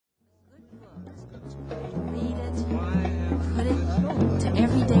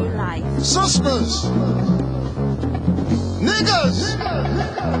sisters, niggas,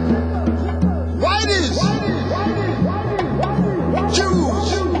 whiteys,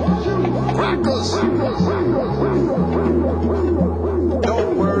 Jews, crackers.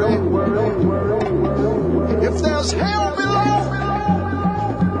 Don't worry, if there's hell below,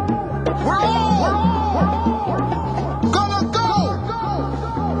 we're all gonna go.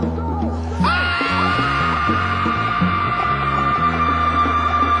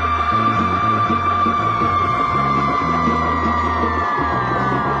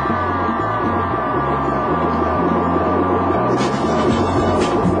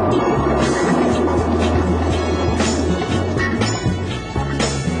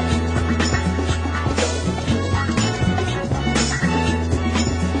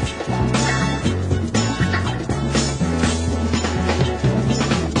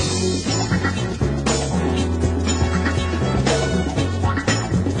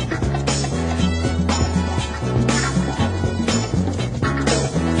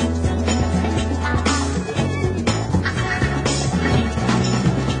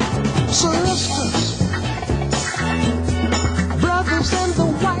 Sisters, brothers and the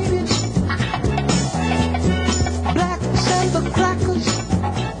whiteys, blacks and the crackers,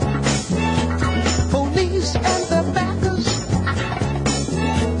 police and their backers,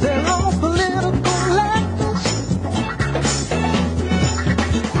 they're all political actors.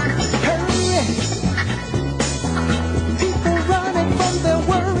 Hey, people running from their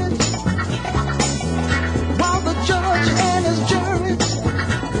worries, while the judge and his juries,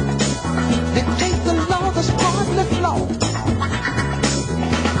 they take the law that's partly flawed.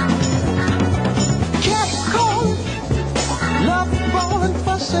 Cat calling, love falling,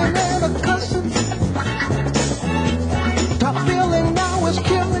 fussing and a cussing. Top billing now is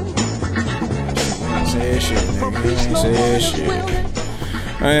killing. Say shit, nigga. Say shit.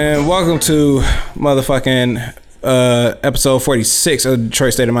 And welcome to motherfucking episode 46 of the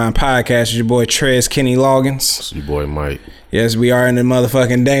Detroit State of Mind podcast. It's your boy Trez Kenny Loggins. It's your boy Mike. Yes, we are in the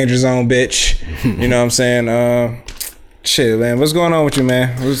motherfucking danger zone, bitch. You know what I'm saying? Shit, man. What's going on with you,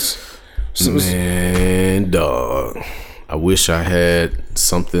 man? Man, dog. I wish I had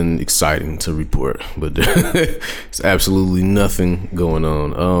something exciting to report, but there's absolutely nothing going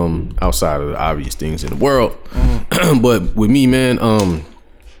on outside of the obvious things in the world. But with me, man,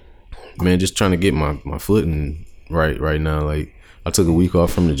 just trying to get my footing right now. Like, I took a week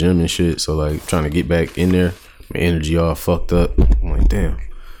off from the gym and shit, so like trying to get back in there. My energy all fucked up. I'm like, damn.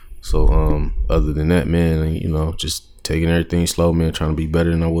 So other than that, man, you know, just taking everything slow, man, trying to be better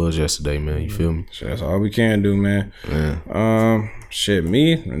than I was yesterday, man. You feel me? That's all we can do, man. Yeah. Shit,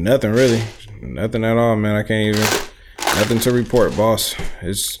 me, nothing really. Nothing at all, man. I can't even, nothing to report, boss.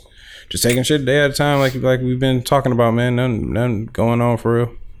 It's just taking shit day at a time, like we've been talking about, man. Nothing going on for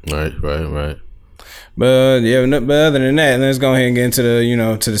real. Right. But yeah, but other than that, let's go ahead and get into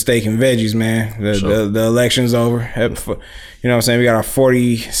the, to the steak and veggies, man. The election's over. You know what I'm saying? We got our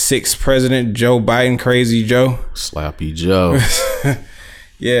 46th president, Joe Biden, Crazy Joe. Sloppy Joe.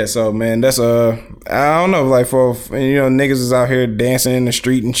 Yeah, so man, that's I don't know, like for niggas is out here dancing in the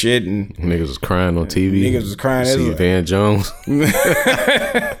street and shit, and niggas was crying on TV. Niggas was crying. See like, Van Jones.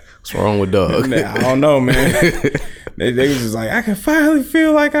 What's wrong with Doug? I don't know, man. They was just like, I can finally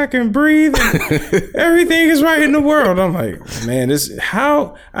feel like I can breathe and everything is right in the world. I'm like, man,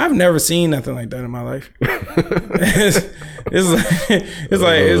 I've never seen nothing like that in my life. The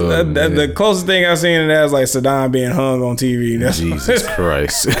closest thing I've seen to that is like Saddam being hung on TV. Jesus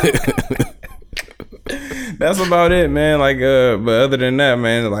Christ. That's about it, man. Like, but other than that,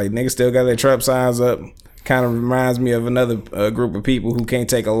 man, like niggas still got their Trump signs up. Kind of reminds me of another group of people who can't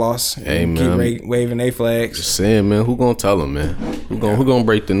take a loss and keep waving their flags. Just saying, man, who gonna tell them, man? Who gonna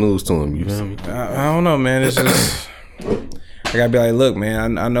break the news to them? You feel me? I don't know, man. It's just I gotta be like, look,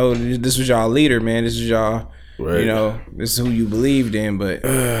 man. I know this was y'all leader, man. This is y'all. Right. This is who you believed in, but he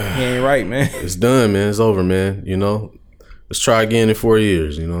ain't right, man. It's done, man. It's over, man. Let's try again in 4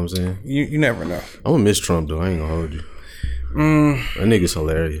 years. You know what I'm saying? You never know. I'm gonna miss Trump though. I ain't gonna hold you. That nigga's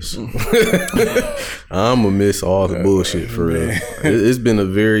hilarious. I'm gonna miss all the bullshit for real. It's been a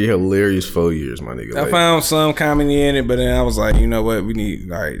very hilarious 4 years, my nigga. I found some comedy in it, but then I was like, you know what? We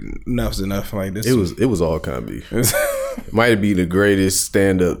need enough's enough. Like this. It was all comedy. It might be the greatest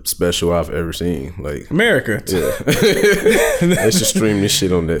stand-up special I've ever seen. Like America. Yeah. They should stream this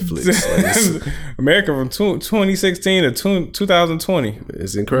shit on Netflix. Like, America from 2016 to 2020.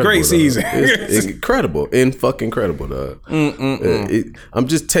 It's incredible. Great season. It's incredible. And fucking incredible, dog. I'm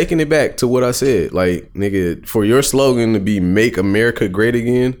just taking it back to what I said. Like, nigga, for your slogan to be "Make America Great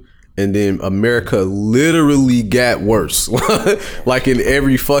Again," and then America literally got worse. Like in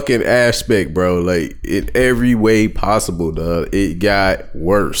every fucking aspect, bro. Like in every way possible, dog. It got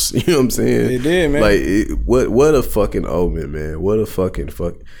worse. You know what I'm saying? It did, man. Like what a fucking omen, man. What a fucking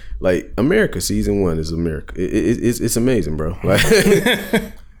like America season 1 is America. It's amazing, bro. Like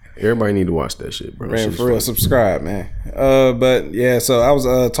everybody need to watch that shit, bro. Man, for real, subscribe, man. But yeah, so I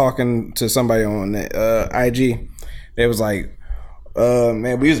was talking to somebody on IG. They was like,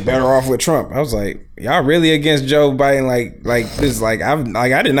 man, we was better off with Trump. I was like, y'all really against Joe Biden? Like this? Like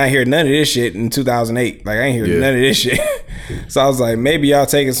I did not hear none of this shit in 2008. Like I ain't hear none of this shit. So I was like, maybe y'all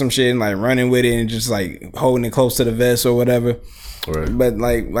taking some shit and like running with it and just like holding it close to the vest or whatever. Right. But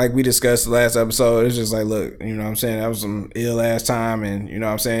like we discussed the last episode, it's just like, look, you know what I'm saying? That was some ill ass time, and you know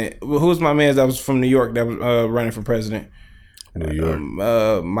what I'm saying? Who's my man that was from New York that was running for president? New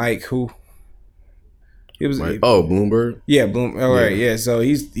York. Mike who? He was Bloomberg. Yeah, Bloom. All right, yeah. So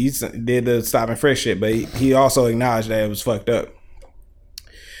he's did the stop and frisk shit, but he also acknowledged that it was fucked up.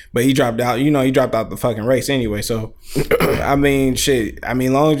 But he dropped out. You know, he dropped out the fucking race anyway. So I mean, shit. I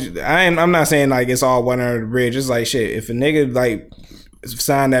mean, long as I'm not saying like it's all water under the bridge. It's like shit. If a nigga like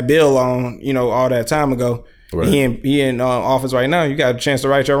signed that bill on, you know, all that time ago, right. he in office right now, you got a chance to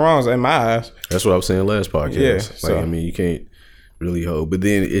right your wrongs in my eyes. That's what I was saying last podcast. Yeah, like so. I mean, you can't really hold. But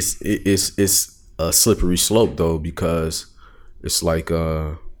then it's a slippery slope though, because it's like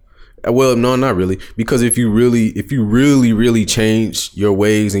well, no, not really, because if you really change your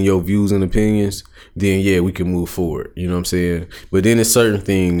ways and your views and opinions, then yeah, we can move forward, you know what I'm saying? But then there's certain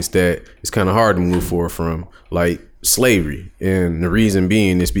things that it's kind of hard to move forward from, like slavery, and the reason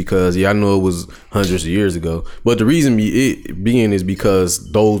being is because I know it was hundreds of years ago, but the reason being is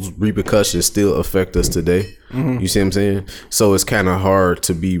because those repercussions still affect us today. You see what I'm saying? So it's kind of hard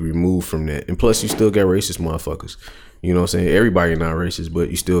to be removed from that, and plus you still got racist motherfuckers. You know what I'm saying? Everybody not racist, but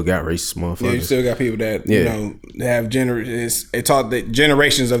you still got racist motherfuckers. Yeah, you still got people that, you know, have it taught that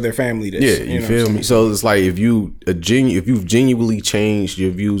generations of their family this. Yeah, you feel me? So it's like if you've genuinely changed your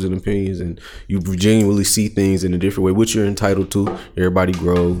views and opinions, and you genuinely see things in a different way, which you're entitled to. Everybody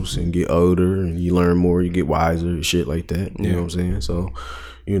grows and get older, and you learn more, you get wiser and shit like that. You know what I'm saying? So,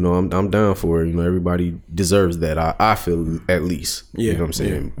 you know, I'm down for it. You know, everybody deserves that. I feel, at least. Yeah, you know what I'm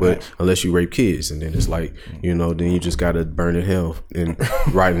saying? Yeah, but unless you rape kids, and then it's like, you know, then you just gotta burn in hell and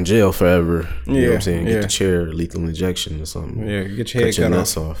rot in jail forever. You know what I'm saying? Get the chair, lethal injection or something. Yeah, get your head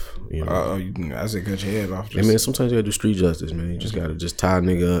cut off. You know? I said cut your head off. I mean, sometimes you gotta do street justice, man. You just gotta tie a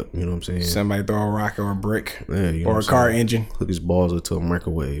nigga up. You know what I'm saying? Somebody throw a rock or a brick, you know, or a car engine. Hook his balls into a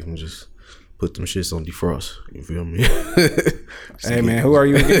microwave and just put them shits on defrost. You feel me? Hey man, who are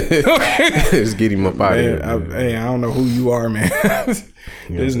you again? Just get him up out of here. Hey, I don't know who you are, man.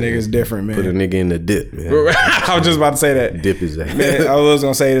 This nigga's different, man. Put a nigga in the dip, man. I was just about to say that. Dip is that. Man, I was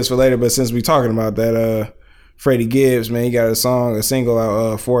gonna say this for later, but since we talking about that, Freddie Gibbs, man, he got a single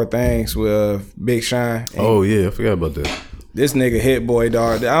out, Four Things with Big Sean. Oh yeah, I forgot about that. This nigga Hit Boy,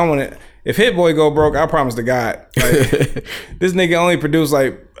 dog. I don't want to. If Hit Boy go broke, I promise to God, like, this nigga only produced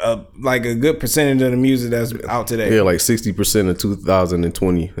like a good percentage of the music that's out today. Yeah, like 60% of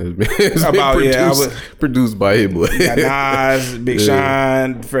 2020 has been produced by Hit Boy. You got Nas, Big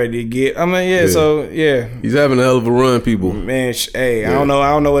Sean, Freddie Gibbs. I mean, so he's having a hell of a run, people. Man, hey, I don't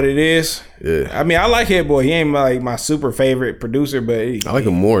know what it is. Yeah, I mean, I like Hit Boy. He ain't like my super favorite producer, but I like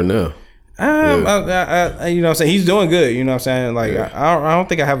him more now. You know what I'm saying? He's doing good. You know what I'm saying? Like, I don't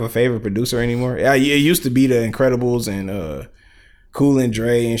think I have a favorite producer anymore. It used to be The Incredibles and Cool and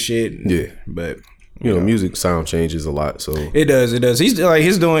Dre and shit. Yeah, but you know, music sound changes a lot. So it does.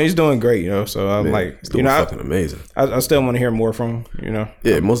 He's doing great. You know, so I'm like, you know, fucking amazing. I still want to hear more from him. You know.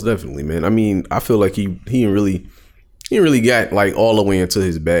 Yeah, most definitely, man. I mean, I feel like he didn't really got like all the way into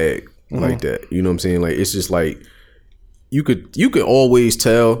his bag like that. You know what I'm saying? Like, it's just like you could always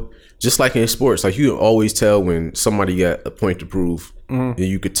tell. Just like in sports, like you can always tell when somebody got a point to prove. And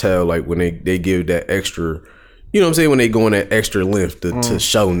you could tell like when they give that extra, you know what I'm saying, when they go in that extra length to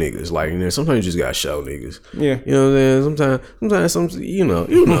show niggas. Like, you know, sometimes you just gotta show niggas. Yeah. You know what I'm saying? Sometimes you know,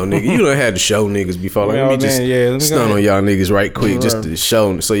 nigga, you done had to show niggas before. Like, let me just stun on y'all niggas right quick just to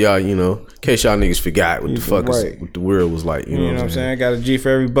show, so y'all, you know, in case y'all niggas forgot what the fuck what the world was like. You know what I'm saying? I got a G for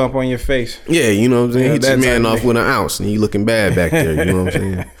every bump on your face. Yeah, you know what I'm saying? Hit your man off with an ounce and he looking bad back there. You know what I'm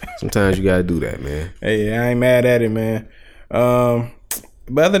saying? Sometimes you gotta do that, man. Hey, I ain't mad at it, man.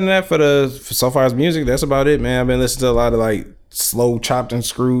 But other than that, so far as music, that's about it, man. I've been listening to a lot of like slow chopped and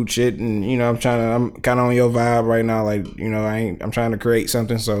screwed shit, and you know, I'm kind of on your vibe right now. Like, you know, I'm trying to create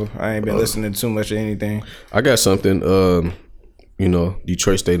something, so I ain't been listening to too much of anything. I got something. You know,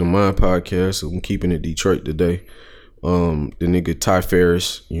 Detroit State of Mind podcast. So I'm keeping it Detroit today. The nigga Ty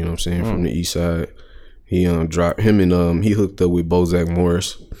Ferris, you know what I'm saying, from the East Side. He dropped him and he hooked up with Bozak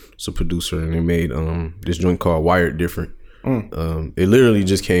Morris, it's a producer, and they made this joint called Wired Different. It literally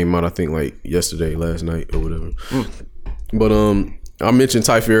just came out, I think, like yesterday, last night or whatever. But I mentioned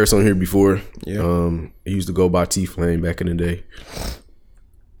Ty Ferris on here before. Yeah. He used to go by T Flame back in the day.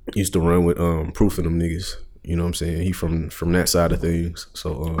 He used to run with Proof of them niggas. You know what I'm saying? He from that side of things.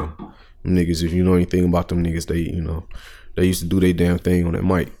 So them niggas, if you know anything about them niggas, they used to do their damn thing on that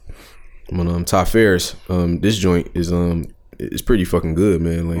mic. But Ty Ferris, this joint is it's pretty fucking good,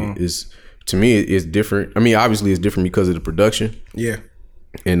 man. Like it's, to me, it's different. I mean, obviously it's different because of the production. Yeah.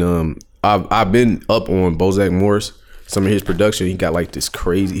 And I've been up on Bozak Morris. Some of his production, he got like this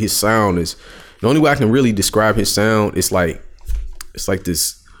crazy. His sound is, the only way I can really describe his sound, it's like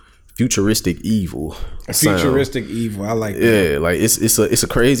this futuristic evil. Futuristic evil. I like that. Yeah, like it's a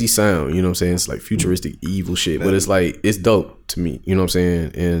crazy sound. You know what I'm saying? It's like futuristic evil shit, but it's like, it's dope to me. You know what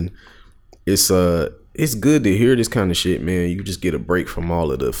I'm saying? And it's good to hear this kind of shit, man. You just get a break from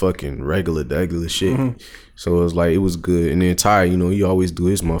all of the fucking regular shit. So it was good. And then Ty, you know, he always do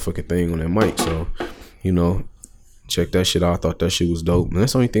his motherfucking thing on that mic. So, you know, check that shit out. I thought that shit was dope. And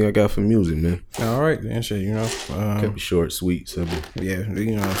that's the only thing I got for music, man. All right, then shit, you know. Kept it short, sweet, simple. Yeah,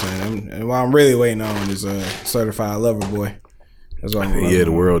 you know what I'm saying. And what I'm really waiting on is Certified Lover Boy. That's what I'm The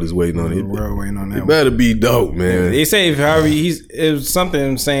world is waiting on it. The world waiting on that. It better be dope, man. They say it was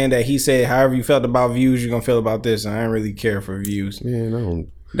something saying that he said however you felt about Views, you're gonna feel about this. And I didn't really care for Views. Man, I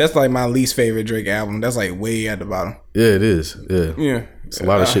don't. That's like my least favorite Drake album. That's like way at the bottom. Yeah, it is. Yeah. Yeah. It's a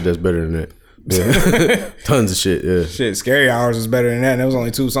lot of shit that's better than that. Yeah. Tons of shit, yeah. Shit, Scary Hours is better than that. And there was only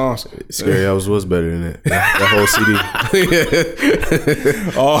 2 songs. Scary Hours was better than that. That whole CD.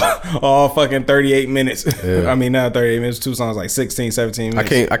 all fucking 38 minutes. Yeah. I mean, not 38 minutes, 2 songs, like 16, 17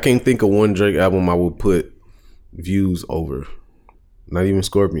 minutes. I can't think of one Drake album I would put Views over. Not even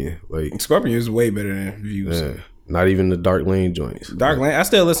Scorpion. Like Scorpion is way better than Views. Yeah. Not even the Dark Lane joints. Dark Lane, I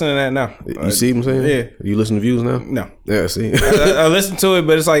still listen to that now. You see what I'm saying? Yeah. You listen to Views now? No. Yeah, see. I listen to it,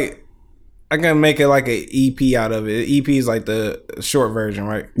 but it's like, I can make it like an EP out of it. EP is like the short version,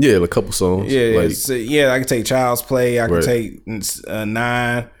 right? Yeah, a couple songs. Yeah, like, I can take Child's Play. I can take 9.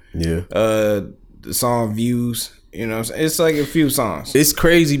 Yeah. The song Views. You know, it's like a few songs. It's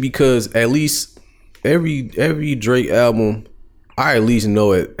crazy because at least every Drake album, I at least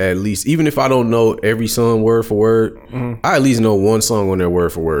know it. At least, even if I don't know every song word for word, I at least know one song on there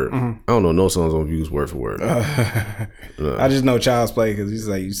word for word. I don't know no songs on Views word for word. I just know Child's Play because he's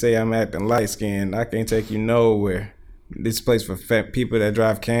like, you say I'm acting light skinned, I can't take you nowhere. This place for fat people that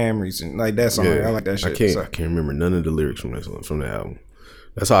drive Camrys and like that song. Yeah, I like that shit. I can't remember none of the lyrics from that song, from the album.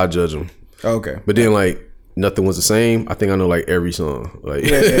 That's how I judge them. Okay, but then like Nothing Was the Same. I think I know like every song. Like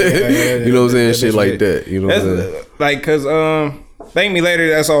yeah, you know what I'm saying, shit like that. You know what I'm saying? Like because Thank Me Later,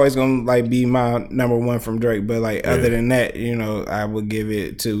 that's always gonna like be my number 1 from Drake. But like other than that, you know, I would give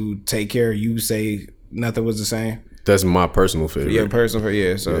it to Take Care. You say Nothing Was the Same. That's my personal favorite. Yeah, personal favorite.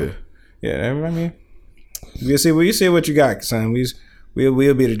 Yeah, so yeah, I mean, you see what you got, son.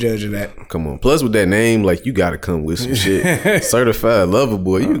 We'll be the judge of that. Come on. Plus with that name, like you gotta come with some shit. Certified Lover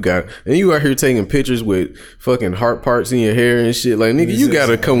Boy, you got, and you out here taking pictures with fucking heart parts in your hair and shit. Like nigga, you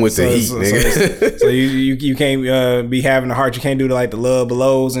gotta come with the heat, nigga. So you can't be having the heart. You can't do the Love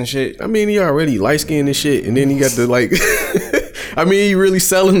Belows and shit. I mean, he already light skinned and shit, and then he got the like. I mean, he really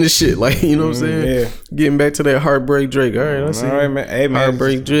selling the shit, like, you know what I'm saying? Yeah. Getting back to that Heartbreak Drake. All right, I see. All right, man. Hey, man.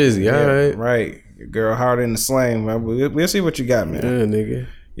 Heartbreak Drizzy. All right. Right. Girl, hard in the slang, man. We'll see what you got, man. Yeah, nigga.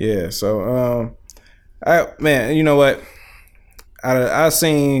 Yeah. So, man, you know what? I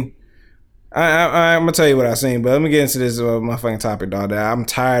seen. I'm gonna tell you what I seen, but let me get into this motherfucking topic, dog. That I'm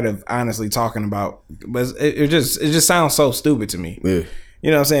tired of honestly talking about, but it just sounds so stupid to me. Yeah. You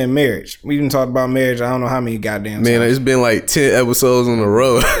know what I'm saying? Marriage. We even talked about marriage. I don't know how many goddamn Man, times. it's been like 10 episodes on a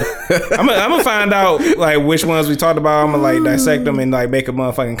row. I'm gonna find out like which ones we talked about. I'm gonna like dissect them and like make a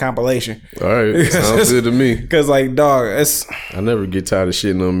motherfucking compilation. All right, sounds good to me. Cause like, dog, I never get tired of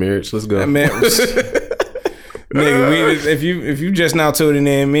shitting on marriage. Let's go. Man, nigga, if you just now tuning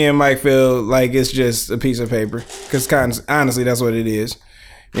in, me and Mike feel like it's just a piece of paper. Cause honestly, that's what it is.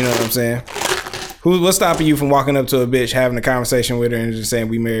 You know what I'm saying? What's stopping you from walking up to a bitch, having a conversation with her, and just saying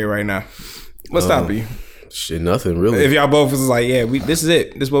we married right now? What's stopping you? Shit, nothing really. If y'all both was like, yeah, this is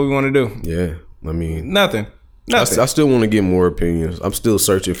it. This is what we want to do. Yeah, I mean, nothing. I still want to get more opinions. I'm still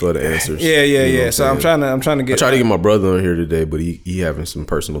searching for the answers. Yeah. So I'm trying to get. I tried to get my brother on here today, but he having some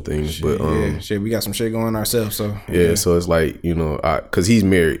personal things. Shit, but we got some shit going ourselves. So so it's like, you know, because he's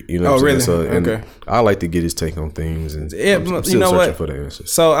married. You know. Oh, really? So, okay. I like to get his take on things, and I'm still searching for the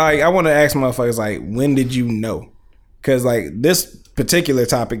answers. So I want to ask motherfuckers like, when did you know? because like this particular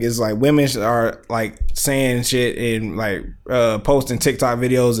topic is like women are like saying shit and like posting TikTok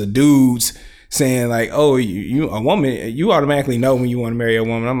videos of dudes saying like, oh, you a woman, you automatically know when you want to marry a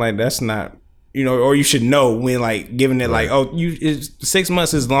woman. I'm like, that's not, you know, or you should know when like giving it like, oh, 6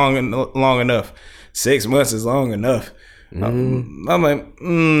 months is long enough. 6 months is long enough. I'm like,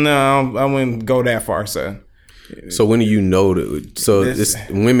 no, I wouldn't go that far, son. So when do you know that? So this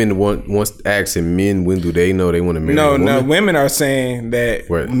women once asking men, when do they know they want to marry? No, women are saying that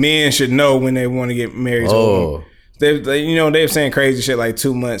men should know when they want to get married. Oh, they're saying crazy shit like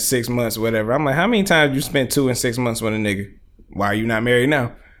 2 months, 6 months, whatever. I'm like, how many times you spent 2 and 6 months with a nigga? Why are you not married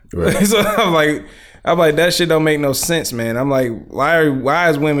now? Right. So I'm like, that shit don't make no sense, man. I'm like, why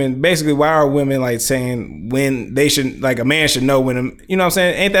are women like saying when they should, like a man should know when, you know what I'm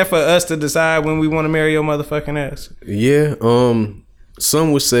saying? Ain't that for us to decide when we want to marry your motherfucking ass? Yeah.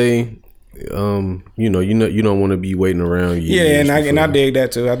 Some would say, you don't want to be waiting around. Yeah, and I dig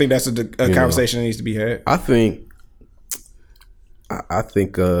that too. I think that's a conversation that needs to be had. I think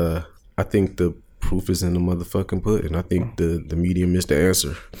the proof is in the motherfucking pudding. I think the medium is the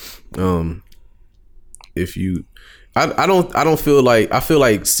answer. If you, I don't feel like, I feel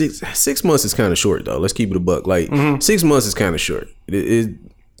like 6 months is kind of short though. Let's keep it a buck. Like 6 months is kind of short.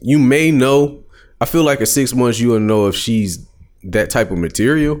 You may know. I feel like at 6 months you will know if she's that type of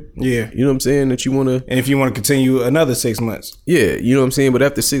material. Yeah, you know what I'm saying, that you want to, and if you want to continue another 6 months. Yeah, you know what I'm saying. But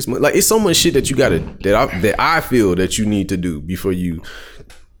after 6 months, like it's so much shit that you gotta that I feel that you need to do before you.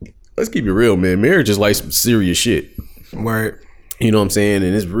 Let's keep it real, man. Marriage is like some serious shit. Word. You know what I'm saying?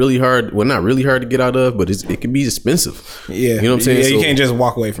 And it's really hard. Well, not really hard to get out of, but it can be expensive. Yeah. You know what I'm saying? Yeah, you can't just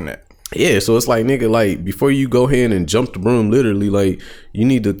walk away from that. Yeah. So it's like, nigga, like before you go ahead and jump the broom, literally, like you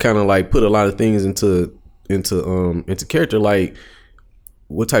need to kind of like put a lot of things into character. Like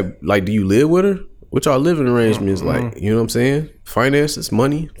what type, like do you live with her? What y'all living arrangements like? You know what I'm saying? Finances,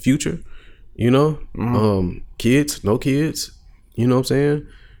 money, future, you know? Kids, no kids, you know what I'm saying?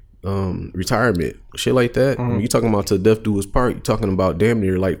 Retirement, shit like that. You talking about till death do us part, you talking about damn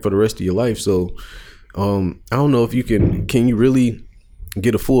near like for the rest of your life. So I don't know if you can you really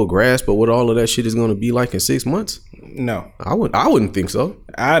get a full grasp of what all of that shit is going to be like in 6 months? No, I wouldn't think so.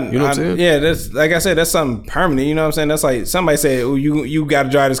 You know what I'm saying? Yeah, that's like I said, that's something permanent. You know what I'm saying? That's like somebody said, oh, you got to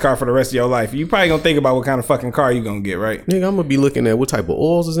drive this car for the rest of your life. You probably gonna think about what kind of fucking car you gonna get, right? Nigga, I'm gonna be looking at what type of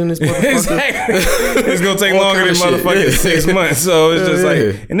oils is in this motherfucker. Exactly. It's gonna take longer than motherfucking 6 months. So it's just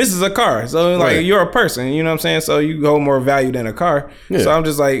like, and this is a car. So like you're a person. You know what I'm saying? So you hold more value than a car. Yeah. So I'm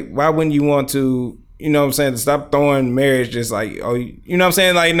just like, why wouldn't you want to? You know what I'm saying? To stop throwing marriage just like, oh, you know what I'm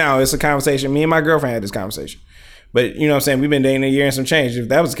saying? Like now it's a conversation. Me and my girlfriend had this conversation. But you know what I'm saying? We've been dating a year and some change. If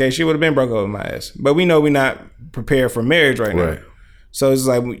that was the case, she would have been broke over my ass. But we know we're not prepared for marriage right now. So it's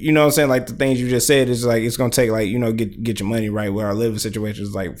like, you know what I'm saying? Like the things you just said is like, it's going to take like, you know, get your money right where our living situation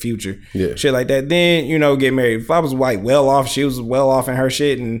is like future. Yeah. Shit like that. Then, you know, get married. If I was like well off, she was well off in her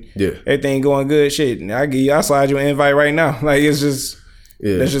shit and everything going good, shit. I slide you an invite right now. Like it's just,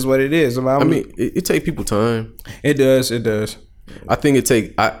 that's just what it is. I mean, it take people time. It does. I think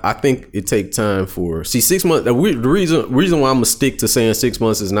it take time for 6 months. The reason why I'm gonna stick to saying 6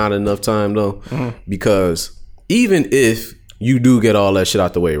 months is not enough time though, because even if you do get all that shit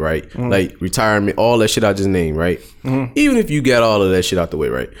out the way, right? Like retirement, all that shit I just named, right? Even if you get all of that shit out the way,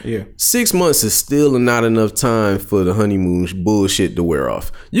 right? Yeah. 6 months is still not enough time for the honeymoon bullshit to wear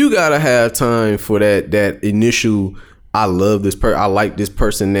off. You gotta have time for that initial. I love this person. I like this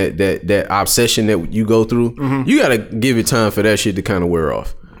person. That obsession that you go through. You gotta give it time for that shit to kind of wear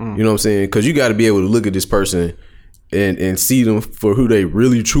off. You know what I'm saying? Because you got to be able to look at this person and see them for who they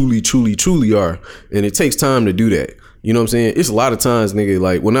really, truly are. And it takes time to do that. You know what I'm saying? It's a lot of times, nigga.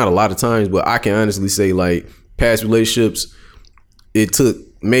 Like, well, not a lot of times, but I can honestly say, like, past relationships, it took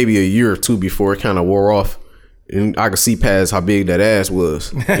maybe a year or two before it kind of wore off. And I could see past how big that ass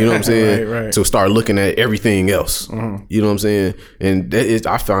was. You know what I'm saying? right. To start looking at everything else. You know what I'm saying? And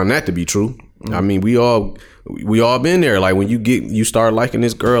I found that to be true. I mean, we all been there. Like when you start liking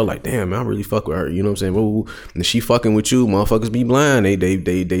this girl, like, damn, I really fuck with her. You know what I'm saying? Ooh, and she fucking with you, motherfuckers be blind.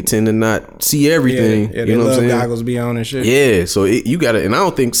 They tend to not see everything. Yeah, you know what I'm saying? Goggles be on and shit. Yeah, so you gotta, and I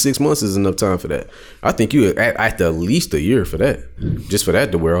don't think 6 months is enough time for that. I think you at the least a year for that, just for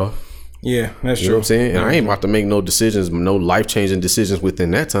that to wear off. Yeah, that's You true. know what I'm saying? And I ain't about to make no decisions, no life changing decisions within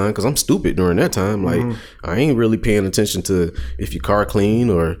that time because I'm stupid during that time. Like I ain't really paying attention to if your car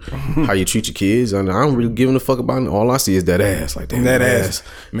clean or how you treat your kids. And I don't really giving a fuck about it. All I see is that ass. Like damn, That ass.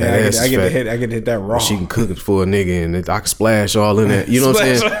 Man, that ass I is get to fat. hit. I get to hit that raw. She can cook it for a nigga and I can splash all in that. You know what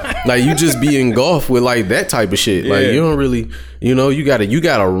I'm saying? Splash. Like you just be engulfed with like that type of shit. Like Yeah. you don't really, you know, you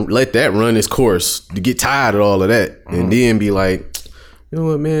gotta let that run its course to get tired of all of that and then be like, you know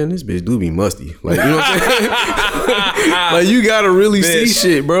what, man, this bitch do be musty. Like, you know what I'm saying? Like you gotta really see Bitch.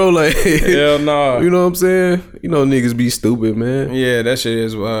 shit, bro. Like Hell no. You know what I'm saying? You know niggas be stupid, man. Yeah, that shit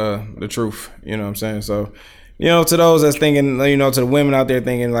is the truth. You know what I'm saying? So, you know, to those that's thinking, you know, to the women out there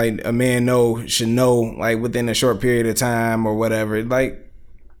thinking like a man should know like within a short period of time or whatever. Like,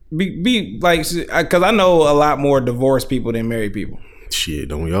 be like, because I know a lot more divorced people than married people. Shit,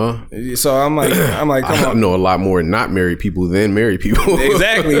 don't we all? So I'm like, come I on. know a lot more not married people than married people.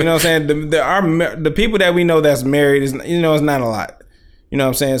 Exactly. You know what I'm saying? The people that we know that's married is, you know, it's not a lot. You know what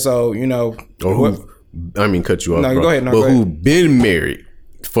I'm saying? So, you know, Or who, I mean, cut you off. No, bro. go ahead. No, but go who ahead. been married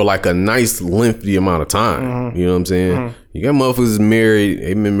for like a nice lengthy amount of time. Mm-hmm. You know what I'm saying? You got motherfuckers married.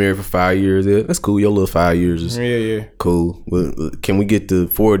 They've been married for 5 years. Yeah, that's cool. Your little 5 years is yeah. cool. Well, can we get to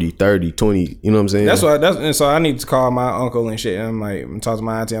 40, 30, 20? You know what I'm saying? That's what. And so I need to call my uncle and shit. And I'm like, talk to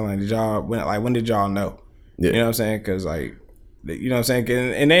my auntie. I'm like, when did y'all know? Yeah. You know what I'm saying? Because like, you know what I'm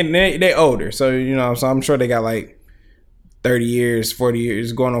saying? And they older, so you know, so I'm sure they got like 30 years, 40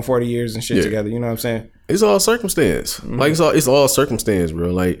 years, going on 40 years and shit Yeah. together. You know what I'm saying? It's all circumstance. Mm-hmm. Like it's all circumstance, bro.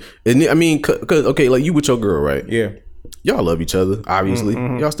 Like, and I mean, cause okay, like you with your girl, right? Yeah. Y'all love each other, obviously.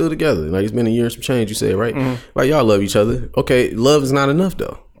 Y'all still together. Like it's been a year and some change, you said, right? Like y'all love each other. Okay, love is not enough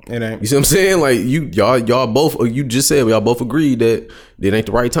though. It ain't. You see what I'm saying? Like y'all both, you just said y'all both agreed that it ain't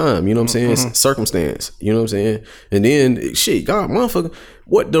the right time. You know what I'm saying? It's circumstance. You know what I'm saying? And then shit, God, motherfucker.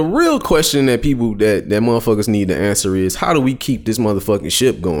 What the real question that people that motherfuckers need to answer is, how do we keep this motherfucking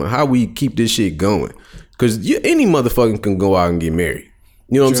ship going? How we keep this shit going? Because any motherfucker can go out and get married.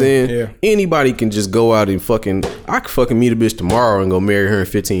 You know what I'm saying? Yeah. Anybody can just go out and I could fucking meet a bitch tomorrow and go marry her in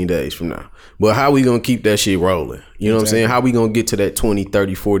 15 days from now. But how we gonna keep that shit rolling? You know what I'm saying? How we gonna get to that 20,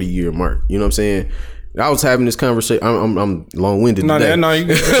 30, 40 year mark? You know what I'm saying? I was having this conversation. I'm long-winded today. No, you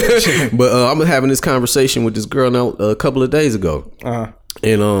good. But I'm having this conversation with this girl now a couple of days ago.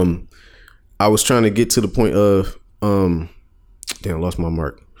 And I was trying to get to the point of damn, I lost my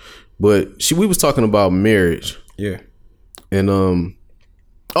mark. But we was talking about marriage. Yeah. And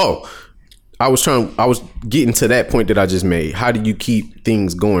I was getting to that point that I just made. How do you keep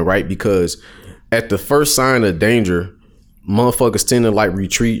things going, right? Because at the first sign of danger, motherfuckers tend to like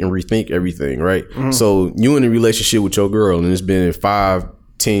retreat and rethink everything, right? So you in a relationship with your girl and it's been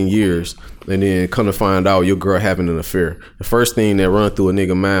 5-10 years, and then come to find out your girl having an affair. The first thing that run through a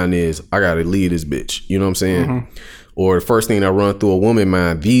nigga mind is, I gotta leave this bitch. You know what I'm saying? Or the first thing that run through a woman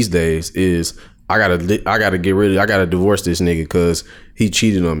mind these days is, I gotta divorce this nigga because he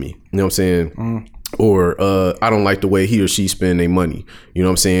cheated on me. You know what I'm saying? Or I don't like the way he or she spend their money. You know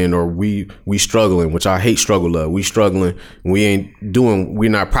what I'm saying? Or we struggling, which I hate struggle love. We struggling. We're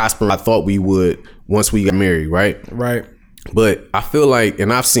not prospering. I thought we would once we got married, right? Right. But I feel like,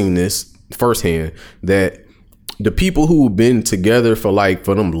 and I've seen this firsthand, that the people who have been together for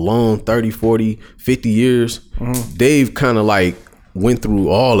them long 30, 40, 50 years, they've kind of like went through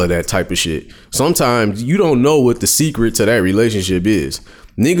all of that type of shit. Sometimes you don't know what the secret to that relationship is.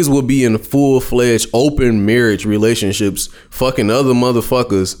 Niggas will be in full-fledged open marriage relationships fucking other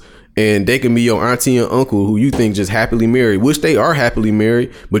motherfuckers, and they can be your auntie and uncle who you think just happily married, which they are happily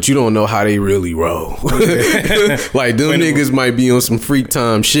married, but you don't know how they really roll. Like them niggas might be on some freak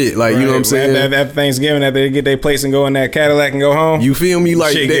time shit. Like, you know what I'm saying? After Thanksgiving, after they get their place and go in that Cadillac and go home. You feel me?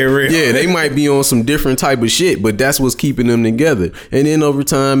 Like, Shit get real. yeah, they might be on some different type of shit, but that's what's keeping them together. And then over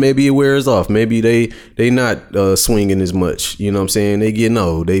time, maybe it wears off. Maybe they not swinging as much. You know what I'm saying? They getting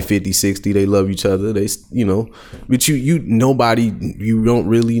old. They 50, 60. They love each other. They, you know, but nobody, you don't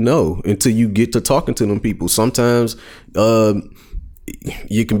really know until you get to talking to them people. Sometimes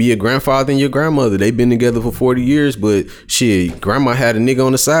you can be a grandfather and your grandmother. They've been together for 40 years, but shit, grandma had a nigga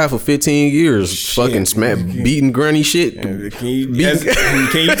on the side for 15 years, fucking beating granny shit. Can you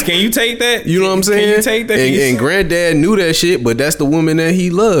take that? You know what I'm saying? Can you take that? And granddad knew that shit, but that's the woman that he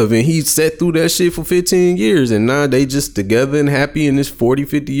loved, and he sat through that shit for 15 years, and now they just together and happy, and it's 40,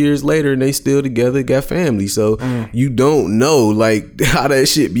 50 years later, and they still together, got family. So you don't know like how that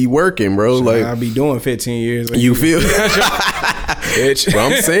shit be working, bro. Like I'll be doing 15 years. Like you feel? Bitch. But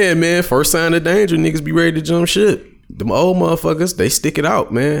I'm saying, man, first sign of danger, niggas be ready to jump ship. them old motherfuckers, they stick it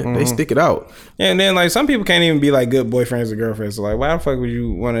out, man. They stick it out. Yeah, and then like some people can't even be like good boyfriends or girlfriends. So like, why the fuck would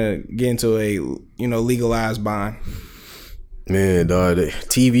you want to get into a legalized bond? Man, dog,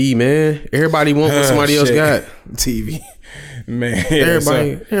 TV, man. Everybody want what somebody else got. TV. Man,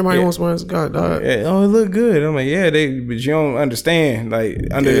 everybody wants what else got, dog. Yeah, oh, it look good. I'm like, yeah, but you don't understand. Like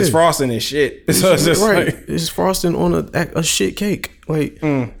under this frosting and shit. So it's just right. like, It's frosting on a shit cake. Like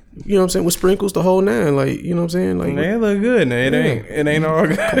you know what I'm saying, with sprinkles the whole nine. Like, you know what I'm saying? Like, man, it look good. Now. It ain't all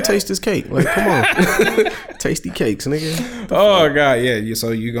good. Come taste this cake. Like, come on. Tasty cakes, nigga. Oh God, yeah.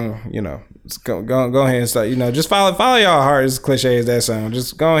 So you gonna, go ahead and start. Just follow y'all heart. As cliche as that sound,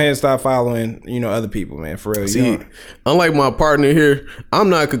 just go ahead and stop following, other people, man. For real. See, unlike my partner here, I'm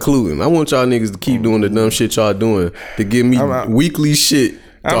not concluding. I want y'all niggas to keep doing the dumb shit y'all doing to give me weekly shit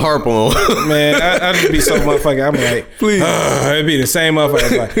to harp on. Man, I just be so motherfucking. I'm like, please. It'd be the same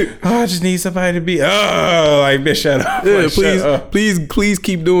motherfucker. Like, I just need somebody to be. Like, bitch, shut up. Yeah, Like, please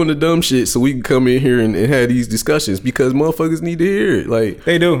keep doing the dumb shit so we can come in here and have these discussions because motherfuckers need to hear it. Like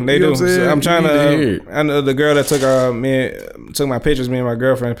they do. I'm trying to. I I know the girl that took my pictures. Me and my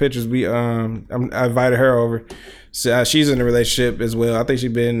girlfriend pictures. I invited her over. So she's in a relationship as well. I think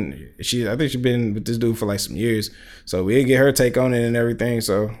she's been with this dude for like some years. So we get her take on it and everything.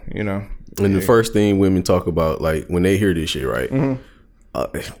 So And the first thing women talk about, like when they hear this shit, right?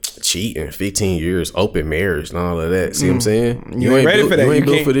 Cheating, 15 years, open marriage, and all of that. See what I'm saying? You ain't ready for that. You ain't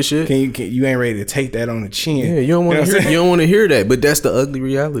built for this shit. You ain't ready to take that on the chin. Yeah, you don't want to hear. You don't want to hear that. But that's the ugly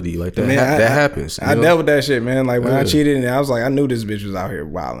reality. Like that. That happens. I dealt with that shit, man. Like when I cheated, and I was like, I knew this bitch was out here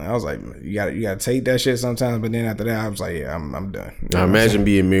wilding. I was like, you gotta take that shit sometimes. But then after that, I was like, yeah, I'm done. Now imagine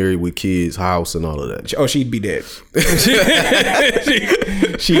being married with kids, house, and all of that. Oh, she'd be dead.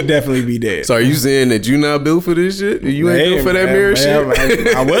 She'd definitely be dead. So are you saying that you not built for this shit? You ain't built for that marriage shit?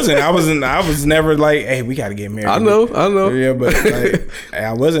 I wasn't. I was never like, hey, we gotta get married. I know. Yeah, but like,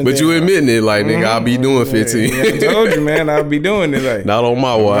 I wasn't. But you admitting it, like, nigga, I'll be doing 15. Yeah, I told you, man, I'll be doing it. Like, not on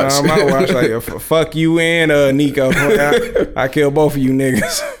my watch. Not on my watch. Like, fuck you and Nico. I kill both of you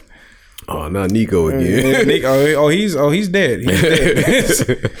niggas. Oh, not Nico again. Nico, he's dead. He's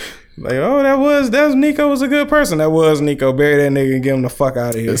dead. Like, that was Nico was a good person. That was Nico. Bury that nigga and get him the fuck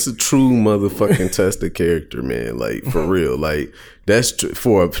out of here. That's a true motherfucking test of character, man. Like, for real. Like, that's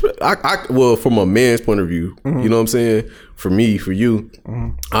from a man's point of view, you know what I'm saying? For me, for you,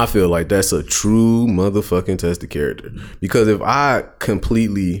 I feel like that's a true motherfucking test of character. Because if I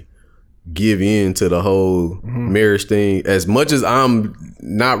completely give in to the whole marriage thing, as much as I'm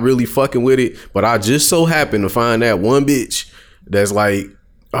not really fucking with it, but I just so happen to find that one bitch that's like,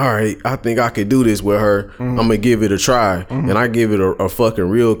 all right, I think I could do this with her. I'm gonna give it a try. And I give it a fucking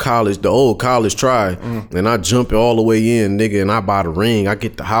real the old college try. And I jump it all the way in, nigga, and I buy the ring, I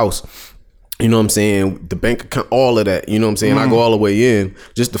get the house. You know what I'm saying? The bank account, all of that. You know what I'm saying? I go all the way in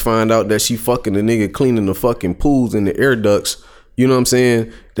just to find out that she fucking the nigga cleaning the fucking pools and the air ducts. You know what I'm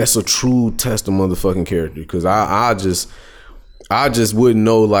saying? That's a true test of motherfucking character. Cause I just wouldn't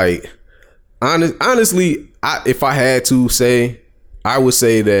know, like, honestly, if I had to say, I would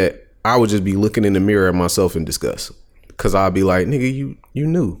say that I would just be looking in the mirror at myself in disgust. Cause I'd be like, nigga, you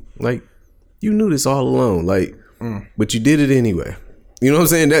knew. Like, you knew this all along. Like, but you did it anyway. You know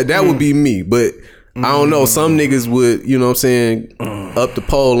what I'm saying? That would be me. But I don't know. Some niggas would, you know what I'm saying, up the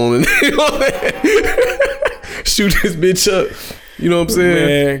pole on the nigga. Shoot this bitch up. You know what I'm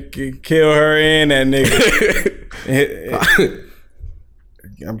saying? Man, kill her and that nigga.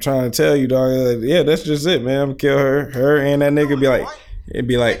 I'm trying to tell you, dog. Yeah, that's just it, man. I'm gonna kill her and that nigga. It'd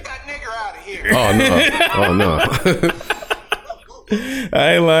be like, Get that nigger out of here. Oh no.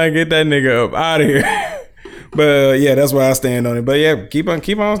 I ain't lying. Get that nigga up out of here. But yeah, that's where I stand on it. But yeah, keep on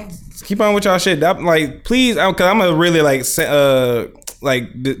with y'all shit. Like, please, cause I'm gonna really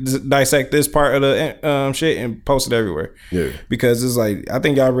dissect this part of the shit and post it everywhere. Yeah. Because it's like, I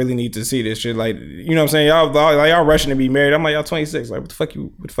think y'all really need to see this shit. Like, you know what I'm saying? Y'all rushing to be married. I'm like, y'all 26. Like, what the fuck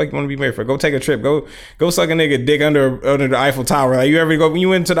you want to be married for? Go take a trip. Go suck a nigga dick under the Eiffel Tower. Like, you ever go, when you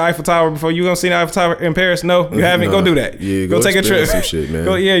went to the Eiffel Tower before, you gonna see the Eiffel Tower in Paris? No, you haven't. Go do that. Yeah, go take a trip. Some shit,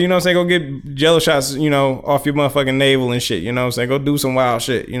 man. You know what I'm saying? Go get jello shots, off your motherfucking navel and shit. You know what I'm saying? Go do some wild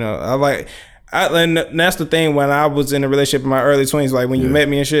shit. And that's the thing, when I was in a relationship in my early 20s, like when you met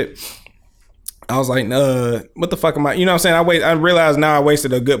me and shit, I was like, what the fuck am I? You know what I'm saying? I realized now I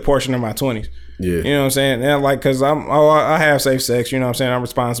wasted a good portion of my 20s. Yeah. You know what I'm saying? And like, cause I have safe sex, you know what I'm saying? I'm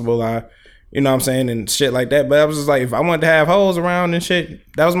responsible. I You know what I'm saying? And shit like that. But I was just like, if I wanted to have hoes around and shit,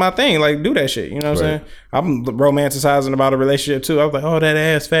 that was my thing. Like, do that shit. You know what I'm saying? I'm romanticizing about a relationship too. I was like, oh, that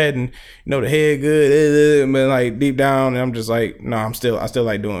ass fat and, the head good. But like deep down, I'm just like, no, I still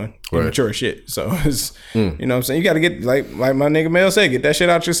like doing immature shit. So it's, you know what I'm saying? You got to get, like my nigga Mel said, get that shit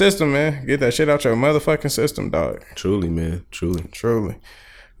out your system, man. Get that shit out your motherfucking system, dog. Truly, man. Truly.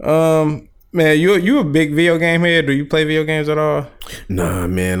 Man, you a big video game head? Do you play video games at all? Nah,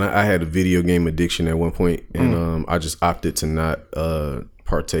 man. I had a video game addiction at one point, and I just opted to not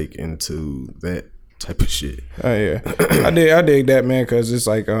partake into that type of shit. Oh yeah, I dig that, man, because it's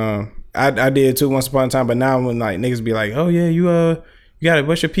like I did too once upon a time, but now when like niggas be like, oh yeah, you got it.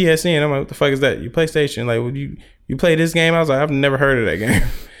 What's your PSN? I'm like, what the fuck is that? Your PlayStation? Like, would you play this game? I was like, I've never heard of that game.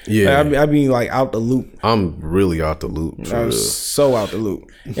 Yeah, like, I be like out the loop. I'm really out the loop. I'm so out the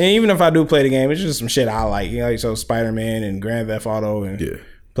loop. And even if I do play the game, it's just some shit I like. Like so Spider-Man and Grand Theft Auto and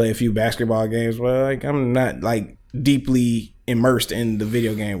play a few basketball games. But like I'm not like deeply immersed in the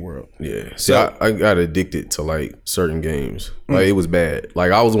video game world. Yeah. So I got addicted to like certain games. Like it was bad.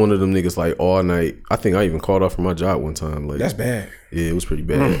 Like I was one of them niggas like all night. I think I even called off from my job one time. Like that's bad. Yeah, it was pretty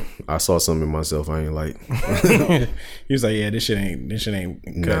bad. I saw something in myself I ain't like. He was like, yeah, this shit ain't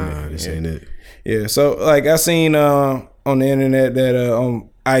nah, this ain't it. Yeah. So like I seen on the internet that on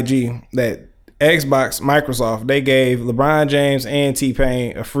IG that Xbox, Microsoft, they gave LeBron James and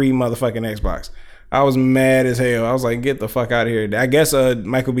T-Pain a free motherfucking Xbox. I was mad as hell. I was like, get the fuck out of here. I guess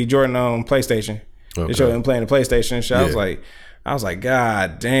Michael B. Jordan on PlayStation. Okay. They showed him playing the PlayStation and shit. Yeah. I was like,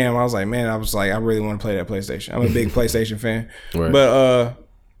 God damn. I was like, man, I really want to play that PlayStation. I'm a big PlayStation fan. Right.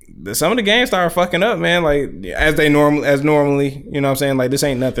 But some of the games started fucking up, man. Like as normally, you know what I'm saying? Like this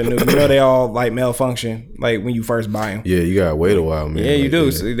ain't nothing new. They all like malfunction like when you first buy them. Yeah, you gotta wait a while, man. Yeah, you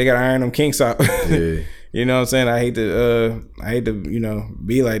do. So they gotta iron them kinks out. Yeah. You know what I'm saying? I hate to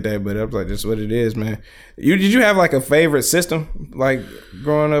be like that, but I'm like, this is what it is, man. Did you have like a favorite system like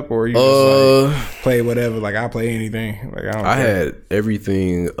growing up, or you just like play whatever? Like I play anything. Like I had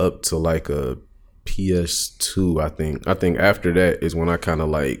everything up to like a PS2. I think after that is when I kind of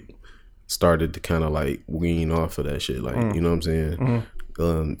like started to kind of like wean off of that shit. Like you know what I'm saying?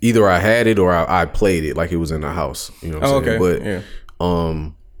 Mm-hmm. Either I had it or I played it like it was in the house. You know what I'm saying? Okay.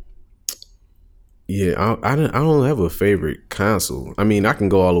 But yeah, I don't have a favorite console. I mean, I can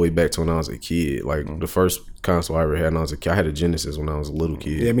go all the way back to when I was a kid. Like the first console I ever had when I was a kid, I had a Genesis when I was a little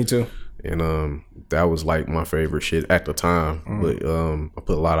kid. Yeah, me too. And that was like my favorite shit at the time. But I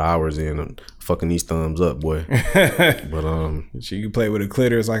put a lot of hours in fucking these thumbs up, boy. But you can play with a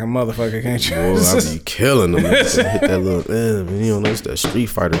clitoris like a motherfucker, can't you? Boy, I be killing them. Hit that little you know, it's that Street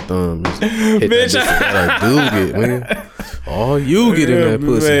Fighter thumb. Hit bitch, that bitch I do get, man. All you get in that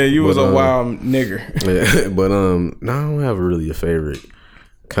pussy. Man, you was a wild nigger. Yeah, but no, I don't have really a favorite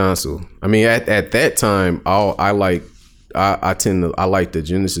console. I mean, at that time, I like the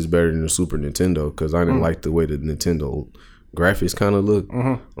Genesis better than the Super Nintendo because I didn't like the way the Nintendo graphics kind of look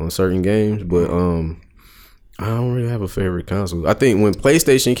on certain games. But I don't really have a favorite console. I think when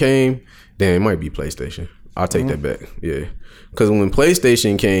PlayStation came, then it might be PlayStation. I'll take that back. Yeah, because when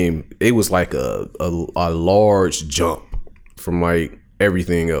PlayStation came, it was like a large jump from like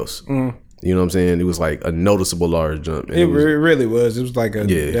everything else. You know what I'm saying? It was like a noticeable large jump. It really was. It was like a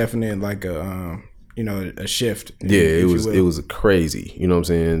definite like a a shift. Yeah, it was crazy. You know what I'm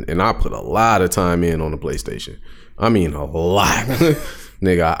saying? And I put a lot of time in on the PlayStation. I mean, a lot.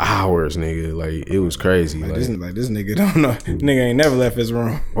 Nigga, hours, nigga. Like, it was crazy. This nigga don't know. Nigga ain't never left his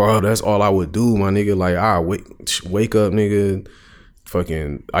room. Bro, that's all I would do, my nigga. Like, I wake up, nigga.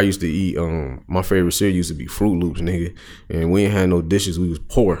 Fucking, I used to eat, my favorite cereal used to be Fruit Loops, nigga. And we ain't had no dishes. We was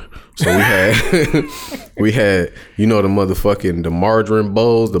poor. So we had, you know, the margarine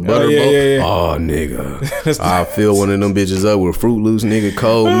bowls, the butter bowl. Yeah. Oh, nigga. I fill one of them bitches up with Fruit Loops, nigga,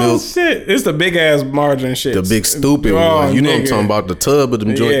 cold milk. Shit. It's the big ass margarine shit. The big stupid one. You know what I'm talking about, the tub of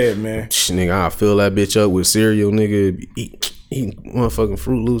them joints. Yeah, man. Nigga, I fill that bitch up with cereal, nigga. Eating motherfucking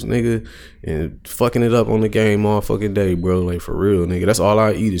Fruit Loops, nigga, and fucking it up on the game all fucking day, bro. Like, for real, nigga. That's all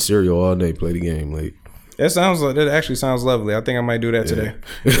I eat is cereal all day, play the game. Like, that actually sounds lovely. I think I might do that today.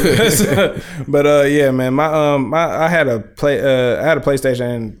 But yeah, man, I had a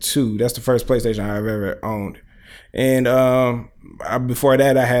PlayStation 2. That's the first PlayStation I've ever owned. And before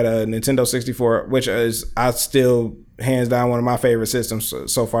that, I had a Nintendo 64, which is I still hands down one of my favorite systems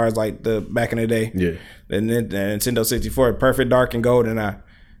so far as like the back in the day. Yeah, the Nintendo 64, Perfect Dark and Golden. I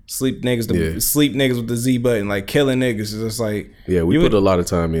sleep niggas with the Z button, like killing niggas. It's just like we put a lot of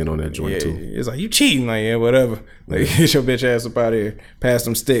time in on that joint too. It's like you cheating, like whatever. Like get your bitch ass up out of here, pass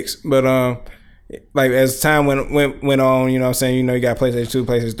some sticks. But like as time went on, you know what I'm saying, you know, you got PlayStation 2,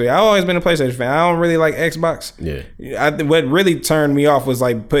 PlayStation 3. I've always been a PlayStation fan. I don't really like Xbox. Yeah. What really turned me off was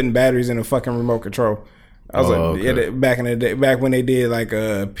like putting batteries in a fucking remote control. I was okay. back in the day, back when they did like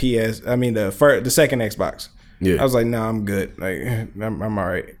the second Xbox. Yeah. I was like, nah, I'm good. Like I'm all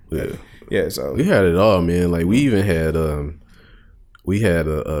right. Yeah. So we had it all, man. Like we even had a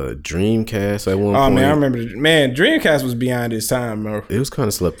Dreamcast at one point. Oh man, I remember. Man, Dreamcast was beyond its time, bro. It was kind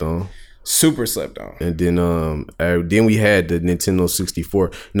of slept on. Super slept on. And then we had the Nintendo 64.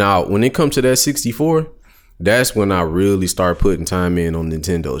 Now, when it comes to that 64, that's when I really start putting time in on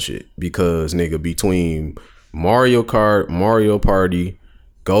Nintendo shit. Because, nigga, between Mario Kart, Mario Party,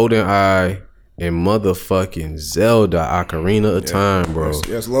 GoldenEye, and motherfucking Zelda Ocarina of Time, bro.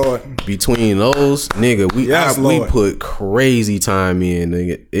 Yes, Lord. Between those, nigga, we put crazy time in,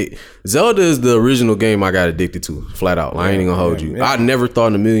 nigga. Zelda is the original game I got addicted to, flat out. I ain't even gonna hold you. Yeah. I never thought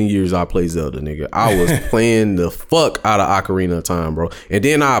in a million years I'd play Zelda, nigga. I was playing the fuck out of Ocarina of Time, bro. And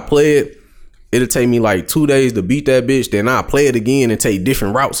then I play it. It'll take me like 2 days to beat that bitch. Then I play it again and take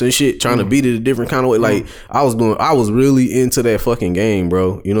different routes and shit, trying to beat it a different kind of way. Like I was really into that fucking game,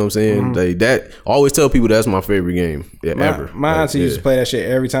 bro. You know what I'm saying? Like that. I always tell people that's my favorite game ever. My auntie used to play that shit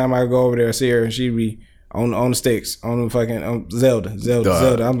every time I go over there and see her, and she'd be on the sticks on the fucking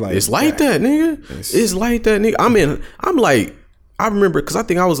Zelda. I'm like, it's like that, nigga. It's like that, nigga. I'm like, I remember because I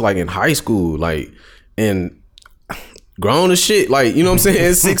think I was like in high school, like, and grown as shit, like, you know what I'm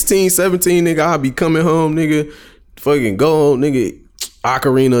saying, 16, 17, nigga, I'll be coming home, nigga, fucking go, nigga,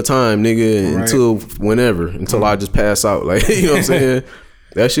 Ocarina of Time, nigga, until whenever, until I just pass out, like, you know what I'm saying.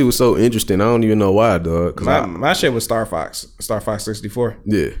 That shit was so interesting. I don't even know why, dog. My shit was Star Fox 64.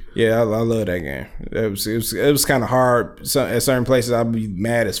 Yeah, I love that game. It was kind of hard. At certain places, I'd be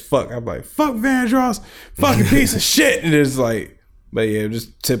mad as fuck. I'd be like, fuck Vandross, fucking piece of shit. And it's like, but yeah,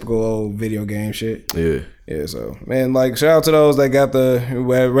 just typical old video game shit. Yeah, so man, like shout out to those that got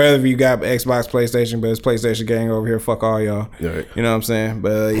whether you got Xbox, PlayStation, but it's PlayStation gang over here. Fuck all y'all. Right. You know what I'm saying?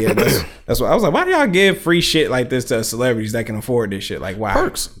 But yeah, that's what I was like. Why do y'all give free shit like this to celebrities that can afford this shit? Like, why?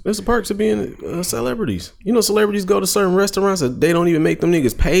 Perks. There's the perks of being celebrities. You know, celebrities go to certain restaurants that they don't even make them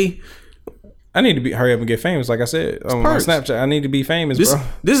niggas pay. I need to hurry up and get famous, like I said on my Snapchat. I need to be famous, bro.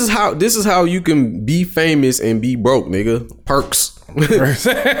 This is how you can be famous and be broke, nigga. Perks.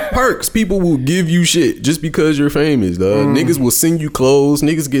 Perks. People will give you shit just because you're famous, dog. Niggas will send you clothes.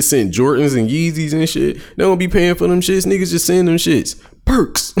 Niggas get sent Jordans and Yeezys and shit. They don't be paying for them shits. Niggas just send them shits.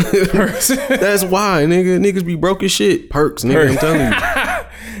 Perks. That's why, nigga. Niggas be broke as shit. Perks, nigga. I'm telling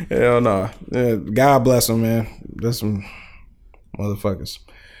you. Hell no. Yeah, God bless them, man. That's some motherfuckers.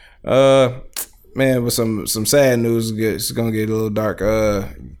 Man, with some sad news, it's gonna get a little dark.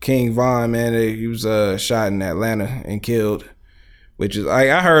 King Von, man, he was shot in Atlanta and killed. Which is,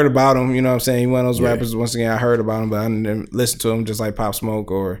 I heard about him, you know what I'm saying? He one of those rappers, once again, I heard about him, but I didn't listen to him just like Pop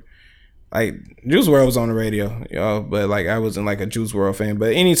Smoke or like Juice WRLD was on the radio, you know, but like I wasn't like a Juice WRLD fan.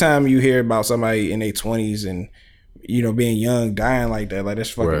 But anytime you hear about somebody in their 20s and, you know, being young, dying like that, like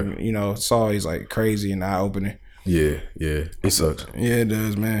that's fucking, you know, it's always like crazy and eye-opening. Yeah, it sucks. Yeah, it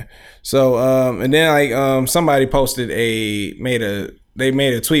does, man. So, and then like somebody posted they made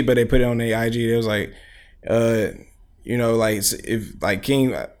a tweet, but they put it on their IG. It was like, you know, like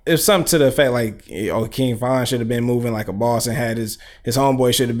if something to the effect like, oh, King Von should have been moving like a boss and had his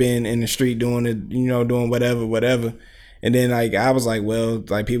homeboy should have been in the street doing it, you know, doing whatever. And then like I was like, well,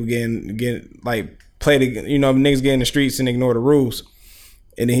 like people get like play the, you know, niggas get in the streets and ignore the rules.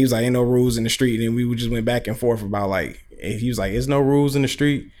 And then he was like, ain't no rules in the street. And we just went back and forth about like, he was like, there's no rules in the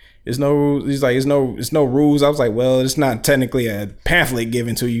street. There's no rules. He's like, it's no rules. I was like, well, it's not technically a pamphlet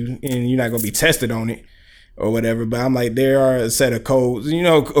given to you and you're not going to be tested on it or whatever. But I'm like, there are a set of codes, you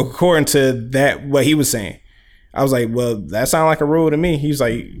know, according to that, what he was saying. I was like, well, that sounds like a rule to me. He was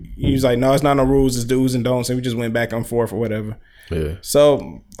like, no, it's not no rules. It's do's and don'ts. And we just went back and forth or whatever. Yeah.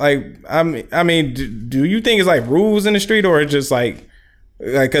 So like, I mean, do you think it's like rules in the street or just like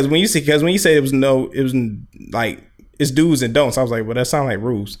because when you say it was like it's do's and don'ts, I was like, well, that sounds like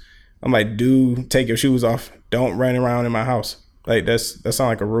rules. I'm like, do take your shoes off, don't run around in my house. Like that sounds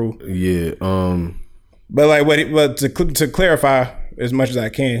like a rule. Yeah. But like to clarify as much as I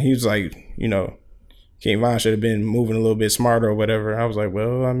can, he was like, you know, King Von should have been moving a little bit smarter or whatever. I was like,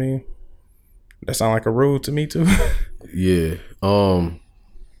 well, I mean, that sounds like a rule to me too. Yeah.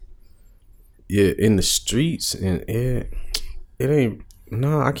 Yeah, in the streets and it ain't.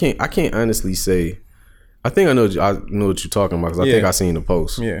 No, I can't honestly say. I think I know what you're talking about because I think I seen the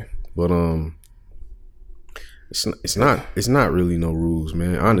post. Yeah, but it's not really no rules,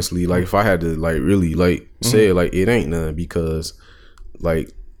 man. Honestly, like if I had to like really like say it, like it ain't none because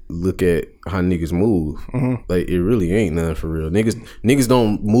like look at how niggas move, like it really ain't nothing for real. Niggas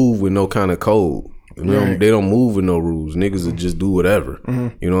don't move with no kind of code. They don't move with no rules. Niggas will just do whatever.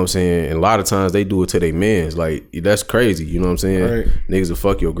 You know what I'm saying? And a lot of times they do it to their mans. Like, that's crazy. You know what I'm saying? Right. Niggas will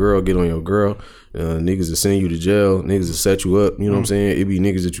fuck your girl, get on your girl. Niggas will send you to jail. Niggas will set you up. You know what I'm saying? It be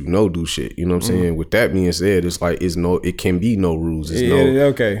niggas that you know do shit. You know what I'm saying? With that being said, it's like it can be no rules.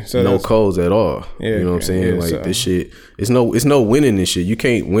 It's no codes at all. Yeah, you know what I'm saying? yeah, Like this shit, it's no winning this shit. You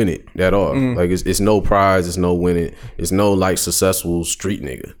can't win it at all. Like it's no prize. It's no winning. It's no like successful street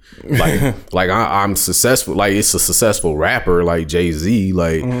nigga. Like I'm successful. Like it's a successful rapper like Jay-Z.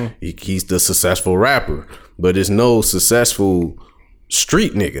 Like he's the successful rapper, but it's no successful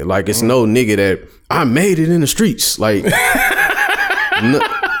street nigga. Like it's no nigga that I made it in the streets. Like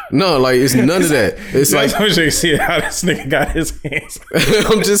no, like it's none of that. It's like I wish you could see how this nigga got his hands.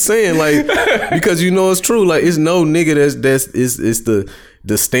 I'm just saying, like, because you know it's true. Like it's no nigga it's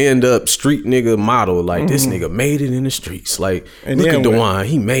the stand up street nigga model. Like this nigga made it in the streets. Like and look at Dewan,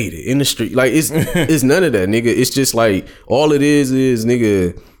 he made it in the street. Like it's none of that, nigga. It's just like all it is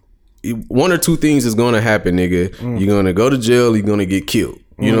nigga. One or two things is gonna happen, nigga. You're gonna go to jail. You're gonna get killed.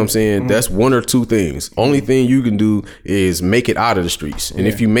 You know what I'm saying? That's one or two things. Only thing you can do is make it out of the streets. And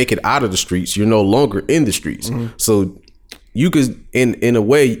if you make it out of the streets, you're no longer in the streets. So you could, in a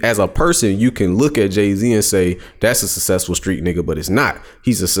way, as a person, you can look at Jay-Z and say, that's a successful street nigga, but it's not.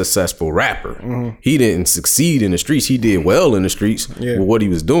 He's a successful rapper. He didn't succeed in the streets. He did well in the streets with what he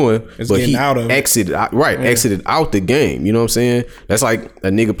was doing, but he exited out the game. You know what I'm saying? That's like a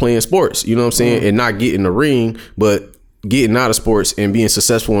nigga playing sports, you know what I'm saying? And not getting the ring, but getting out of sports and being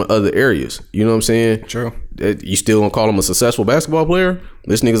successful in other areas. You know what I'm saying? True. You still gonna call him a successful basketball player?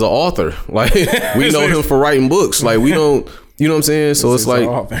 This nigga's an author. Like we know him for writing books. Like we don't, you know what I'm saying? So it's like,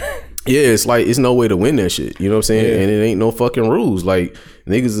 yeah, it's like it's no way to win that shit. You know what I'm saying? Yeah. And it ain't no fucking rules. Like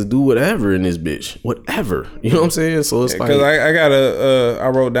niggas will do whatever in this bitch, whatever. You know what I'm saying? So it's like, because I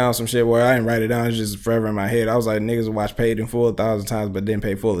wrote down some shit where I didn't write it down. It's just forever in my head. I was like, niggas watch Paid in Full 1,000 times, but didn't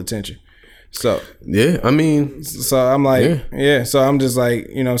pay full attention. So yeah, I mean, so I'm like, yeah. So I'm just like,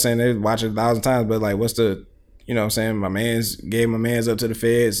 you know what I'm saying? They watch it 1,000 times, but like, what's the, you know what I'm saying? My man's gave my man's up to the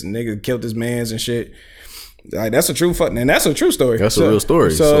feds. Nigga killed his man's and shit. Like that's a true and that's a true story. That's a real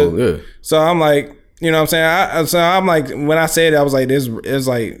story. So yeah. So I'm like, you know what I'm saying? I'm like, when I said it, I was like, this is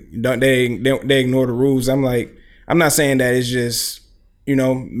like, they ignore the rules. I'm like, I'm not saying that it's just, you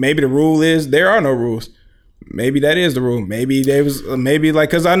know, maybe the rule is there are no rules. Maybe that is the rule. Maybe like,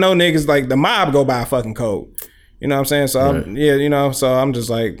 cause I know niggas like the mob go by a fucking code. You know what I'm saying? So right. You know, so I'm just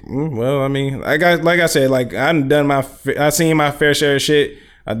like, well, I mean, like I said, like I seen my fair share of shit.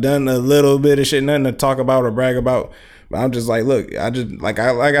 I done a little bit of shit, nothing to talk about or brag about. But I'm just like, look, I just like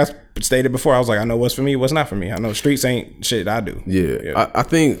I stated before, I was like, I know what's for me, what's not for me. I know streets ain't shit I do. Yeah. I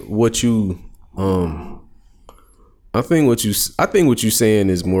think what you saying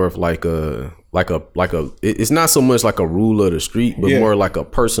is more of like a it's not so much like a rule of the street, but more like a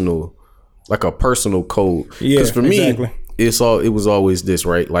personal code. Yeah, because for me, it was always this,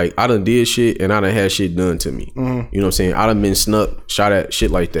 right? Like I done did shit and I done had shit done to me. You know what I'm saying? I done been snuck, shot at,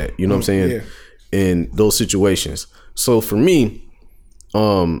 shit like that. You know what I'm saying? Yeah. In those situations. So for me,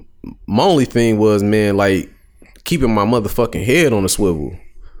 my only thing was, man, like keeping my motherfucking head on a swivel.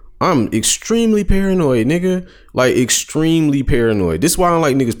 I'm extremely paranoid, nigga. Like extremely paranoid. This is why I don't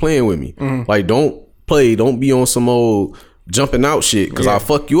like niggas playing with me. Like don't be on some old jumping out shit because I'll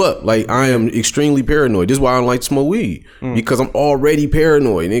fuck you up. Like I am extremely paranoid. This is why I don't like to smoke weed because I'm already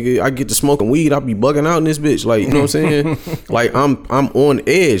paranoid, nigga. I get to smoking weed, I'll be bugging out in this bitch. Like, you know what I'm saying? Like I'm on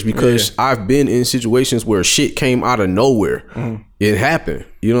edge because I've been in situations where shit came out of nowhere. It happened.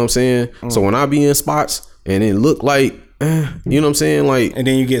 You know what I'm saying? So when I be in spots and it look like, you know what I'm saying? Like, and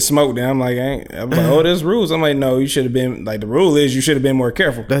then you get smoked. And I'm like, oh, there's rules. I'm like, no, you should have been like, the rule is you should have been more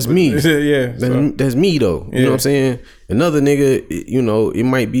careful. That's me. Yeah, that's me though. You know what I'm saying? Another nigga, you know, it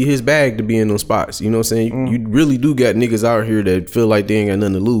might be his bag to be in those spots. You know what I'm saying? You really do got niggas out here that feel like they ain't got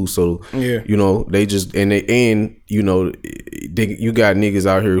nothing to lose. So you know, they just you know, you got niggas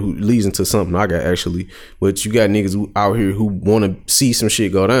out here who leads into something I got actually, but you got niggas out here who want to see some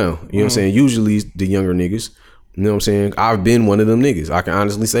shit go down. You know what I'm saying? Usually the younger niggas. You know what I'm saying? I've been one of them niggas. I can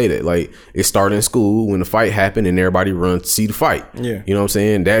honestly say that. Like, it started in school when the fight happened and everybody run to see the fight. Yeah. You know what I'm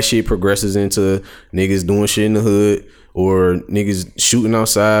saying? That shit progresses into niggas doing shit in the hood or niggas shooting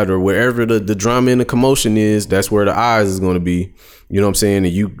outside or wherever the drama and the commotion is, that's where the eyes is going to be. You know what I'm saying?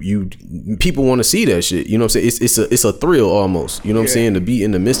 And you people want to see that shit. You know what I'm saying? It's a thrill almost. You know what I'm saying? To be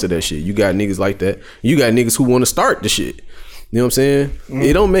in the midst of that shit. You got niggas like that. You got niggas who want to start the shit. You know what I'm saying?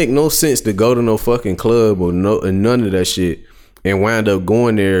 It don't make no sense to go to no fucking club or none of that shit and wind up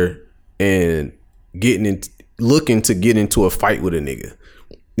going there and looking to get into a fight with a nigga.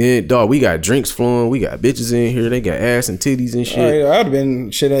 Then, dog, we got drinks flowing, we got bitches in here, they got ass and titties and shit. I'd have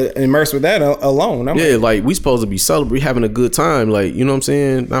been shit immersed with that alone. Like we supposed to be celebrating, having a good time, like, you know what I'm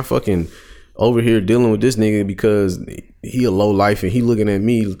saying? Not fucking over here dealing with this nigga because he a low life and he looking at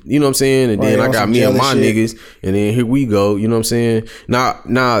me, you know what I'm saying? And then I got me and my niggas, and then here we go, you know what I'm saying?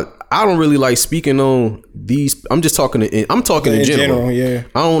 Now I don't really like speaking on these. I'm just talking in general. Yeah.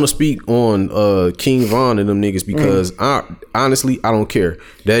 I don't want to speak on King Von and them niggas because I honestly don't care.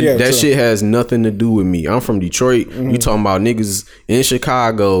 That shit has nothing to do with me. I'm from Detroit. You talking about niggas in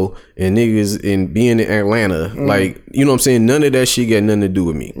Chicago and niggas in being in Atlanta. Like, you know what I'm saying? None of that shit got nothing to do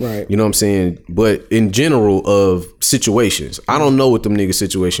with me. Right. You know what I'm saying? But in general of situations, I don't know what them niggas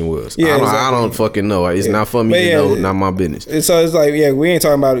situation was. Yeah, I don't fucking know. It's not for me to know. Not my business. So it's like, we ain't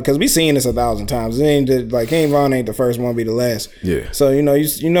talking about it because we seen this 1,000 times. It ain't like King Von ain't the first one, be the last. Yeah. So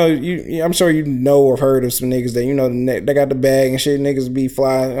I'm sure you know or heard of some niggas that they got the bag and shit. Niggas be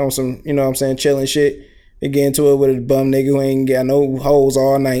fly on some, you know what I'm saying, chilling shit. They get into it with a bum nigga who ain't got no hoes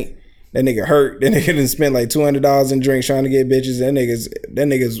all night. That nigga hurt. That nigga done spent like $200 in drinks trying to get bitches. That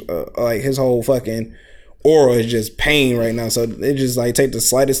nigga's like his whole fucking aura is just pain right now. So it just like take the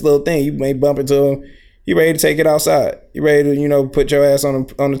slightest little thing, you may bump into him. You ready to take it outside. You ready to, put your ass on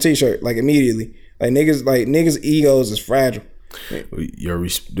the t-shirt like immediately. Like niggas egos is fragile.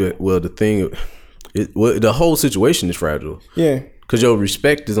 The whole situation is fragile. Yeah. Cause your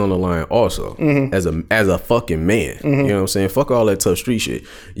respect is on the line also as a fucking man. You know what I'm saying? Fuck all that tough street shit.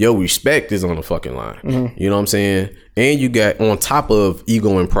 Your respect is on the fucking line. You know what I'm saying? And you got on top of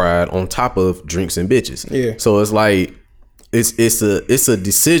ego and pride, on top of drinks and bitches. Yeah. So it's like it's a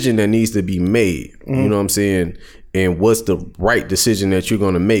decision that needs to be made. You know what I'm saying? And what's the right decision that you're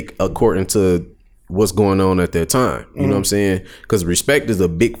gonna make according to what's going on at that time. You know what I'm saying? Because respect is a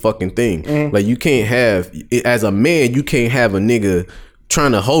big fucking thing. Like you can't have, as a man, you can't have a nigga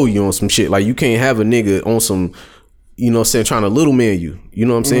trying to hold you on some shit. Like you can't have a nigga on some, you know what I'm saying, trying to little man you. You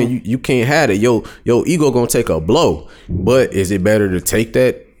know what I'm saying? You can't have it. Yo ego gonna take a blow. But is it better to take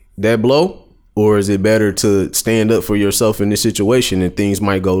that blow? Or is it better to stand up for yourself in this situation and things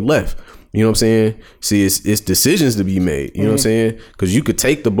might go left? You know what I'm saying? See, it's decisions to be made. You know what I'm saying? Because you could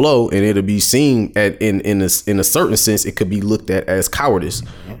take the blow and it'll be seen in a certain sense, it could be looked at as cowardice.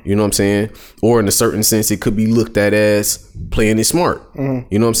 You know what I'm saying? Or in a certain sense, it could be looked at as playing it smart. You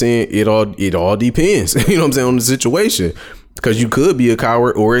know what I'm saying? It all depends. You know what I'm saying, on the situation. Because you could be a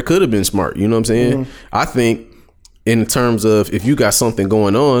coward or it could have been smart. You know what I'm saying? I think in terms of if you got something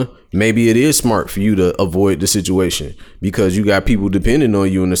going on, maybe it is smart for you to avoid the situation because you got people depending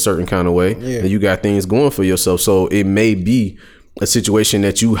on you in a certain kind of way and you got things going for yourself. So it may be a situation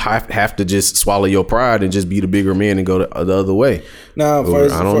that you have to just swallow your pride and just be the bigger man and go the other way. Now,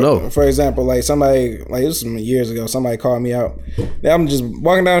 I don't know. For example, like somebody, like this was years ago, somebody called me out. I'm just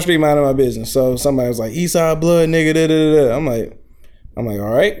walking down the street minding my business. So somebody was like, Eastside blood, nigga, da da da. I'm like,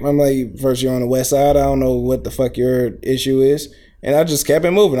 all right. I'm like, first you're on the west side. I don't know what the fuck your issue is. And I just kept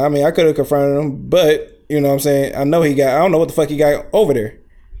it moving. I mean, I could have confronted him, but you know what I'm saying? I don't know what the fuck he got over there.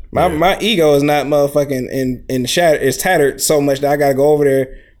 My ego is not motherfucking in shattered. It's tattered so much that I got to go over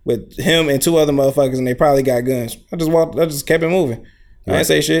there with him and two other motherfuckers and they probably got guns. I just kept it moving. I didn't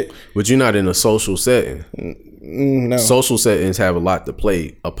say shit. But you're not in a social setting. No. Social settings have a lot to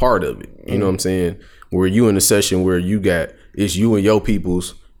play a part of it. You know what I'm saying? Where you in a session where it's you and your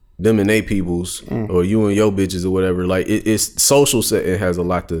peoples, them and they peoples, or you and your bitches or whatever. Like it's social setting has a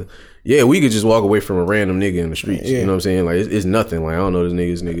lot to. Yeah, we could just walk away from a random nigga in the streets. You know what I'm saying? Like it's nothing. Like I don't know this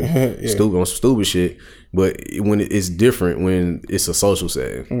nigga stupid on some stupid shit. But when it's different when it's a social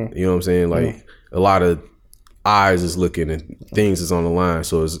setting. You know what I'm saying? Like a lot of eyes is looking and things is on the line.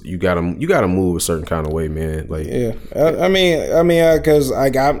 So you gotta move a certain kind of way, man. Like I mean, because I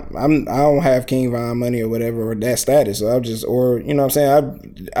don't have King Von money or whatever or that status. So you know what I'm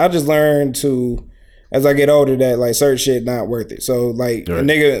saying? I just learned to, as I get older, that like certain shit not worth it. So like a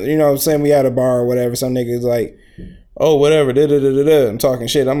nigga, you know what I'm saying, we at a bar or whatever, some niggas like, oh whatever, da da da da da, I'm talking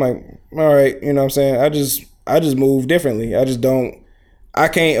shit. I'm like, all right, you know what I'm saying? I just move differently. I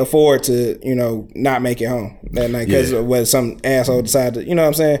can't afford to, you know, not make it home that night because of what some asshole decided to, you know what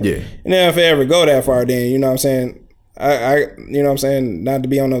I'm saying? Yeah. And then if I ever go that far, then, you know what I'm saying? I you know what I'm saying? Not to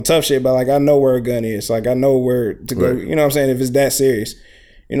be on no tough shit, but like I know where a gun is. Like I know where to go, you know what I'm saying? If it's that serious,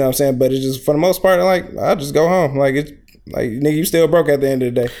 you know what I'm saying? But it's just, for the most part, like I just go home. Like Like, nigga, you still broke at the end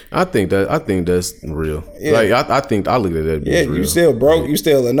of the day. I think that's real. Yeah. Like I think I look at that. Yeah, real. You still broke. You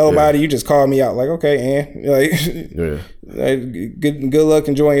still a nobody. You just called me out. Like, okay, and like, like, good luck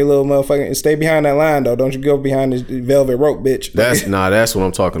enjoying your little motherfucking. Stay behind that line though. Don't you go behind this velvet rope, bitch. That's that's what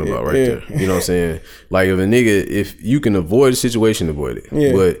I'm talking about right there. You know what I'm saying? Like if you can avoid a situation, avoid it.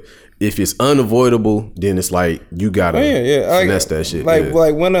 Yeah. But if it's unavoidable, then it's like you gotta finesse that shit. Like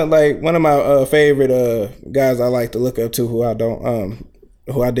one of my favorite guys I like to look up to who I don't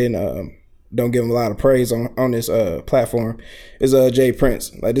give him a lot of praise on this platform is Jay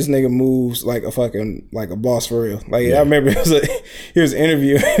Prince. Like, this nigga moves like a fucking like a boss for real. Like I remember he was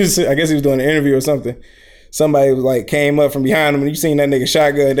interview. I guess he was doing an interview or something. Somebody was like came up from behind him and you seen that nigga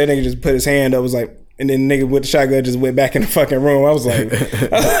shotgun. That nigga just put his hand up, was like. And then the nigga with the shotgun just went back in the fucking room. I was like,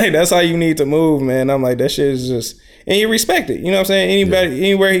 that's how you need to move, man. I'm like, that shit is just, and he respect it. You know what I'm saying?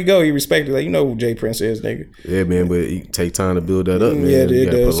 Anywhere he go, he respect it. Like, you know who Jay Prince is, nigga. Yeah, man, but it take time to build that up, man. Yeah, you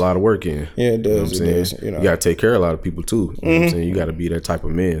gotta put a lot of work in. Yeah, it does. You know what I'm saying? You gotta take care of a lot of people too. You know what I'm saying? You gotta be that type of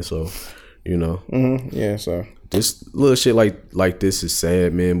man. So, you know. Yeah, so. This little shit like this is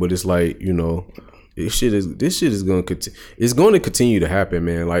sad, man, but it's like, you know, this shit is going to continue to happen,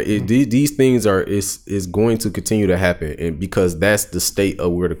 man. Like these things is going to continue to happen, and because that's the state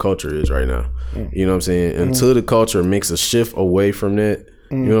of where the culture is right now. You know what I'm saying? Until the culture makes a shift away from that,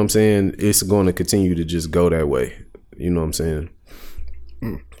 you know what I'm saying, it's going to continue to just go that way. You know what I'm saying?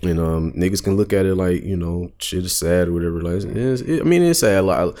 And niggas can look at it like, you know, shit is sad or whatever. Like, it's sad.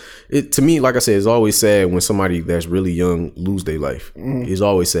 Like, to me, like I said, it's always sad when somebody that's really young lose their life. It's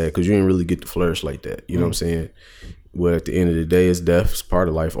always sad because you didn't really get to flourish like that. You know what I'm saying? Well, at the end of the day, it's death. It's part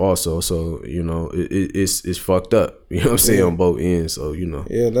of life also. So, you know, it's fucked up. You know what I'm saying? On both ends. So, you know,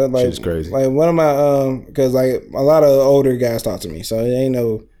 that like shit's crazy. Like one of my because like a lot of older guys talk to me, so it ain't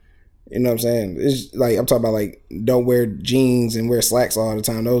no. You know what I'm saying? It's like, I'm talking about like, don't wear jeans and wear slacks all the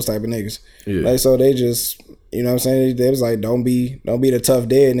time. Those type of niggas. Yeah. Like, so they just, you know what I'm saying? They was like, don't be the tough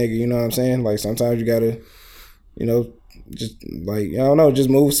dead nigga. You know what I'm saying? Like, sometimes you gotta, you know, just like, I don't know, just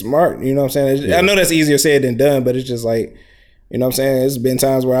move smart. You know what I'm saying? I know that's easier said than done, but it's just like, you know what I'm saying? It's been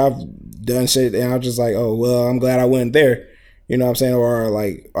times where I've done shit and I'm just like, oh, well, I'm glad I wasn't there. You know what I'm saying? Or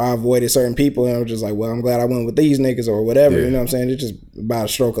like, I avoided certain people and I'm just like, well, I'm glad I went with these niggas or whatever. You know what I'm saying? It's just about a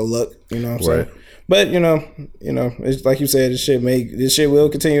stroke of luck. You know what I'm saying? But you know, it's like you said, this shit will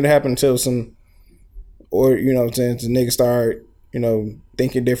continue to happen until you know what I'm saying, the niggas start, you know,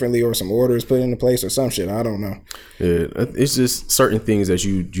 thinking differently or some orders put into place or some shit. I don't know. Yeah, it's just certain things that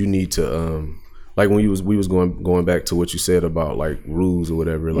you need to like when we was going back to what you said about like rules or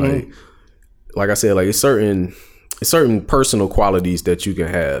whatever. Like I said, like it's certain personal qualities that you can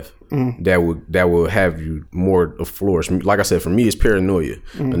have that will have you more of flourish. Like I said, for me, it's paranoia.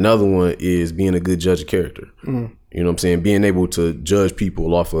 Another one is being a good judge of character. You know what I'm saying? Being able to judge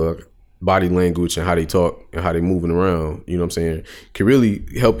people off of body language and how they talk and how they moving around, you know what I'm saying, can really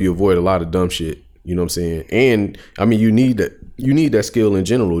help you avoid a lot of dumb shit. You know what I'm saying? And I mean, you need that skill in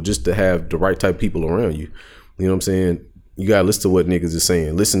general just to have the right type of people around you. You know what I'm saying? You gotta listen to what niggas is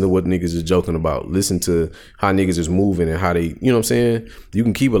saying. Listen to what niggas is joking about. Listen to how niggas is moving and how they, you know what I'm saying? You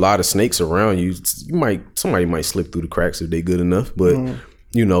can keep a lot of snakes around you. Somebody might slip through the cracks if they good enough. But,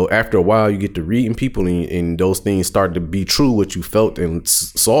 you know, after a while you get to reading people and those things start to be true, what you felt and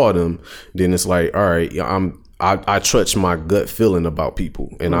saw them. Then it's like, all right, I trust my gut feeling about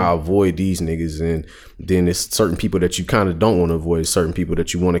people and I avoid these niggas. And then it's certain people that you kind of don't want to avoid, certain people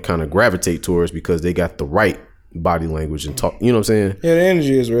that you want to kind of gravitate towards because they got the right body language and talk, you know what I'm saying? Yeah, the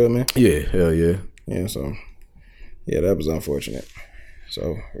energy is real, man. Yeah, hell yeah. Yeah, so yeah, that was unfortunate.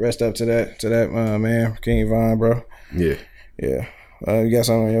 So rest up to that man, King Von, bro. Yeah. Yeah. You got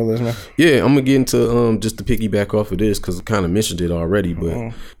something on your list, man? Yeah, I'm gonna get into just to piggyback off of this because I kind of mentioned it already,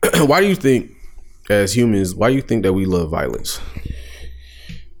 but why do you think, as humans, why do you think that we love violence?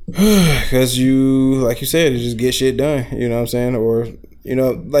 Because like you said, it just get shit done, you know what I'm saying? Or, you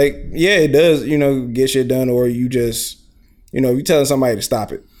know, like, yeah, it does, you know, get shit done, or you just, you know, you telling somebody to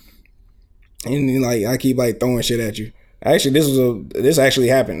stop it. And like, I keep like throwing shit at you. Actually, this actually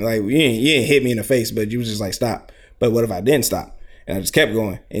happened. Like, you didn't hit me in the face, but you was just like, stop. But what if I didn't stop? And I just kept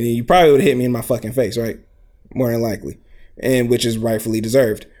going. And then you probably would have hit me in my fucking face, right? More than likely. And which is rightfully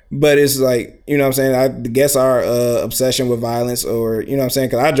deserved. But it's like, you know what I'm saying? I guess our obsession with violence, or, you know what I'm saying?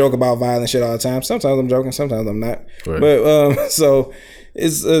 Because I joke about violent shit all the time. Sometimes I'm joking, sometimes I'm not. Right. But so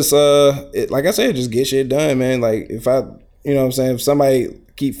it's like I said, just get shit done, man. Like if I, you know what I'm saying? If somebody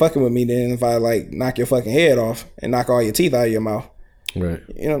keep fucking with me, then if I like knock your fucking head off and knock all your teeth out of your mouth, right?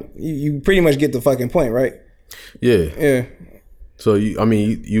 You know, you pretty much get the fucking point, right? Yeah. Yeah. So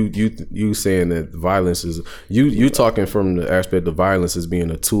you saying that violence is you talking from the aspect of violence as being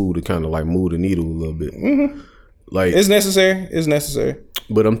a tool to kind of like move the needle a little bit. Mm-hmm. Like it's necessary. It's necessary.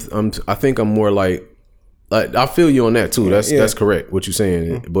 But I think I'm more like I feel you on that too. That's correct what you're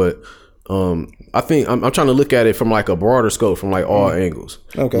saying. Mm-hmm. But I think I'm trying to look at it from like a broader scope, from like all angles.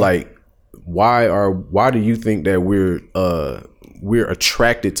 Okay. Like why do you think that we're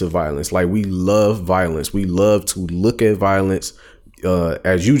attracted to violence? Like we love violence. We love to look at violence.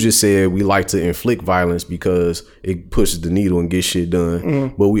 As you just said, we like to inflict violence because it pushes the needle and gets shit done.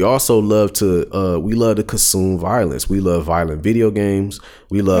 Mm-hmm. But we also love to consume violence. We love violent video games.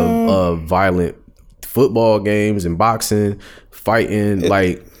 We love violent football games and boxing, fighting.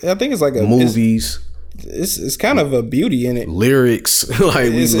 I think it's like movies. It's kind of a beauty in it. Lyrics, like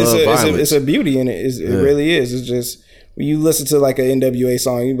we love violence. It's a beauty in it. It really is. It's just when you listen to like an NWA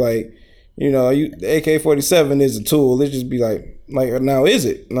song, you like, the AK-47 is a tool. It just be like now is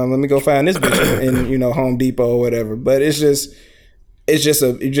it? Now let me go find this bitch in Home Depot or whatever. But it's just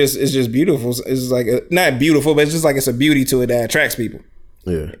beautiful. It's like not beautiful, but it's just like it's a beauty to it that attracts people.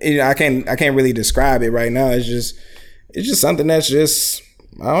 Yeah, I can't really describe it right now. It's just something that's just,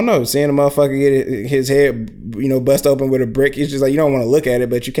 I don't know. Seeing a motherfucker get his head bust open with a brick, it's just like you don't want to look at it,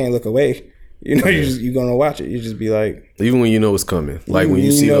 but you can't look away. You're gonna watch it. You just be like, even when you know it's coming, like when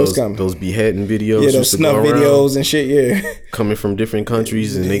you see those beheading videos, those snuff videos and shit, coming from different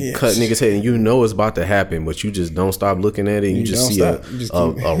countries, and they cut niggas' head, and it's about to happen, but you just don't stop looking at it. And you just see a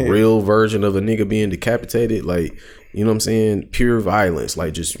real version of a nigga being decapitated, like, you know what I'm saying? Pure violence,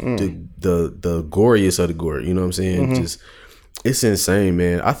 like just the goriest of the gore. You know what I'm saying? Mm-hmm. Just it's insane,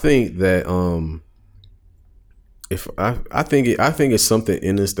 man. I think that I think it's something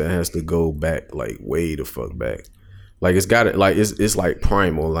in us that has to go back, like way the fuck back. Like it's got to, like it's like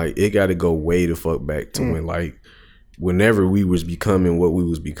primal. Like it got to go way the fuck back to when, like, whenever we was becoming what we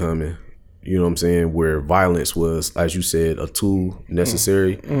was becoming. You know what I'm saying? Where violence was, as you said, a tool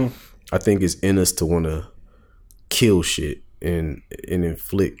necessary. I think it's in us to want to kill shit and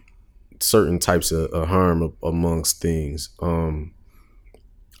inflict certain types of harm amongst things.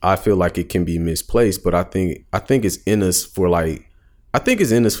 I feel like it can be misplaced, but I think it's in us for like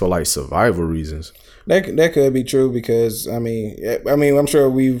survival reasons. That could be true because I mean I'm sure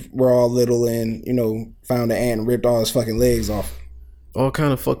we're all little and found an ant and ripped all his fucking legs off. All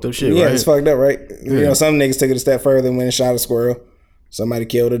kind of fucked up shit. Yeah, right? It's fucked up, right? Yeah. Some niggas took it a step further and went and shot a squirrel. Somebody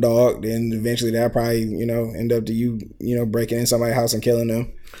killed a dog. Then eventually that probably end up to you breaking in somebody's house and killing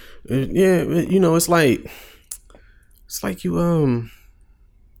them. Yeah, it's like you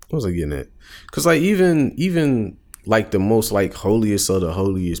what was I getting at? Because like even like the most like holiest of the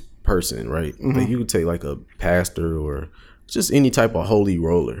holiest person, right? Mm-hmm. Like you could take like a pastor or just any type of holy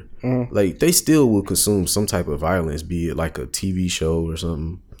roller. Mm-hmm. Like they still will consume some type of violence, be it like a TV show or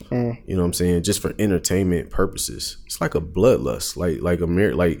something. Mm-hmm. You know what I'm saying? Just for entertainment purposes. It's like a bloodlust.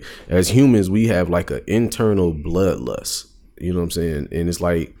 Like as humans, we have like an internal bloodlust. You know what I'm saying? And it's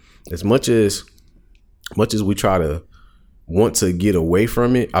like as much as we try to want to get away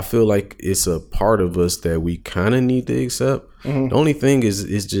from it, I feel like it's a part of us that we kind of need to accept. Mm-hmm. The only thing is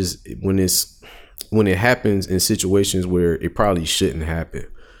just when it happens in situations where it probably shouldn't happen.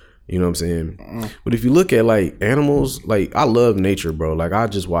 You know what I'm saying? Mm-hmm. But if you look at like animals, like I love nature, bro. Like I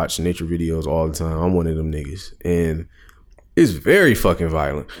just watch nature videos all the time. I'm one of them niggas. And it's very fucking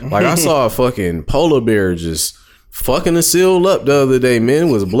violent. Like I saw a fucking polar bear just fucking a seal up the other day, man.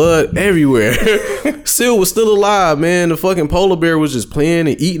 It was blood everywhere. Seal was still alive, man. The fucking polar bear was just playing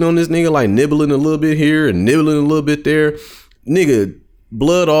and eating on this nigga, like nibbling a little bit here and nibbling a little bit there. Nigga,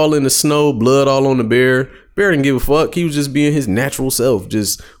 blood all in the snow, blood all on the bear. Bear didn't give a fuck. He was just being his natural self,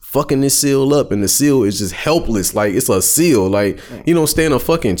 just fucking this seal up, and the seal is just helpless. Like it's a seal. Like you don't stand a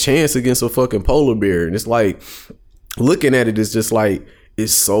fucking chance against a fucking polar bear. And it's like looking at it is just like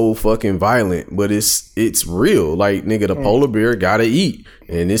it's so fucking violent, but it's real. Like nigga, the polar bear gotta eat,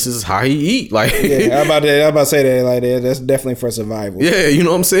 and this is how he eat. Like I'm about to say that. Like that's definitely for survival. Yeah, you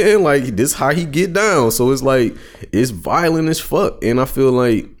know what I'm saying? Like this how he get down. So it's like it's violent as fuck. And I feel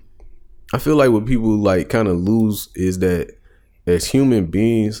like what people like kind of lose is that as human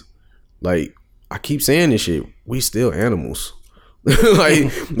beings, like I keep saying this shit, we still animals.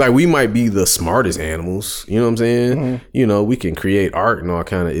 like we might be the smartest animals, you know what I'm saying? Mm-hmm. We can create art and all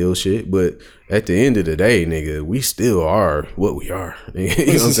kind of ill shit, but at the end of the day, nigga, we still are what we are. You know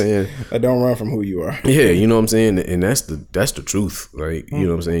what I'm saying? I don't run from who you are. Yeah, you know what I'm saying? And that's the truth. Like, you know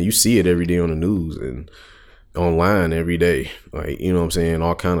what I'm saying? You see it every day on the news and online every day. Like, you know what I'm saying?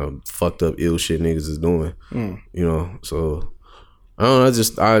 All kind of fucked up ill shit niggas is doing. So I don't know, it's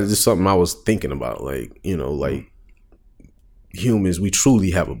just something I was thinking about. Like, like humans, we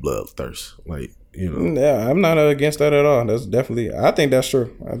truly have a bloodthirst. Like, you know. Yeah, I'm not against that at all. That's definitely. I think that's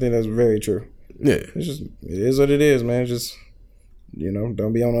true. I think that's very true. Yeah. It's just, it is what it is, man. It's just, you know,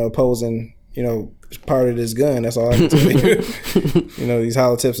 don't be on the opposing, you know, part of this gun. That's all I can tell you. You know, these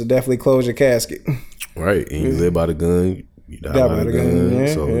hollow tips will definitely close your casket. Right. And you live by the gun. You die by the gun.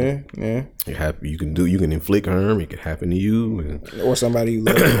 Yeah, so yeah. you can inflict harm. It can happen to you. Or somebody you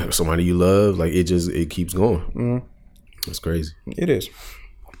love. Somebody you love. Like, it keeps going. Mm-hmm. It's crazy. It is.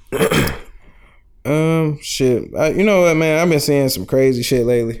 Shit. You know what, man? I've been seeing some crazy shit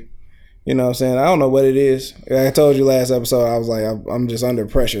lately. You know what I'm saying? I don't know what it is. Like I told you last episode, I was like, I'm just under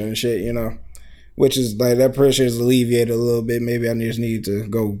pressure and shit, you know? Which is like, that pressure is alleviated a little bit. Maybe I just need to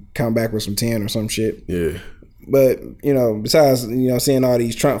go come back with some 10 or some shit. Yeah. But, you know, besides, you know, seeing all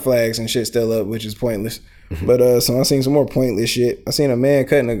these Trump flags and shit still up, which is pointless. But so I seen some more pointless shit. I seen a man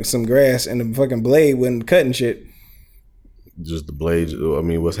cutting some grass and the fucking blade wasn't cutting shit. Just the blades. I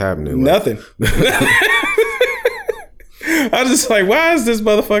mean, what's happening? Nothing. I was just like, why is this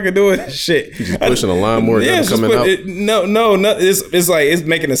motherfucker doing this shit? He's just pushing a lawnmower coming out. No. It's like, it's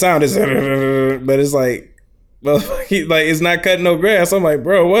making a sound. But it's like, motherfucker, like, it's not cutting no grass. I'm like,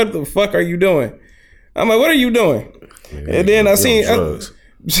 bro, what the fuck are you doing? I'm like, what are you doing? Man, and then I seen drugs.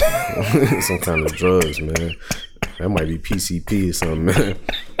 Some kind of drugs, man. That might be PCP or something, man.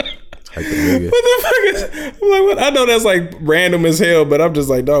 Type of nigga. What the fuck is? I'm like, what? I know that's like random as hell, but I'm just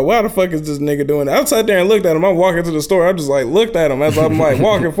like, dog, why the fuck is this nigga doing that? I sat there and looked at him. I'm walking to the store. I just like looked at him as I'm like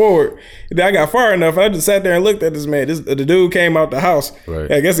walking forward. And then I got far enough. And I just sat there and looked at this man. The dude came out the house. Right.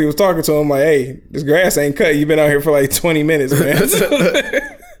 I guess he was talking to him like, hey, this grass ain't cut. You've been out here for like 20 minutes, man.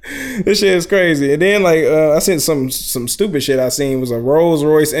 This shit is crazy. And then like I seen some stupid shit I seen was a Rolls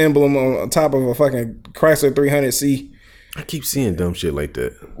Royce emblem on top of a fucking Chrysler 300C. I keep seeing dumb shit like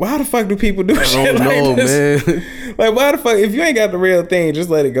that. Why the fuck do people do shit like this? Man. Like, why the fuck? If you ain't got the real thing, just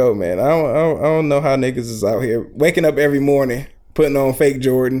let it go, man. I don't know how niggas is out here waking up every morning, putting on fake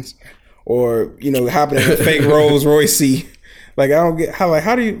Jordans, or, you know, hopping in a fake Rolls Royce C. Like, I don't get how. Like,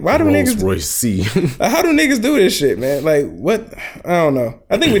 why do Rolls niggas Royce C? How do niggas do this shit, man? Like, what? I don't know.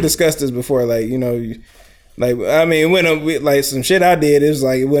 I think we discussed this before. Like, you know, like, I mean, it went on with like some shit I did. It was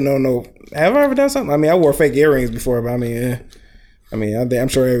like, it went on no. Have I ever done something? I mean, I wore fake earrings before, but I mean, I'm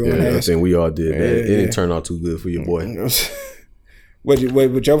sure everyone has. I think we all did. Man. It didn't turn out too good for your boy.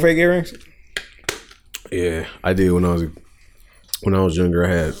 With your fake earrings? Yeah, I did when I was younger. I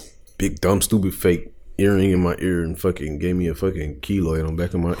had big dumb stupid fake earring in my ear and fucking gave me a fucking keloid on the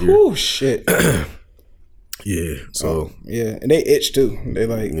back of my ear. Oh shit. Yeah, so yeah, and they itch too. They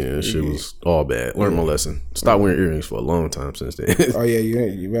like, yeah, that shit was all bad. Learned my lesson. Stopped wearing earrings for a long time since then. Oh yeah,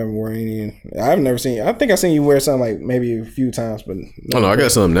 you haven't worn any. I've never seen. I think I seen you wear something like maybe a few times, but oh no, I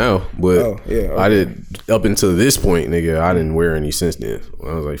got some now. But okay. I did up until this point, nigga. I didn't wear any since then.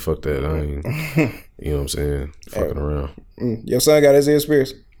 I was like, fuck that. I ain't. You know what I'm saying? Fucking around. Your son got his ears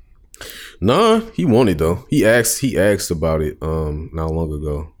pierced? Nah, he wanted though. He asked about it not long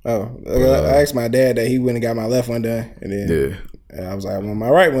ago. Oh, I asked my dad that he went and got my left one done, and then I was like, I want my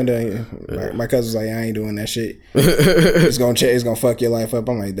right one done. My cousin was like, I ain't doing that shit. It's gonna fuck your life up.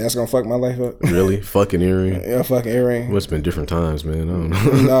 I'm like, that's gonna fuck my life up. Really? Fucking earring? Yeah, fucking earring. Must have been different times, man. I don't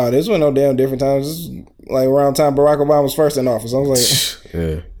know. No, this was no damn different times. This was like around the time Barack Obama was first in office. I was like,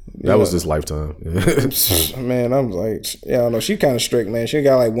 yeah. That was this lifetime. Man, I'm like, yeah, I don't know. She kind of strict, man. She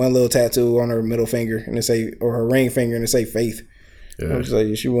got like one little tattoo on her middle finger and it say, or her ring finger, and it say faith. Yeah. I'm just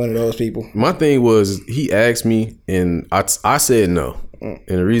like, she one of those people. My thing was, he asked me and I said no. And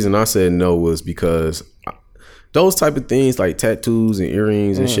the reason I said no was because those type of things like tattoos and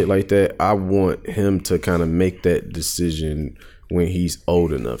earrings and shit like that, I want him to kind of make that decision when he's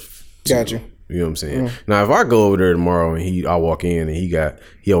old enough. Got you. You know what I'm saying? Now, if I go over there tomorrow and I walk in and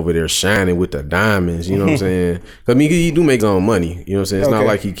he over there shining with the diamonds, you know what I'm saying? Cause I mean, he do make his own money. You know what I'm saying? It's not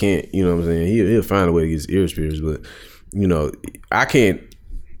like he can't. You know what I'm saying? He'll find a way to get his ears pierced, but you know, I can't.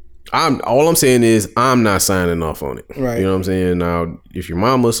 All I'm saying is I'm not signing off on it. Right. You know what I'm saying? Now, if your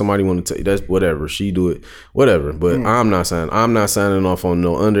mama or somebody want to take, that's whatever. She do it, whatever. But I'm not signing off on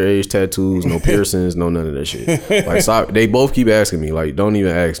no underage tattoos, no piercings, no none of that shit. Like, so they both keep asking me, like, don't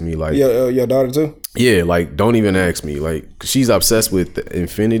even ask me, like, your daughter too. Yeah, like, don't even ask me, like, she's obsessed with the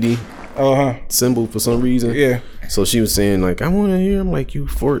infinity symbol for some reason. Yeah. So she was saying, like, I want to hear. I'm like, you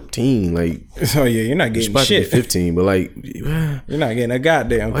 14, like. Oh yeah, you're not getting shit. 15, but like, you're not getting a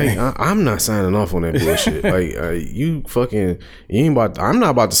goddamn thing. I'm not signing off on that bullshit. Like, you ain't about. I'm not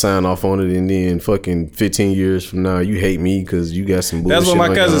about to sign off on it, and then fucking 15 years from now, you hate me because you got some bullshit. That's what my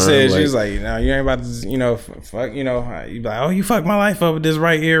like cousin said. Like, she was like, no, you ain't about to, fuck, you be like, oh, you fucked my life up with this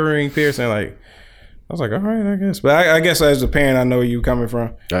right earring piercing, like. I was like, all right, I guess. But I guess as a parent, I know where you coming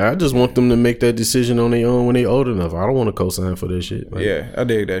from. I just want them to make that decision on their own when they old enough. I don't want to co-sign for this shit. Like, Yeah, I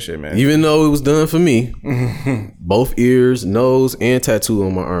dig that shit, man. even though it was done for me, both ears, nose, and tattoo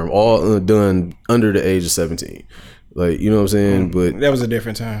on my arm, all done under the age of 17. Like, you know what I'm saying? But That was a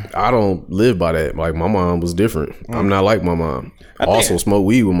different time. I don't live by that. Like, my mom was different. I'm not like my mom. I also smoke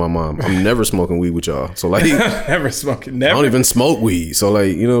weed with my mom. I'm never smoking weed with y'all. So, like, I Never smoking. Never. don't even smoke weed. So,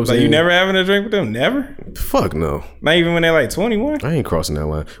 like, you know what I'm Like, saying? you never having a drink with them? Never? Fuck no. Not even when they're like 21? I ain't crossing that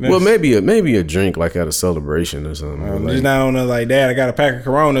line. Well, maybe a drink like at a celebration or something. But, like, Just not on the, like, Dad, I got a pack of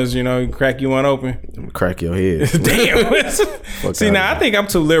Coronas, you know, crack you one open. crack your head. Damn. See, outta now here. I think I'm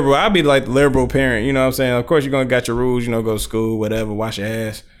too liberal. I'll be like the liberal parent, you know what I'm saying? Of course, you're going to got your rules, you know, go to school, whatever, wash your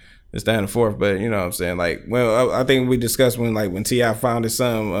ass, this, that, and the fourth. But, you know what I'm saying? Like, well, I think we discussed when T.I. found his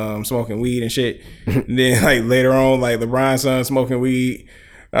son smoking weed and shit. Then, like, later on, like, LeBron's son smoking weed.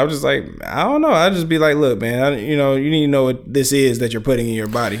 I was just like, I don't know. I'd just be like, look, man, you know, you need to know what this is that you're putting in your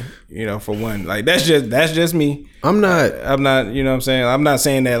body, you know, for one. Like, that's just me. I'm not. I'm not, you know what I'm saying? I'm not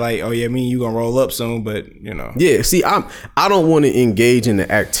saying that like, oh yeah, me and you gonna roll up soon, but you know. Yeah, see, I don't want to engage in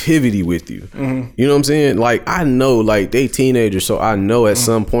the activity with you. Mm-hmm. You know what I'm saying? Like, I know, like, they teenagers, so I know at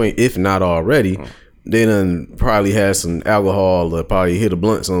some point, if not already, they done probably had some alcohol or probably hit a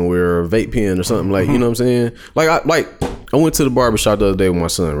blunt somewhere or a vape pen or something. Like, you know what I'm saying? Like I went to the barbershop the other day with my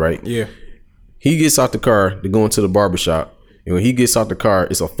son, right? Yeah. He gets out the car to go into the barbershop. And when he gets out the car,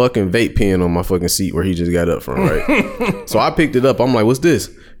 it's a fucking vape pen on my fucking seat where he just got up from, right? So I picked it up. I'm like, what's this?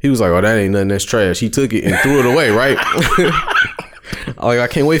 He was like, oh, that ain't nothing. That's trash. He took it and threw it away, right? I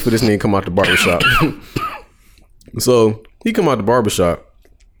can't wait for this nigga to come out the barbershop. So he come out the barbershop,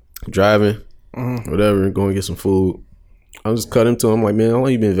 driving, whatever, going to get some food. I just cut him to him. I'm like, man, how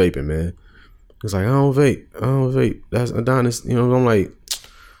long you been vaping, man? He's like, I don't vape. That's Adonis. You know, I'm like,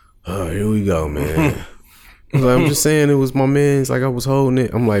 oh, here we go, man. Like, I'm just saying it was my man's. Like, I was holding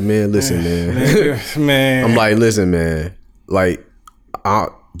it. I'm like, man, listen, man. Man. I'm like, listen, man. Like,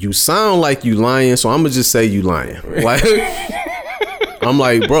 you sound like you lying, so I'm gonna just say you lying. Like, I'm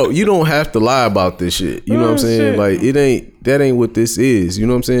like, bro, you don't have to lie about this shit. You know what I'm saying? Shit. Like, that ain't what this is. You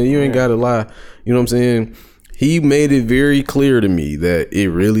know what I'm saying? You ain't gotta lie. You know what I'm saying? He made it very clear to me that it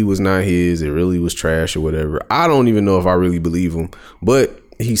really was not his. It really was trash or whatever. I don't even know if I really believe him, but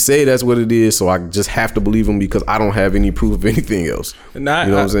he said that's what it is, so I just have to believe him because I don't have any proof of anything else. Nah, you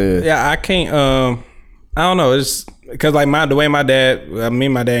know what I'm saying? Yeah, I can't. I don't know. It's because like the way my dad, me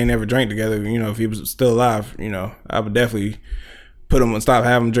and my dad ain't never drank together. You know, if he was still alive, you know, I would definitely put him and stop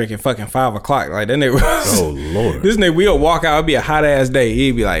having him drinking fucking 5 o'clock. Like that nigga was, Oh Lord, this nigga, we'll walk out. It'd be a hot ass day.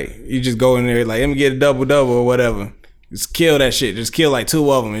 He'd be like, you just go in there like, let me get a double or whatever. Just kill that shit. Just kill like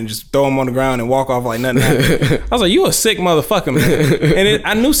 2 of them and just throw them on the ground and walk off like nothing happened. I was like, you a sick motherfucker, man. And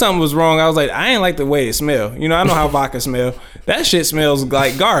I knew something was wrong. I was like, I ain't like the way it smell. You know, I know how vodka smell. That shit smells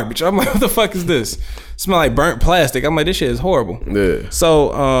like garbage. I'm like, what the fuck is this? It smell like burnt plastic. I'm like, this shit is horrible. yeah.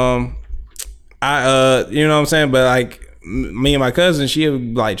 So, I, you know what I'm saying? But like, me and my cousin, she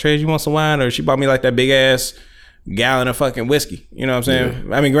would like, Trez, you want some wine? Or she bought me like that big ass gallon of fucking whiskey. You know what I'm saying?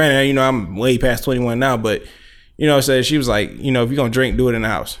 Yeah. I mean, granted, you know, I'm way past 21 now, but you know, so she was like, you know, if you're gonna drink, do it in the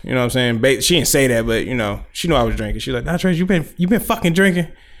house. You know what I'm saying? She didn't say that, but you know, she knew I was drinking. She was like, nah, Trez, you been fucking drinking.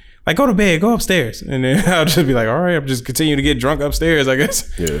 Like, go to bed, go upstairs. And then I'll just be like, all right, I'll just continue to get drunk upstairs, I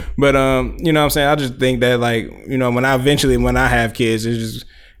guess. Yeah. But you know what I'm saying? I just think that like, you know, when I have kids, it's just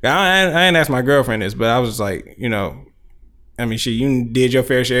I ain't asked my girlfriend this, but I was just like, you know, I mean, shit, you did your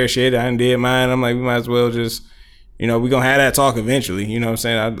fair share of shit, I did mine. I'm like, we might as well just, you know, we gonna have that talk eventually. You know what I'm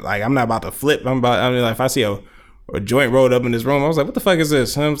saying? I'm not about to flip. I mean, like, if I see a joint rolled up in this room, I was like, what the fuck is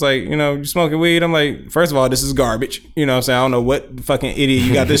this? And I was like, you know, you smoking weed? I'm like, first of all, this is garbage. You know what I'm saying? I don't know what fucking idiot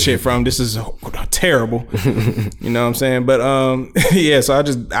you got this shit from. This is terrible. You know what I'm saying? But yeah, so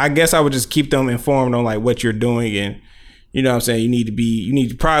I guess I would just keep them informed on like what you're doing, and you know what I'm saying, you need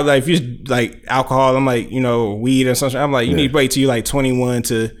to probably, like, if you like alcohol, I'm like, you know, weed or something, I'm like, you need to wait till you're like 21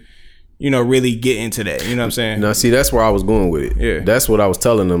 to, you know, really get into that. You know what I'm saying? Now, see, that's where I was going with it. Yeah. That's what I was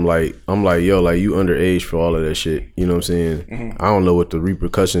telling them. Like, I'm like, yo, like, you underage for all of that shit. You know what I'm saying? Mm-hmm. I don't know what the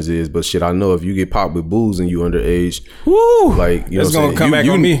repercussions is, but shit, I know if you get popped with booze and you underage, Woo! like, you know That's what I'm gonna saying? come back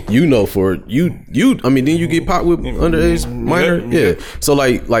on me. You know for it. I mean, then you get popped with underage minor? Yeah. So,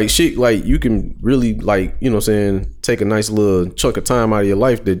 like shit, like, you can really, like, you know what I'm saying, take a nice little chunk of time out of your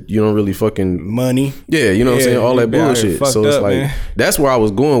life that you don't really fucking... Money. Yeah, you know what I'm saying? All that you been out here bullshit. fucked So it's up, like, man. that's where I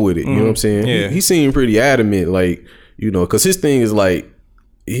was going with it. You know what I'm saying? Yeah. He seemed pretty adamant, like, you know, because his thing is like,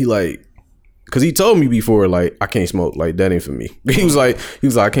 because he told me before, like, I can't smoke. Like, that ain't for me. He was like,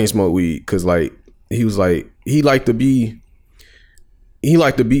 I can't smoke weed because, like, he was like, he liked to be,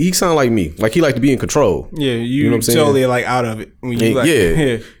 he sound like me. Like he like to be in control. Yeah, you know what I'm saying? totally like out of it. When you And, like,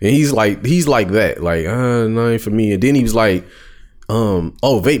 yeah. And he's like that. Like, no, ain't for me. And then he was like,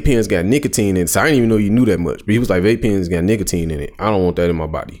 vape pens got nicotine in it. So I didn't even know you knew that much. But he was like, vape pens got nicotine in it. I don't want that in my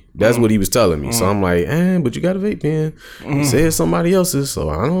body. That's what he was telling me. So I'm like, but you got a vape pen. He said somebody else's, so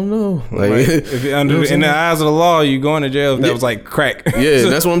I don't know. Like, right. If it under, in the eyes of the law, you going to jail if that was like crack. Yeah,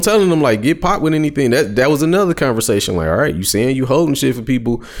 that's what I'm telling them. Like, get popped with anything. That was another conversation. Like, all right, you saying you holding shit for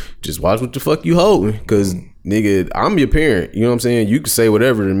people, just watch what the fuck you holding. Because, nigga, I'm your parent. You know what I'm saying? You can say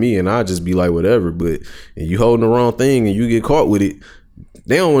whatever to me and I'll just be like, whatever. But if you holding the wrong thing and you get caught with it,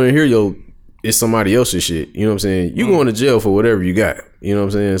 they don't want to hear it's somebody else's shit. You know what I'm saying? You going to jail for whatever you got. You know what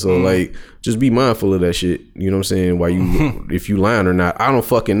I'm saying? So like, just be mindful of that shit. You know what I'm saying? Why you, if you lying or not, I don't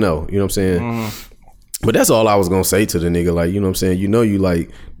fucking know. You know what I'm saying? But that's all I was gonna say to the nigga. Like, you know what I'm saying? You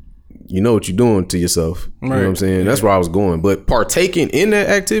know what you're doing to yourself. You know what I'm saying? That's where I was going. But partaking in that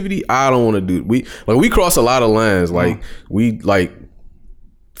activity, I don't want to do. We cross a lot of lines. Like we like,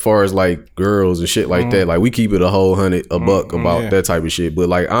 far as like girls and shit like that, like we keep it a whole $100 about that type of shit. But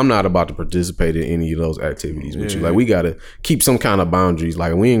like, I'm not about to participate in any of those activities with you. Like, we gotta keep some kind of boundaries.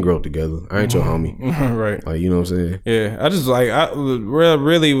 Like, we ain't grow up together. I ain't your homie. Right. Like, you know what I'm saying? Yeah. I just like, I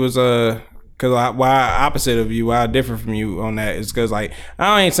really was because why opposite of you, why I differ from you on that is because like,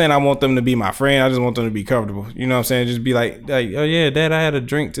 I ain't saying I want them to be my friend. I just want them to be comfortable. You know what I'm saying? Just be like, oh yeah, Dad, I had a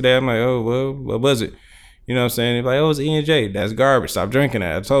drink today. I'm like, oh well, what was it? You know what I'm saying? They're like, oh, it's E&J. That's garbage. Stop drinking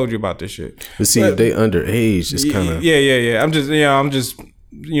that. I told you about this shit. But see, if they underage, it's kind of... Yeah. I'm just, you know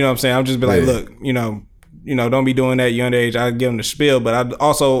what I'm saying? I'm just be like, look, you know, don't be doing that. You're underage. I give them the spiel. But I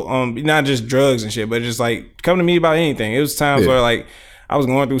also, not just drugs and shit, but just like, come to me about anything. It was times where like, I was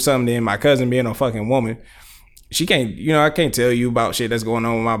going through something, then my cousin being a fucking woman, she can't, I can't tell you about shit that's going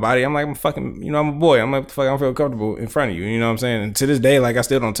on with my body. I'm like, I'm fucking, I'm a boy. I'm like, fuck, I don't feel comfortable in front of you. You know what I'm saying? And to this day, like, I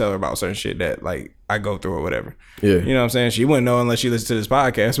still don't tell her about certain shit that, like, I go through or whatever. Yeah. You know what I'm saying? She wouldn't know unless she listened to this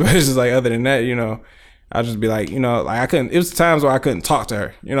podcast. But it's just like, other than that, I'll just be like, like, I couldn't, it was times where I couldn't talk to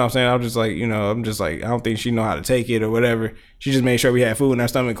her. You know what I'm saying? I was just like, I'm just like, I don't think she know how to take it or whatever. She just made sure we had food in our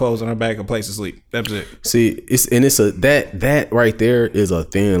stomach, clothes on her back, a place to sleep. That's it. See, that right there is a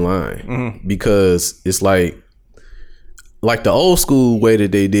thin line because it's like the old school way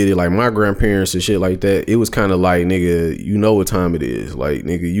that they did it, like my grandparents and shit like that, it was kind of like, nigga, you know what time it is. Like,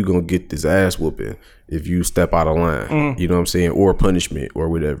 nigga, you gonna get this ass whooping if you step out of line. You know what I'm saying? Or punishment or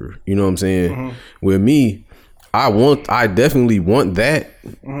whatever. You know what I'm saying? With me, I definitely want that.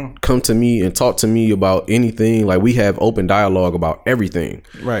 Come to me and talk to me about anything. Like, we have open dialogue about everything.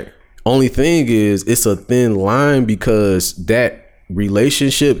 Right. Only thing is, it's a thin line because that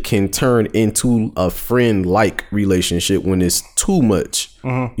relationship can turn into a friend-like relationship when it's too much. You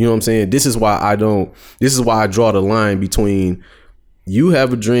know what I'm saying? This is why I draw the line between you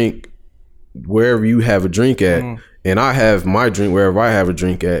have a drink wherever you have a drink at and I have my drink wherever I have a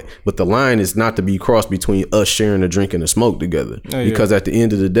drink at, but the line is not to be crossed between us sharing a drink and a smoke together. Because at the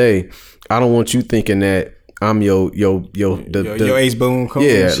end of the day, I don't want you thinking that I'm your Ace Boone.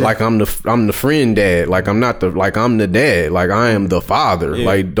 Yeah, like I'm the friend dad. Like I'm the dad. Like I am the father. Yeah.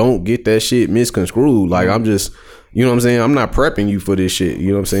 Like, don't get that shit misconstrued. Like I'm just, you know what I'm saying? I'm not prepping you for this shit. You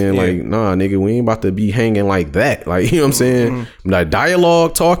know what I'm saying? Yeah. Like, nah, nigga, we ain't about to be hanging like that. Like, you know what I'm saying? Like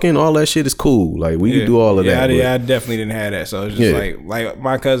dialogue, talking, all that shit is cool. Like we can do all of that. I definitely didn't have that. So it's just like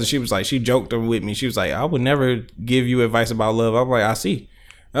my cousin, she was like, she joked with me. She was like, I would never give you advice about love. I'm like, I see.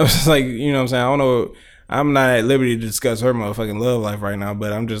 I was like, you know what I'm saying? I don't know. I'm not at liberty to discuss her motherfucking love life right now,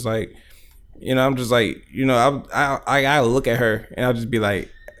 but I'm just like, I look at her and I'll just be like,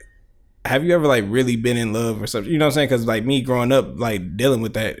 have you ever like really been in love or something? You know what I'm saying? Because like me growing up, like dealing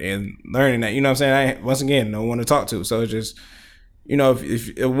with that and learning that, you know what I'm saying? I, once again, no one to talk to. So it's just,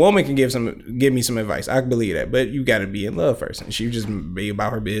 if a woman can give me some advice, I can believe that. But you got to be in love first. And she just be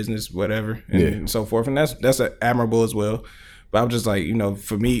about her business, whatever, and so forth. And that's admirable as well. But I'm just like,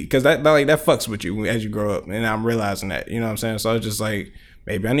 for me, because that fucks with you as you grow up. And I'm realizing that, you know what I'm saying? So it's just like,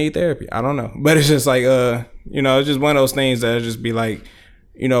 maybe I need therapy. I don't know. But it's just like, it's just one of those things that just be like,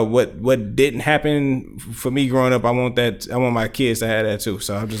 what didn't happen for me growing up, I want my kids to have that too.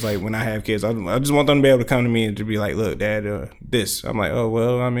 So I'm just like, when I have kids, I just want them to be able to come to me and to be like, look, Dad, this. I'm like, oh,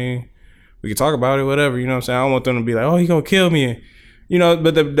 well, I mean, we can talk about it, whatever. You know what I'm saying? I don't want them to be like, oh, he gonna kill me.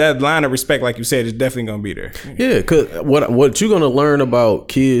 But that line of respect, like you said, is definitely gonna be there. Yeah, because what you're gonna learn about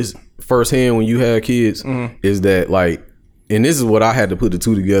kids firsthand when you have kids is that, like, and this is what I had to put the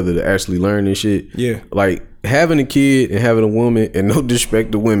two together to actually learn this shit. Yeah, like having a kid and having a woman, and no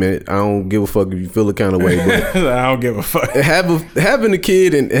disrespect to women, I don't give a fuck if you feel the kind of way, but I don't give a fuck. Having a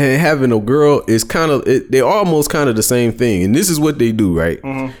kid and having a girl is kind of, they're almost kind of the same thing. And this is what they do, right?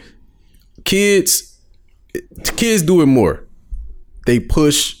 Mm-hmm. Kids do it more. They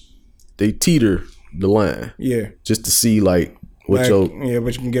teeter the line. Yeah. Just to see like what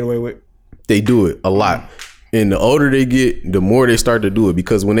what you can get away with. They do it a lot. And the older they get, the more they start to do it,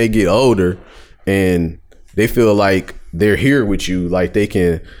 because when they get older and they feel like they're here with you, like they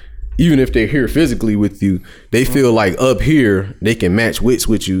can, even if they're here physically with you, they feel like up here they can match wits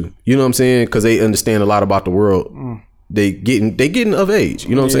with you. You know what I'm saying? Because they understand a lot about the world. They getting of age.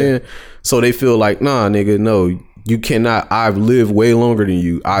 You know what I'm saying? So they feel like, nah, nigga, no, you cannot. I've lived way longer than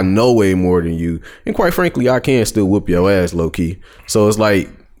you. I know way more than you. And quite frankly, I can still whoop your ass low key. So it's like,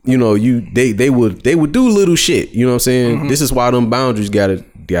 you know, they would do little shit. You know what I'm saying? This is why them boundaries gotta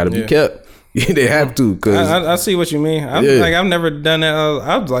be kept. They have to, cause I see what you mean. Like I've never done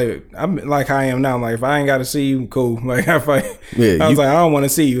that. I'm like how I am now. Like if I ain't got to see you, cool. Like I was like I don't want to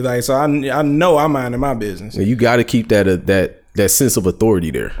see you. Like so I know I'm minding my business. You got to keep that sense of authority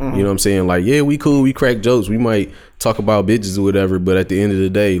there. You know what I'm saying? Like we cool, we crack jokes, we might talk about bitches or whatever, but at the end of the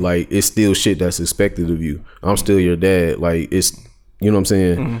day, like it's still shit that's expected of you. I'm still your dad. Like it's. You know what I'm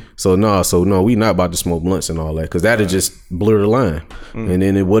saying? So no, we not about to smoke blunts and all that, because that'll just blur the line. And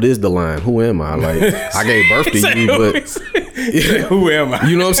then what is the line? Who am I? Like I gave birth to you, but who am I?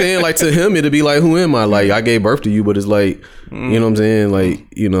 You know what I'm saying? Like to him, it'll be like, who am I? Like I gave birth to you, but it's like, you know what I'm saying? Like,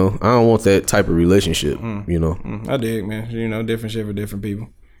 you know, I don't want that type of relationship. You know, I dig, man. You know, different shit for different people.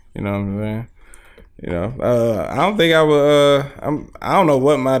 You know what I'm saying? You know, I don't think I would. I don't know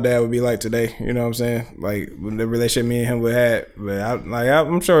what my dad would be like today. You know what I'm saying? Like the relationship me and him would have. But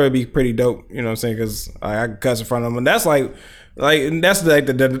I'm sure it'd be pretty dope. You know what I'm saying? Because I could cuss in front of him, and that's like that's like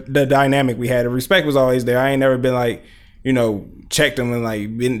the dynamic we had. The respect was always there. I ain't never been like, you know, checked him and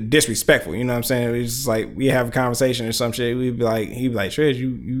like been disrespectful. You know what I'm saying? It's just like we have a conversation or some shit. He'd be like, Shredz, you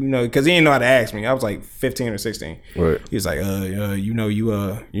know, because he didn't know how to ask me. I was like 15 or 16. Right. He was like, you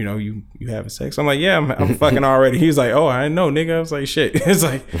having sex? I'm like, yeah, I'm fucking already. He was like, oh, I didn't know, nigga. I was like, shit. It's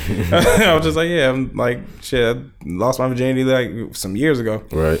like, I was just like, yeah, I'm like, shit. I lost my virginity like some years ago.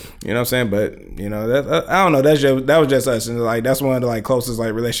 Right. You know what I'm saying? But you know that I don't know. That was just us, and like that's one of the like closest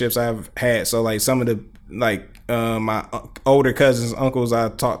like relationships I've had. So like some of the like. My older cousins, uncles I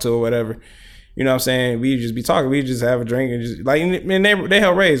talk to or whatever, you know what I'm saying? We just be talking, we just have a drink and just like, and they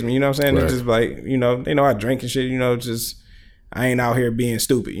help raise me, you know what I'm saying? Right. It's just like, you know, they know I drink and shit, you know, just, I ain't out here being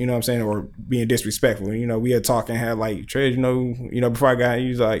stupid, you know what I'm saying? Or being disrespectful. You know, we had talked and had like, Trez, you know, before I got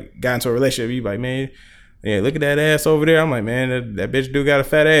into a relationship, he like, man, yeah, look at that ass over there. I'm like, man, that bitch do got a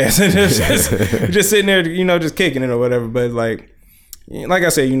fat ass. just sitting there, you know, just kicking it or whatever. But like I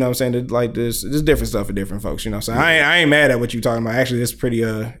said, you know what I'm saying, like there's different stuff for different folks, you know what I'm saying? I ain't mad at what you talking about. Actually, it's pretty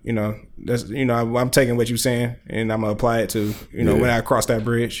you know, that's, you know, I'm taking what you're saying and I'm gonna apply it to, you know, when I cross that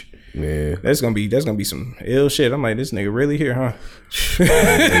bridge. Yeah, that's gonna be some ill shit. I'm like, this nigga really here, huh? You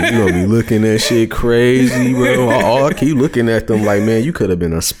gonna be looking at shit crazy, bro. I keep looking at them like, man, you could have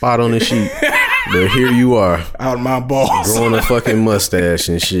been a spot on the sheet, but here you are, out my balls, growing a fucking mustache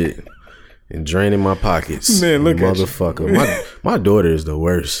and shit. And draining my pockets. Man, look motherfucker. My daughter is the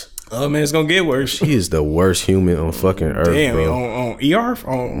worst. Oh man, it's gonna get worse. She is the worst human on fucking earth. Damn, bro. On ER?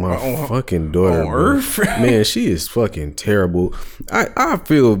 My fucking daughter. On Earth? Man, she is fucking terrible. I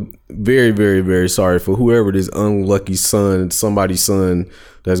feel very, very, very sorry for whoever this unlucky son, somebody's son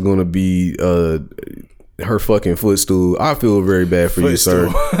that's gonna be her fucking footstool. I feel very bad for you, sir.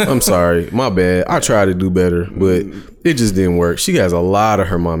 I'm sorry. My bad. I tried to do better, but it just didn't work. She has a lot of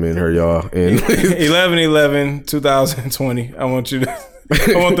her mama in her, y'all. And 11/11/2020. I want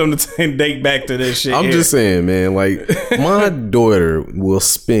them to date back to this shit. I'm just saying, man, like my daughter will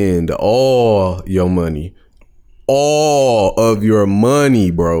spend all your money. All of your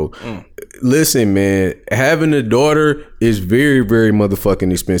money, bro. Listen, man, having a daughter is very, very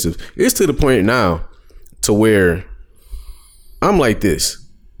motherfucking expensive. It's to the point now to where I'm like this.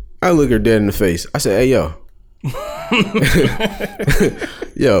 I look her dead in the face. I say, hey, yo.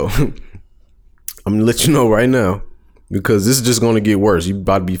 Yo, I'm gonna let you know right now, because this is just gonna get worse. You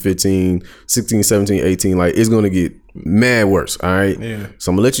about to be 15, 16, 17, 18. Like, it's gonna get mad worse, all right? Yeah.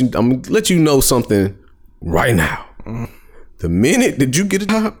 So I'm gonna let you know something right now. The minute that you get a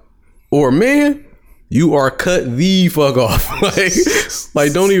job or a man, you are cut the fuck off.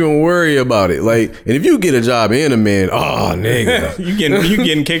 like don't even worry about it. Like, and if you get a job and a man, oh nigga, you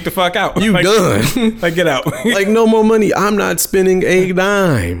getting kicked the fuck out. You like, done. Like, get out. Like, no more money. I'm not spending a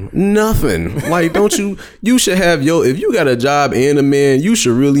dime. Nothing. Like, don't you should have if you got a job and a man, you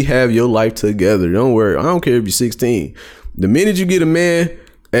should really have your life together. Don't worry. I don't care if you're 16. The minute you get a man,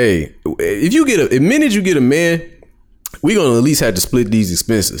 hey, the minute you get a man, we gonna at least have to split these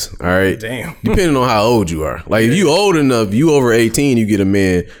expenses. All right. Damn. Depending on how old you are. Like, if you old enough, you over 18, you get a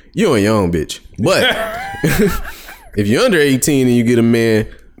man, you on your own, bitch. But if you're under 18 and you get a man,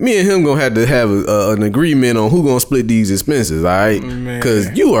 me and him gonna have to have an agreement on who gonna split these expenses, all right?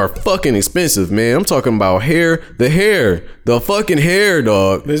 Because you are fucking expensive, man. I'm talking about the fucking hair,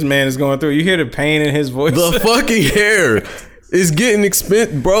 dog. This man is going through. You hear the pain in his voice. The fucking hair is getting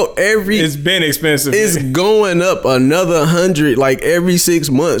expensive, bro. It's been expensive. It's going up another 100 like every 6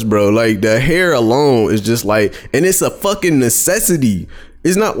 months, bro. Like, the hair alone is just like, and it's a fucking necessity.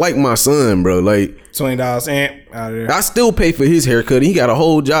 It's not like my son, bro. Like, $20 amp out of there. I still pay for his haircut. He got a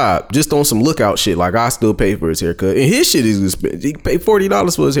whole job just on some lookout shit. Like, I still pay for his haircut, and his shit is expensive. He pay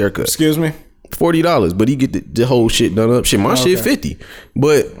 $40 for his haircut. Excuse me. $40, but he get the whole shit done up. Shit, my shit $50.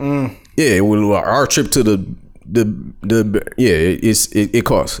 But yeah, well, our trip to the it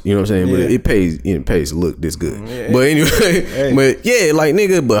costs. You know what I'm saying? Yeah. But it pays to look this good. Yeah. But anyway, but yeah, like,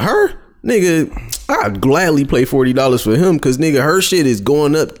 nigga, but her. Nigga, I'd gladly pay $40 for him because, nigga, her shit is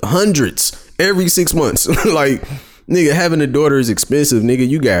going up hundreds every 6 months. Like, nigga, having a daughter is expensive, nigga.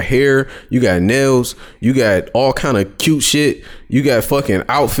 You got hair, you got nails, you got all kind of cute shit. You got fucking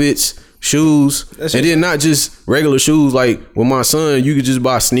outfits, shoes, and then not just regular shoes. Like, with my son, you could just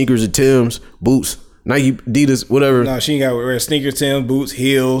buy sneakers at Tim's, boots, Nike, Adidas, whatever. No, she ain't got to wear sneakers, Tim, boots,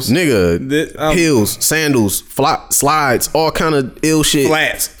 heels. Nigga, heels, sandals, slides, all kind of ill shit.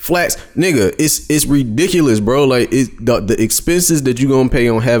 Flats. Nigga, it's ridiculous, bro. Like, the expenses that you gonna pay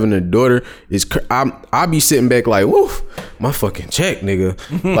on having a daughter is, I be sitting back like, woof, my fucking check, nigga.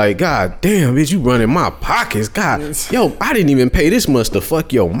 Like, god damn, bitch, you running my pockets. God, yo, I didn't even pay this much to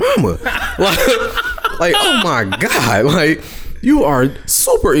fuck your mama. Like, oh my god, like, you are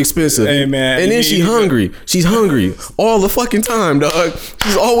super expensive. Hey, man. And then she's hungry. She's hungry all the fucking time, dog.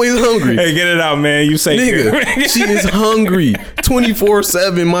 She's always hungry. Hey, get it out, man. You say, nigga, she is hungry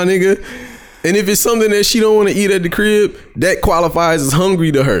 24/7, my nigga. And if it's something that she don't want to eat at the crib, that qualifies as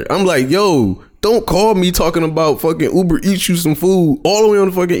hungry to her. I'm like, yo, don't call me talking about fucking Uber Eats you some food all the way on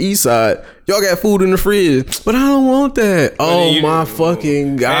the fucking east side. Y'all got food in the fridge, but I don't want that. Oh my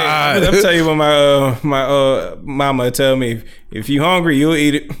fucking god! Hey, I'll tell you what my mama tell me: if you hungry, you'll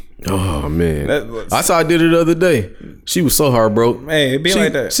eat it. Oh man, that's how I did it the other day. She was so heartbroken. Hey, it be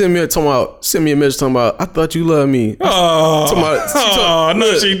like that. Send me a message talking about, I thought you loved me. No,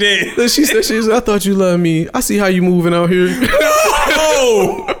 she did. She said, I thought you loved me. I see how you moving out here.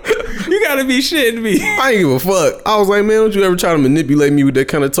 No. You gotta be shitting me. I ain't give a fuck. I was like, man, don't you ever try to manipulate me with that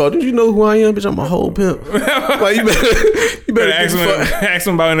kind of talk? Don't you know who I am, bitch? I'm a whole pimp. Like, you better ask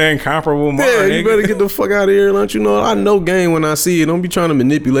him about an incomparable mark. Yeah, you better get the fuck out of here. Don't you know? I know game when I see it. Don't be trying to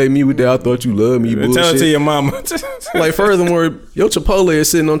manipulate me with that. I thought you loved me. Bullshit. Tell it to your mama. Like, furthermore, your Chipotle is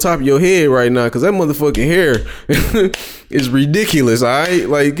sitting on top of your head right now because that motherfucking hair is ridiculous. All right,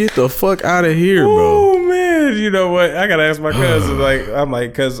 like, get the fuck out of here, bro. Oh man, you know what? I gotta ask my cousin. Like, I'm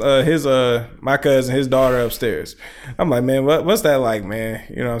like, cause my cousin, his daughter upstairs. I'm like, man, what's that like, man?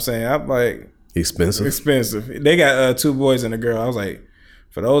 You know what I'm saying? I'm like, expensive. They got 2 boys and a girl. I was like,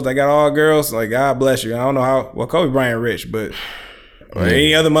 for those that got all girls, like, God bless you. I don't know how. Well, Kobe Bryant rich, but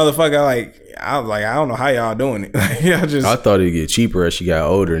any other motherfucker, I was like, I don't know how y'all doing it. Like, y'all just. I thought it'd get cheaper as she got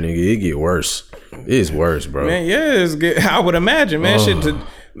older, nigga. It get worse. It's worse, bro. Man, yeah, it's good. I would imagine, man.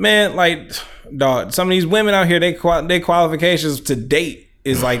 Man, like, dog. Some of these women out here, they qualifications to date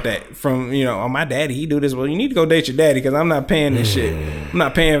is like that. From, you know, oh, my daddy, he do this. Well, you need to go date your daddy because I'm not paying this shit. I'm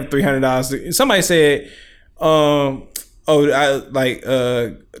not paying $300. Somebody said,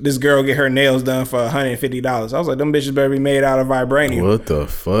 this girl get her nails done for $150. I was like, them bitches better be made out of vibranium. What the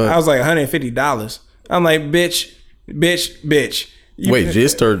fuck? I was like, $150. I'm like, bitch. Wait,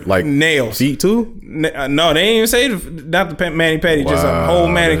 just her like nails, feet too? No, they ain't even say not the mani pedi, just a whole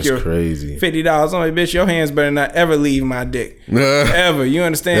manicure. That's crazy. $50. I'm like, bitch, your hands better not ever leave my dick, ever. You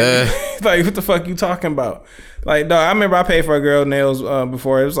understand? Like, what the fuck you talking about? Like, dog, I remember I paid for a girl nails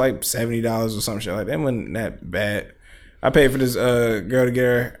before. It was like $70 or some shit like that. It wasn't that bad. I paid for this girl to get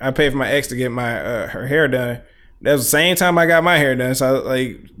her. I paid for my ex to get my her hair done. That was the same time I got my hair done. So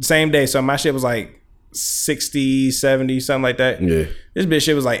like same day. So my shit was like 60, 70, something like that. Yeah. This bitch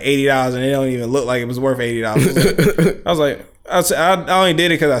shit was like $80 and it don't even look like it was worth $80. I was like, I only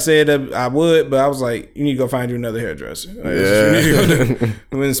did it because I said that I would, but I was like, you need to go find you another hairdresser. Like, Yeah.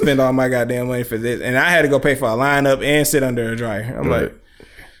 I wouldn't spend all my goddamn money for this. And I had to go pay for a lineup and sit under a dryer. I'm like,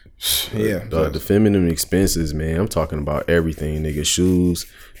 yeah. The feminine expenses, man. I'm talking about everything, nigga. Shoes,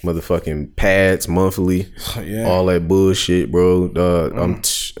 motherfucking pads monthly, Yeah. all that bullshit, bro.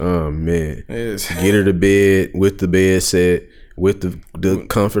 Man. Yes. Get her to bed with the bed set, with the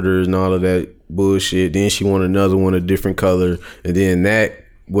comforters and all of that bullshit. Then she want another one, a different color, and then that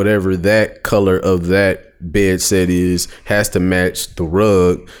whatever that color of that bed set is has to match the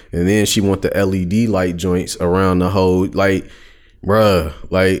rug, and then she want the LED light joints around the whole, like, bruh,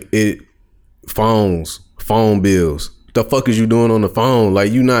 like, it phone bills. The fuck is you doing on the phone?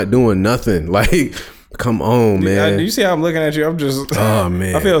 Like, you not doing nothing. Like, come on, man. You see how I'm looking at you? I'm just, oh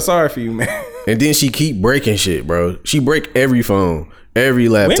man, I feel sorry for you, man. And then she keep breaking shit, bro. She break every phone, every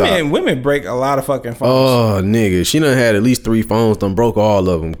laptop. Women break a lot of fucking phones. Oh, nigga. She done had at least 3 phones, done broke all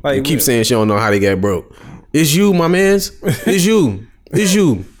of them. Like, You keep saying she don't know how they got broke. It's you, my mans. It's you. It's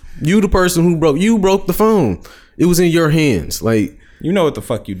you. You the person who broke. You broke the phone. It was in your hands. Like, you know what the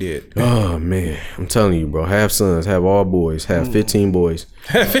fuck you did. oh, man. I'm telling you, bro. Have sons. Have all boys. Have 15 boys.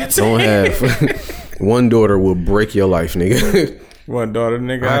 15. Don't have... One daughter will break your life, nigga. One daughter,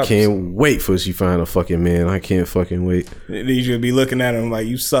 nigga. I can't wait for she find a fucking man. I can't fucking wait. You should be looking at him like,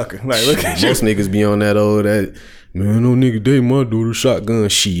 you sucker. Like, look at you. Most niggas be on that old, that, man, no nigga date my daughter shotgun.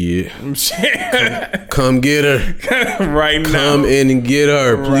 Shit. Come get her. Right now. Come in and get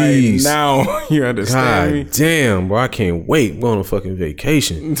her, please. Right now. You understand me? God damn, bro. I can't wait. I'm on a fucking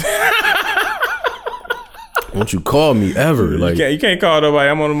vacation. Won't you call me ever? Like, You can't call nobody.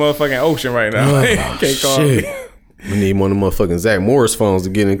 I'm on the motherfucking ocean right now. You can't call me. I need one of the motherfucking Zach Morris phones to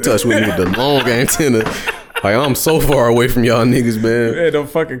get in touch with me with the long antenna. Like, I'm so far away from y'all niggas, man. Hey, don't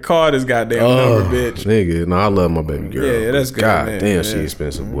fucking call this goddamn number, bitch. Nigga, no, I love my baby girl. Yeah, that's good, God man. damn, she Yeah.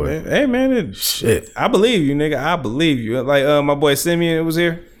 expensive, boy. Hey, man. Shit. I believe you, nigga. I believe you. Like, my boy Simeon was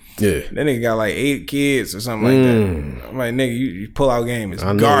here. Yeah. That nigga got like 8 kids or something like that. I'm like, nigga, you pull out game is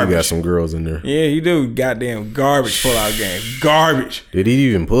I know garbage. you got some girls in there. Yeah, you do. Goddamn garbage pull out game. Garbage. Did he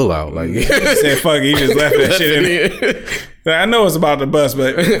even pull out? Like, He said, fuck it. He just left that shit in there. I know it's about the bus,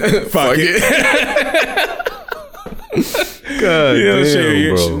 but fuck it. God You know,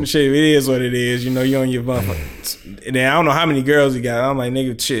 damn, bro. shit, it is what it is. You know, you on your bumper. And then I don't know how many girls he got. I'm like,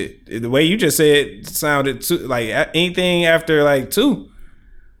 nigga, shit. The way you just said sounded too, like anything after like 2.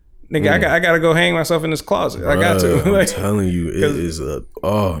 Nigga, I gotta go hang myself in this closet. I got to. I'm Like, telling you, it is a.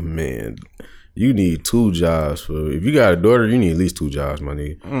 Oh man, you need 2 jobs for. If you got a daughter, you need at least 2 jobs, my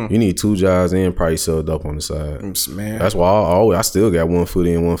nigga. You need 2 jobs and probably sell dope on the side. man. That's why I still got 1 foot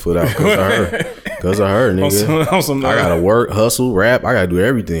in, 1 foot out because of her. Because of her, nigga. On some I gotta work, hustle, rap. I gotta do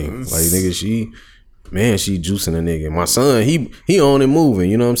everything. Like, nigga, she juicing a nigga. My son, he on and moving.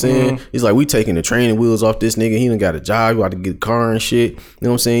 You know what I'm saying? He's like, we taking the training wheels off this nigga. He done got a job. You about to get a car and shit. You know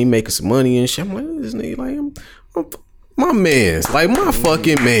what I'm saying? He making some money and shit. I'm like, this nigga, like, I'm my man's, like my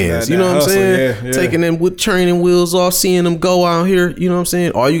fucking man's. You know what I'm saying? Yeah. Taking them with training wheels off, seeing them go out here. You know what I'm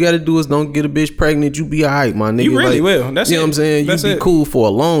saying? All you got to do is don't get a bitch pregnant. You be alright, my nigga. You really like, will. That's you know it. what I'm saying? That's You be it. cool for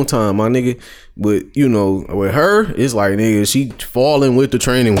a long time, my nigga. But you know, with her, it's like, nigga, she falling with the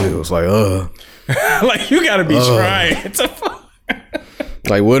training wheels. Like, like, you gotta be trying. It's a fuck.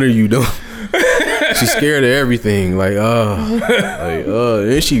 like, what are you doing? She's scared of everything. Like,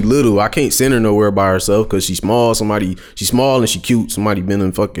 and she little. I can't send her nowhere by herself because she's small. She's small and she cute. Somebody been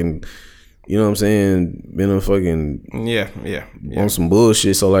in fucking, you know what I'm saying? Been in fucking Yeah. on some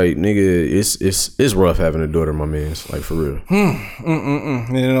bullshit. So like, nigga, it's rough having a daughter, my man's. Like, for real.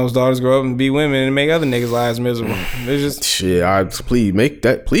 And then those daughters grow up and be women and make other niggas' lives miserable. It's just Shit, please make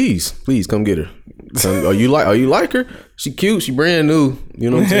that. Please come get her. Are you like her? She cute. She brand new. You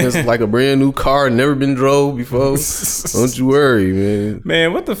know what I'm saying? It's like a brand new car, never been drove before. Don't you worry, man.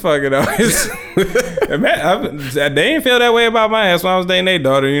 Man, what the fuck it is? They didn't feel that way about my ass when I was dating their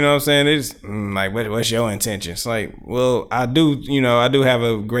daughter. You know what I'm saying? It's like, what's your intentions? Like, well, I do have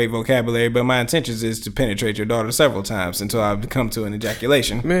a great vocabulary, but my intentions is to penetrate your daughter several times until I come to an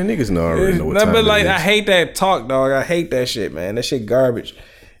ejaculation. Man, niggas already know what time But like, it is. I hate that talk, dog. I hate that shit, man. That shit garbage.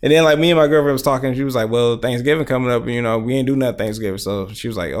 And then like me and my girlfriend was talking, she was like, well, Thanksgiving coming up, you know, we ain't do nothing Thanksgiving. So she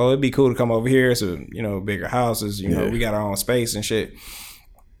was like, oh, it'd be cool to come over here. So, you know, bigger houses, you know, we got our own space and shit.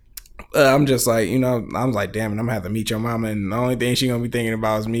 I'm just like, you know, I'm like, damn it, I'm gonna have to meet your mama. And the only thing she gonna be thinking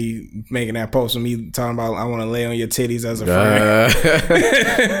about is me making that post with me talking about, I want to lay on your titties as a friend.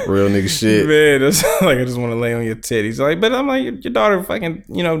 Real nigga shit. Man, that's like, I just want to lay on your titties. Like, but I'm like, your daughter fucking,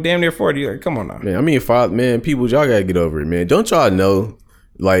 you know, damn near 40. Like, come on now. Man, I mean, people, y'all gotta get over it, man. Don't y'all know,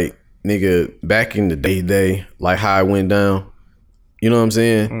 like, nigga, back in the day, like how it went down? You know what I'm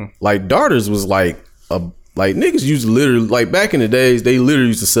saying? Like daughters was like niggas used to literally, like back in the days, they literally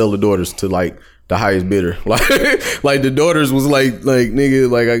used to sell the daughters to like the highest bidder. Like the daughters was like nigga,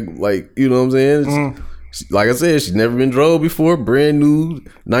 like you know what I'm saying? Like I said, she's never been drove before, brand new,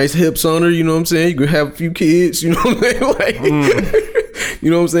 nice hips on her, you know what I'm saying? You could have a few kids, you know what I'm saying? Like you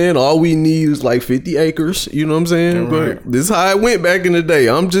know what I'm saying? All we need is like 50 acres, you know what I'm saying? Right. But this is how it went back in the day.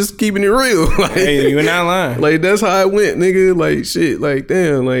 I'm just keeping it real. Like, Hey, you're not lying. like that's how it went, nigga. Like shit, like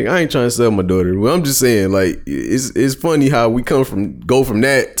damn, like I ain't trying to sell my daughter. Well, I'm just saying, like it's funny how we go from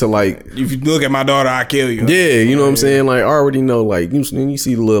that to like, if you look at my daughter, I kill you. yeah, you know what I'm saying? Like I already know, like you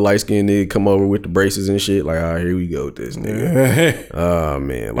see the little light skinned nigga come over with the braces and shit. Like, all right, here we go with this nigga. Oh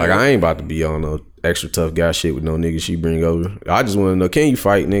man, like I ain't about to be on no extra tough guy shit with no nigga she bring over. I just want to know, can you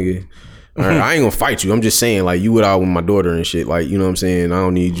fight, nigga? All right, I ain't gonna fight you. I'm just saying, like, you out with my daughter and shit. Like, you know what I'm saying? I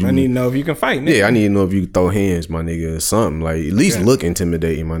don't need you. I need to know if you can fight, nigga. Yeah, I need to know if you can throw hands, my nigga, or something. Like, at least look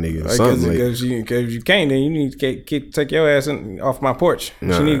intimidating, my nigga. Or something. Because if you can't, then you need to take your ass off my porch. She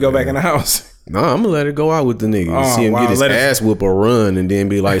need to go back in the house. Nah, I'm gonna let her go out with the nigga. Oh, See him wow, get his ass whoop or run and then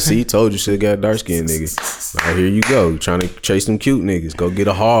be like, see, told you should have got a dark skinned nigga. All right, here you go. Trying to chase them cute niggas. Go get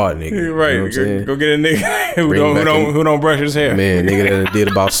a hard nigga. Right. You know what I'm saying? Go get a nigga who don't brush his hair. Man, nigga that did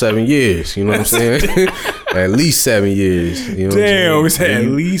about 7 years. You know what I'm saying? At least 7 years. You know Damn, what I'm we saying? said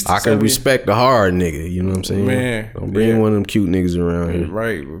at least I can 7 respect the hard nigga. You know what I'm saying? Man, don't bring one of them cute niggas around here.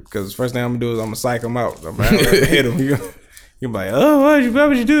 Right, because the first thing I'm gonna do is I'm gonna psych him out. I'm gonna hit him. You're like, oh, why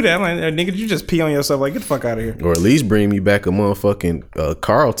would you do that? I'm like, nigga, you just pee on yourself. Like, get the fuck out of here. Or at least bring me back a motherfucking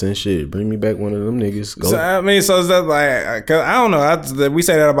Carlton shit. Bring me back one of them niggas. Go. So I mean, so is that like? Cause I don't know. We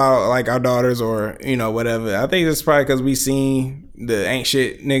say that about like our daughters or whatever. I think it's probably because we seen the ain't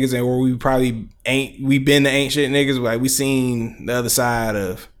shit niggas and where we probably ain't. We been the ain't shit niggas. Like we seen the other side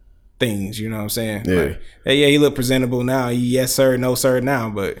of things. You know what I'm saying? Yeah. Like, hey, yeah, he look presentable now. Yes sir, no sir now,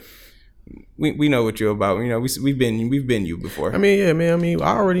 but. We know what you're about. You know, we've been you before. I mean, yeah, man. I mean,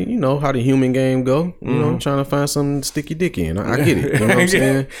 I already know how the human game go. You know, I'm trying to find something to stick your dick in. I get it. You know what I'm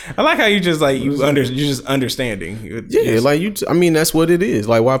saying? I like how you just like you're just understanding. Yeah, like you. I mean, that's what it is.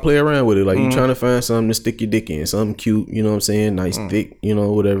 Like, why play around with it? Like, you trying to find something to stick your dick in, something cute. You know what I'm saying? Nice, thick. You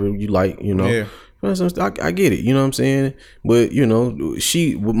know, whatever you like. You know. Yeah. I get it. You know what I'm saying? But you know,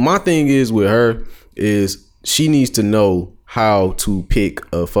 my thing is with her is she needs to know how to pick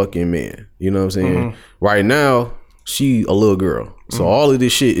a fucking man. You know what I'm saying? Right now, she a little girl. So all of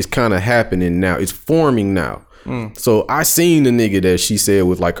this shit is kind of happening now. It's forming now. So I seen the nigga that she said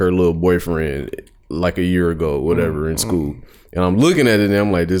with like her little boyfriend like a year ago, whatever, in school. And I'm looking at it and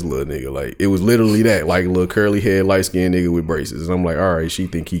I'm like, this little nigga, like it was literally that, like a little curly head, light skinned nigga with braces. And I'm like, all right, she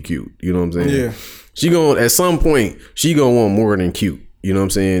think he cute. You know what I'm saying? Yeah. She gonna, at some point, she gonna want more than cute. You know what I'm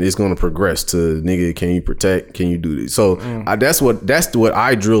saying? It's gonna progress to nigga. Can you protect? Can you do this? So that's what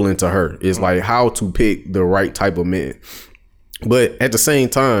I drill into her is like how to pick the right type of man. But at the same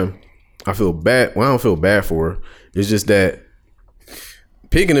time, I feel bad. Well, I don't feel bad for her. It's just that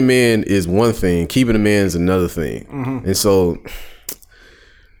picking a man is one thing, keeping a man is another thing. And so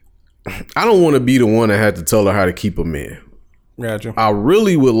I don't want to be the one that had to tell her how to keep a man. Gotcha. I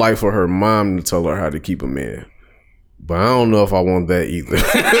really would like for her mom to tell her how to keep a man. But I don't know if I want that either.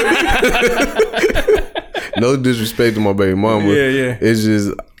 No disrespect to my baby mama. Yeah. It's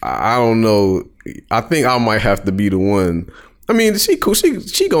just, I don't know. I think I might have to be the one. I mean, she cool.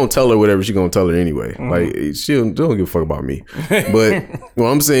 She gonna tell her whatever she gonna tell her anyway. Like she don't give a fuck about me. But what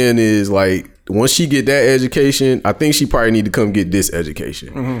I'm saying is like once she get that education, I think she probably need to come get this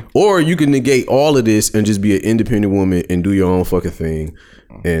education. Or you can negate all of this and just be an independent woman and do your own fucking thing.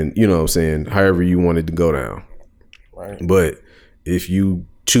 And you know what I'm saying, however you want it to go down. Right. But if you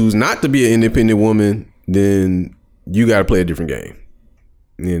choose not to be an independent woman, then you got to play a different game.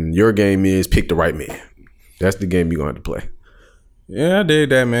 And your game is pick the right man. That's the game you're going to have to play. Yeah, I dig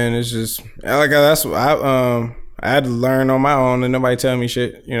that, man. It's just like that's what I had to learn on my own, and nobody tell me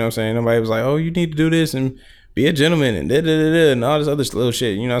shit. You know what I'm saying? Nobody was like, "Oh, you need to do this and be a gentleman and and all this other little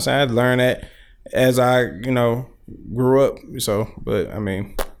shit." You know what I'm saying? I had to learn that as I grew up. So, but I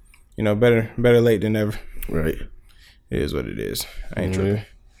mean, better late than never. Right. It is what it is. I ain't tripping.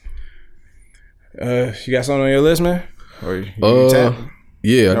 You got something on your list, man? Or you tap?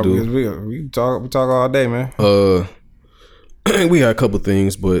 Yeah, I do. We talk all day, man. We got a couple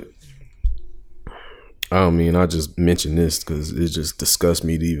things, but I just mentioned this because it just disgusts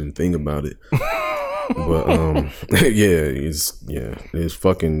me to even think about it. But it's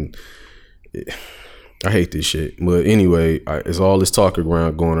fucking. I hate this shit. But anyway, it's all this talk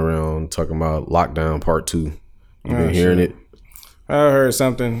going around talking about lockdown part 2. You been hearing it? I heard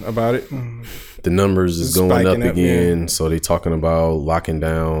something about it. The numbers is It's going up spiking up, again, so they talking about locking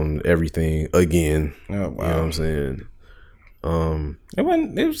down everything again. Oh, wow. You know what I'm saying? It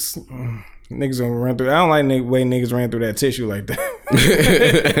wasn't. It was niggas gonna run through. I don't like the way niggas ran through that tissue like that.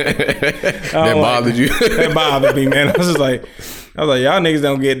 That bothered you? That bothered me, man. I was like, y'all niggas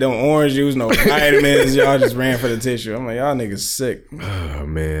don't get no orange juice, no vitamins. Y'all just ran for the tissue. I'm like, y'all niggas sick. Oh,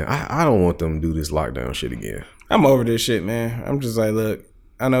 man, I don't want them to do this lockdown shit again. I'm over this shit, man. I'm just like, look,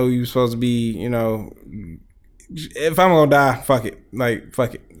 I know you supposed to be, you know, if I'm gonna die, fuck it. Like,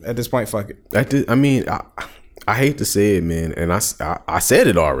 fuck it. At this point, fuck it. I mean, I hate to say it, man, and I said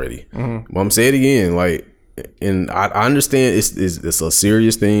it already, but I'm gonna say it again. Like, and I understand it's a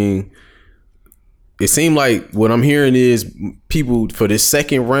serious thing. It seemed like what I'm hearing is people for this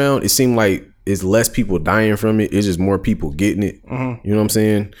second round. It seemed like it's less people dying from it. It's just more people getting it. You know what I'm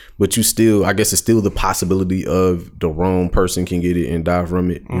saying? But you still, I guess, it's still the possibility of the wrong person can get it and die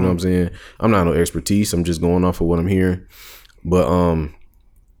from it. You know what I'm saying? I'm not no expertise. I'm just going off of what I'm hearing. But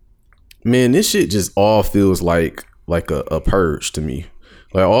man, this shit just all feels like a purge to me.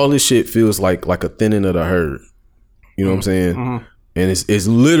 Like, all this shit feels like a thinning of the herd. You know what I'm saying? And it's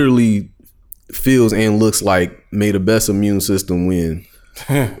literally feels and looks like may the best immune system win.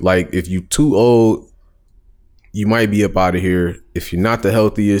 Like, if you too old, you might be up out of here. If you're not the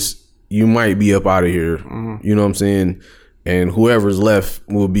healthiest, you might be up out of here. You know what I'm saying? And whoever's left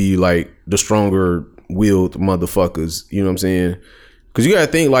will be like the stronger willed motherfuckers. You know what I'm saying? Because you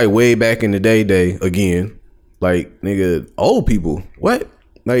gotta think, like, way back in the day again, like, nigga, old people, what?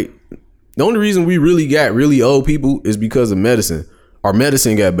 Like, the only reason we really got really old people is because of medicine. Our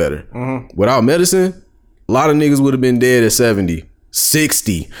medicine got better. Without medicine, a lot of niggas would have been dead at 70,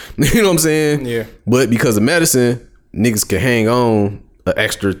 60. You know what I'm saying? Yeah. But because of medicine, niggas can hang on an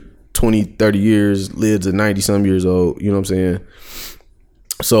extra 20, 30 years, live to 90 some years old. You know what I'm saying?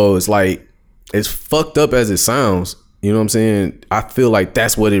 So it's like, it's fucked up as it sounds. You know what I'm saying? I feel like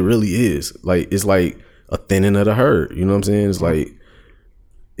that's what it really is. Like, it's like a thinning of the herd. You know what I'm saying? It's like,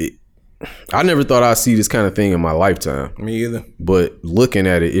 I never thought I'd see this kind of thing in my lifetime. Me either. But looking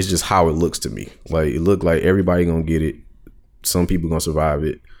at it, it's just how it looks to me. Like, it look like everybody gonna get it. Some people gonna survive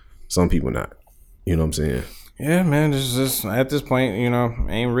it. Some people not. You know what I'm saying? Yeah, man. Just at this point, you know,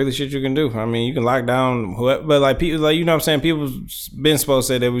 ain't really shit you can do. I mean, you can lock down whoever, but like people, like, you know what I'm saying? People been supposed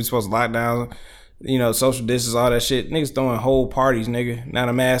to say that we supposed to lock down, you know, social distance, all that shit. Niggas throwing whole parties, nigga. Not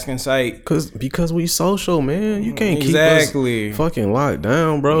a mask in sight. Because we social, man. You can't keep us fucking locked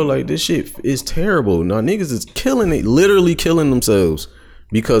down, bro. Like, this shit is terrible. Now, niggas is killing it, literally killing themselves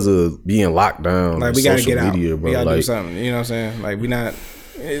because of being locked down. Like, we gotta get out. Bro. We gotta do something. You know what I'm saying? Like, we not.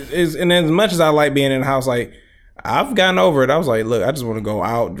 And as much as I like being in the house, like, I've gotten over it. I was like, look, I just want to go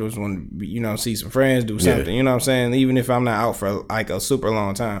out, just want to, you know, see some friends, do something. Yeah. You know what I'm saying? Even if I'm not out for like a super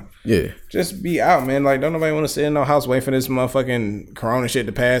long time. Yeah. Just be out, man. Like, don't nobody want to sit in no house waiting for this motherfucking corona shit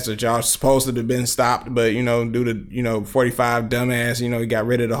to pass that y'all supposed to have been stopped, but, you know, due to, you know, 45 dumbass, you know, you got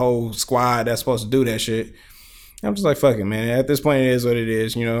rid of the whole squad that's supposed to do that shit. I'm just like, fuck it, man. At this point, it is what it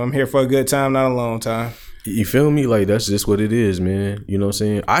is. You know, I'm here for a good time, not a long time. You feel me? Like, that's just what it is, man. You know what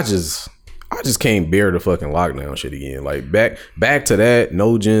I'm saying? I just can't bear the fucking lockdown shit again. Like, back to that.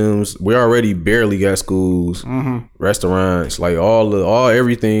 No gyms. We already barely got schools, restaurants. Like,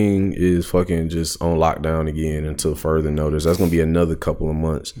 everything is fucking just on lockdown again until further notice. That's gonna be another couple of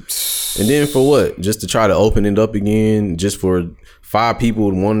months. And then for what? Just to try to open it up again, just for 5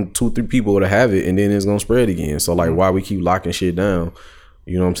 people, 1, 2, 3 people to have it, and then it's gonna spread again. So, like, why we keep locking shit down?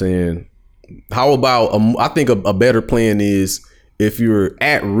 You know what I'm saying? How about I think a better plan is, if you're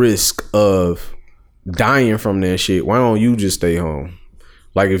at risk of dying from that shit, why don't you just stay home?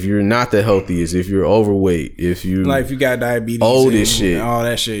 Like, if you're not the healthiest, if you're overweight, if you got diabetes, old as shit, all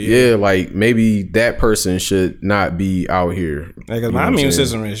that shit. Yeah, like, maybe that person should not be out here. Because my immune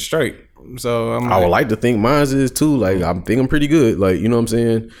system is straight. So I would like to think mine is too. Like, I think I'm pretty good. Like, you know what I'm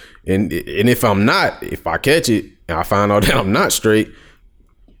saying? And if I'm not, if I catch it and I find out that I'm not straight,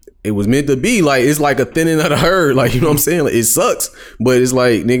 it was meant to be. Like, it's like a thinning of the herd. Like, you know what I'm saying? Like, it sucks, but it's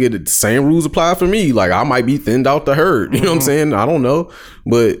like, nigga, the same rules apply for me. Like, I might be thinned out the herd. You know what I'm saying? I don't know,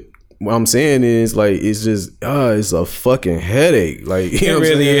 but what I'm saying is, like, it's just it's a fucking headache. Like, you know what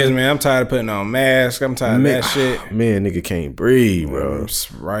really is, man. I'm tired of putting on masks. I'm tired of that shit. Man, nigga can't breathe, bro.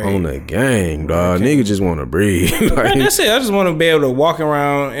 Right. On the gang, dog. Nigga just want to breathe. Like, that's it. I just want to be able to walk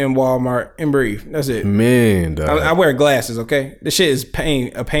around in Walmart and breathe. That's it. Man, dog. I wear glasses, okay? This shit is a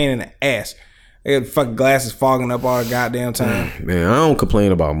pain in the ass. I got fucking glasses fogging up all the goddamn time. Man, I don't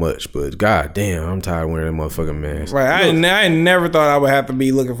complain about much, but goddamn, I'm tired of wearing that motherfucking mask. Right, I never thought I would have to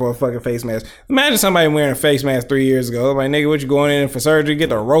be looking for a fucking face mask. Imagine somebody wearing a face mask 3 years ago. I'm like, nigga, what you going in for surgery? Get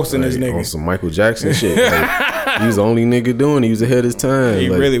the roasting this nigga. On some Michael Jackson shit. Like, he was the only nigga doing it. He was ahead of his time. He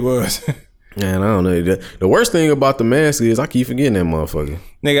really was. Man, I don't know. The worst thing about the mask is I keep forgetting that motherfucker.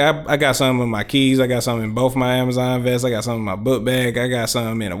 Nigga, I got some in my keys. I got some in both my Amazon vests. I got some in my book bag. I got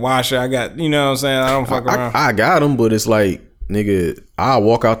some in a washer. I got, you know what I'm saying? I don't fuck around. I got them, but it's like, nigga, I'll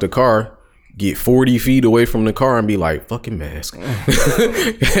walk out the car, get 40 feet away from the car and be like, fucking mask.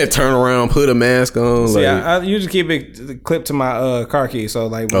 Turn around, put a mask on. See, like, I usually keep it clipped to my car key. So,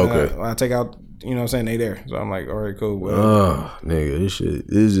 like, when Okay. I take out, you know what I'm saying, they there. So, I'm like, all right, cool. Well, oh, nigga, this shit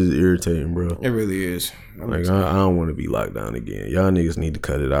is just irritating, bro. it really is. Like, I don't want to be locked down again. Y'all niggas need to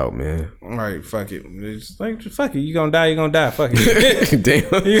cut it out, man. All right, fuck it. It's like, fuck it. You gonna die, you gonna die. Fuck it.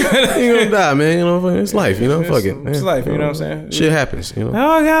 Damn. You gonna die, man. You know, it's life, you know? Fuck it. Man. It's life, you know what I'm saying? Shit happens, you know?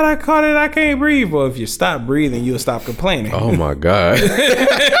 Oh, God, I caught it. I can't breathe. Well, if you stop breathing, you'll stop complaining. Oh, my God.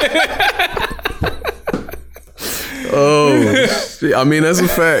 Oh, shit. I mean, that's a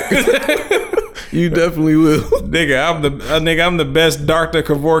fact. You definitely will. Nigga, I'm the best Dr.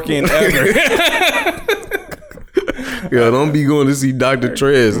 Kevorkian ever. Yo, don't be going to see Dr.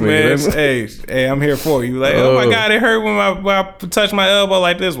 Trez, Man, nigga. hey, I'm here for you. Like, oh my God, it hurt when I touch my elbow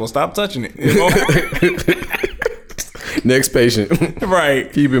like this. Well, stop touching it. Next patient.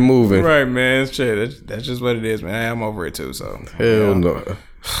 Right. Keep it moving. Right, man. Shit, that's just what it is, man. I'm over it too. So Hell no.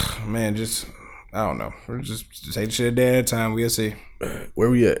 man, just I don't know. We'll just take the shit a day at a time. We'll see. Where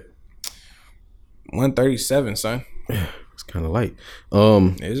we at? 137, son. It's kind of light.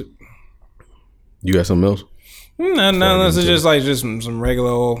 Is it? You got something else? No, this is just like some regular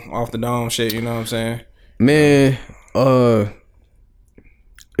old off the dome shit. You know what I'm saying? Man,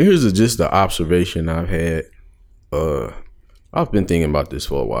 here's just the observation I've had. I've been thinking about this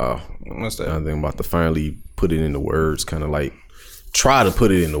for a while. What's that? I'm thinking about to finally put it into words, kind of like try to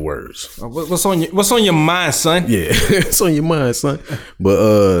put it into words. What's on your mind, son? Yeah, it's on your mind, son.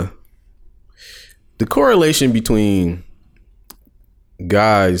 But the correlation between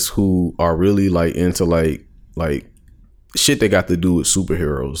guys who are really like into like shit that got to do with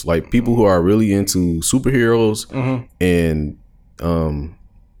superheroes, like people who are really into superheroes, and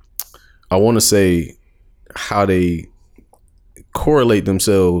I want to say how they correlate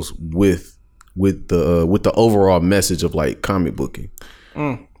themselves with the overall message of like comic booking.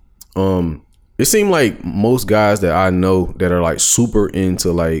 It seemed like most guys that I know that are like super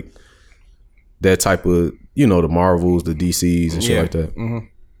into like that type of, you know, the Marvels, the DCs and shit like that.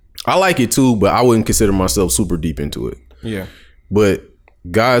 I like it too, but I wouldn't consider myself super deep into it. Yeah. But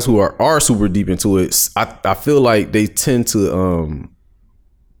guys who are super deep into it, I feel like they tend to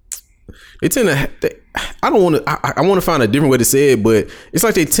I want to find a different way to say it, but it's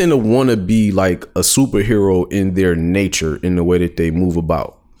like they tend to want to be like a superhero in their nature, in the way that they move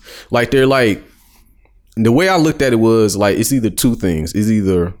about. Like they're like, the way I looked at it was like, it's either two things. It's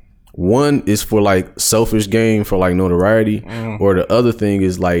either one is for like selfish gain, for like notoriety, or the other thing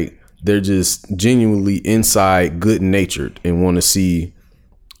is like they're just genuinely inside good natured and want to see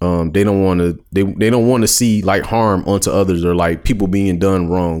they don't want to see like harm onto others or like people being done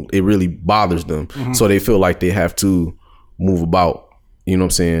wrong. It really bothers them. So they feel like they have to move about, you know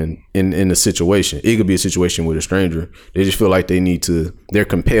what I'm saying, in a situation. It could be a situation with a stranger. They just feel like they're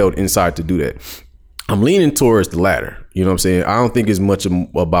compelled inside to do that. I'm leaning towards the latter. You know what I'm saying? I don't think it's much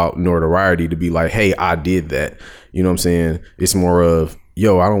about notoriety to be like, hey, I did that. You know what I'm saying? It's more of,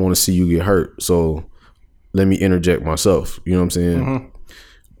 yo, I don't want to see you get hurt, so let me interject myself. You know what I'm saying?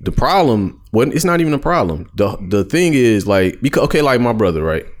 The problem, it's not even a problem. The thing is like, because, okay, like my brother,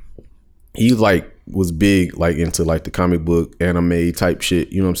 right? He like was big like into like the comic book anime type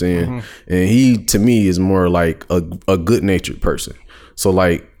shit. You know what I'm saying? And he, to me, is more like a good natured person. So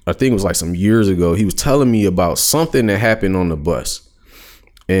like, I think it was like some years ago, he was telling me about something that happened on the bus.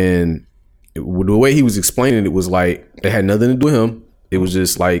 And the way he was explaining it was like, it had nothing to do with him. It was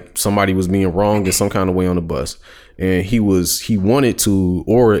just like somebody was being wronged in some kind of way on the bus. And he wanted to,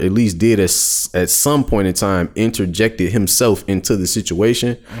 or at least did at some point in time, interjected himself into the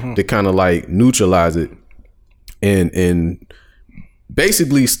situation to kind of like neutralize it, and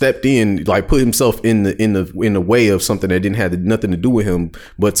basically stepped in, like put himself in the way of something that didn't have nothing to do with him,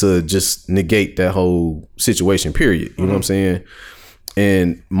 but to just negate that whole situation, period. You know what I'm saying?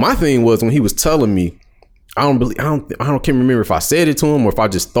 And my thing was, when he was telling me, I can't remember if I said it to him or if I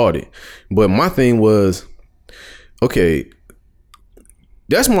just thought it, but my thing was, okay,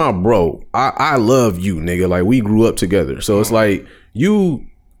 that's my bro. I love you, nigga. Like, we grew up together. So it's like, you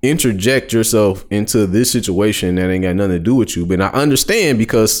interject yourself into this situation that ain't got nothing to do with you. But I understand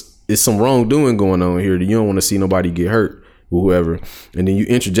because it's some wrongdoing going on here that you don't want to see nobody get hurt or whoever. And then you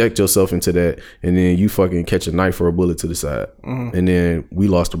interject yourself into that, and then you fucking catch a knife or a bullet to the side. And then we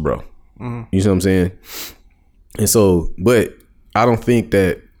lost a bro. You see what I'm saying? And so, but I don't think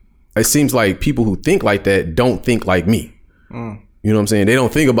that, it seems like people who think like that don't think like me. You know what I'm saying? They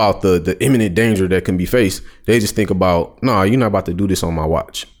don't think about the imminent danger that can be faced. They just think about, nah, you're not about to do this on my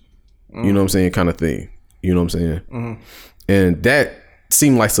watch. You know what I'm saying? Kind of thing. You know what I'm saying? And that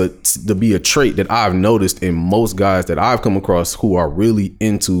seemed like to be a trait that I've noticed in most guys that I've come across who are really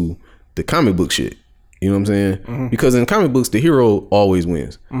into the comic book shit. You know what I'm saying? Because in comic books, the hero always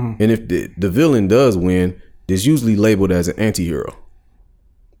wins. And if the villain does win, it's usually labeled as an anti-hero.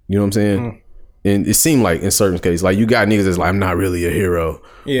 You know what I'm saying? And it seemed like in certain cases, like you got niggas that's like, I'm not really a hero.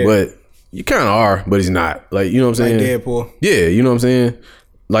 Yeah. But you kind of are, but he's not. Like, you know what I'm saying? Like Deadpool. Yeah, you know what I'm saying?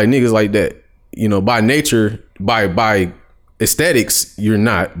 Like niggas like that. You know, by nature, by aesthetics, you're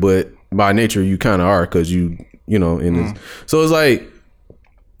not, but by nature you kind of are, because you know, in this. So it's like,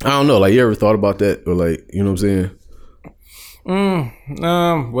 I don't know, like you ever thought about that, or like, you know what I'm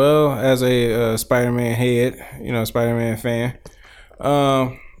saying? Well, as a Spider-Man head, you know, Spider-Man fan,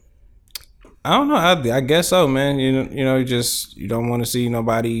 I don't know. I guess so, man. You know, you don't want to see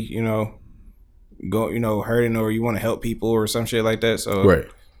nobody, you know, go, you know, hurting, or you want to help people or some shit like that. So, right.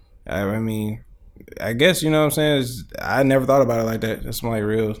 I mean, I guess, you know what I'm saying? I never thought about it like that. That's my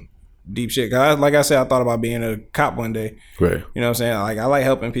real deep shit. Cause like I said, I thought about being a cop one day. Right. You know what I'm saying? Like, I like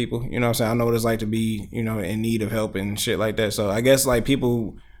helping people. You know what I'm saying? I know what it's like to be, you know, in need of help and shit like that. So I guess like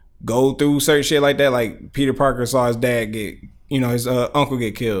people go through certain shit like that. Like Peter Parker saw his dad get, you know, his uncle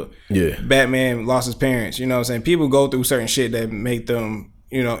get killed. Yeah. Batman lost his parents. You know what I'm saying? People go through certain shit that make them,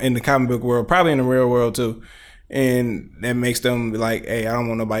 you know, in the comic book world, probably in the real world too. And that makes them like, hey, I don't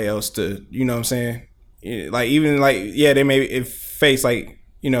want nobody else to, you know what I'm saying? Like, even like, yeah, they may face like,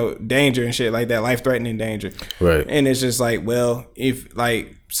 you know, danger and shit like that, life-threatening danger. Right. And it's just like, well, if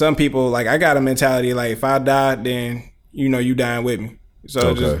like some people, like I got a mentality like if I die, then, you know, you dying with me.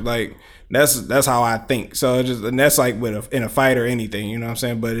 So just like, that's how I think. So just, and that's like with in a fight or anything, you know what I'm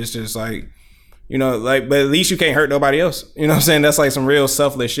saying? But it's just like, you know, like, but at least you can't hurt nobody else. You know what I'm saying? That's like some real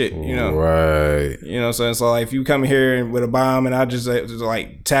selfless shit, you know? Right. You know, so it's like if you come here with a bomb and I just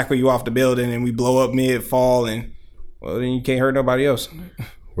like tackle you off the building and we blow up mid-fall, and well, then you can't hurt nobody else.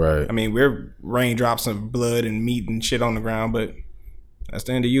 Right. I mean, we're raindrops of blood and meat and shit on the ground, but that's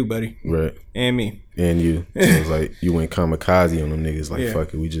the end of you, buddy. Right. And me. And you. So it's like you went kamikaze on them niggas. Like,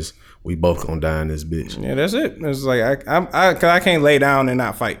 fuck it. We both gonna die in this bitch. Yeah, that's it. It's like, cause I can't lay down and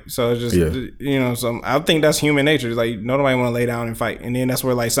not fight. So it's just, you know, so I think that's human nature. It's like, nobody want to lay down and fight. And then that's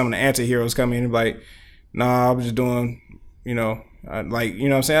where like some of the anti-heroes come in and be like, nah, I was just doing, you know, like, you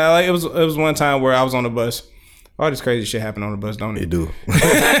know what I'm saying? Like, it was one time where I was on the bus. All this crazy shit happen on the bus, don't it? It do.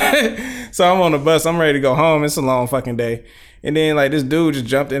 So I'm on the bus. I'm ready to go home. It's a long fucking day. And then like this dude just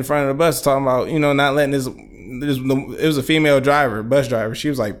jumped in front of the bus talking about, you know, not letting this it was a female driver, bus driver. She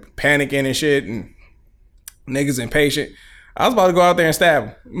was like panicking and shit, and niggas impatient. I was about to go out there and stab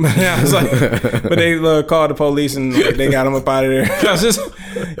him. I was like, but they called the police and like, they got him up out of there. I was just, you know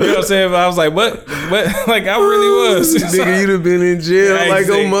what I'm saying? But I was like, what? Like, I really was. Nigga, you'd have been in jail like a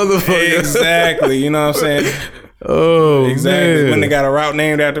motherfucker. Exactly. You know what I'm saying? Oh, exactly. Man. When they got a route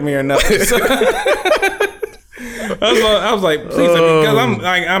named after me or nothing. So, I was like, please, because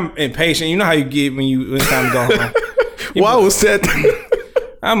I'm impatient. You know how you get when it's time to go home. Why was that?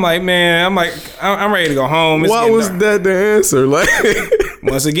 I'm like, man, I'm ready to go home. Why was that the answer? Like,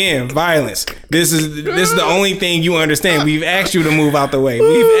 once again, violence. This is the only thing you understand. We've asked you to move out the way.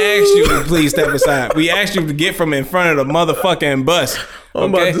 We've asked you to please step aside. We asked you to get from in front of the motherfucking bus.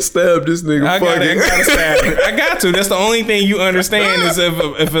 I'm about to stab this nigga. I gotta stab him. I got to. That's the only thing you understand is if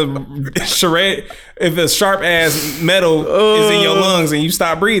a sharp ass metal is in your lungs and you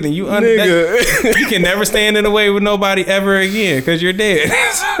stop breathing, you can never stand in the way with nobody ever again because you're dead.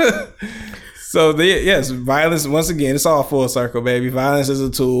 So yes, violence, once again, it's all full circle, baby. Violence is a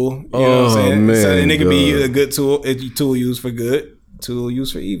tool. You know what I'm saying? Man, so, and it can be a good tool, a tool used for good, tool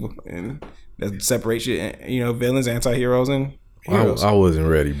used for evil, and that separates you know, villains, anti-heroes, and heroes. I wasn't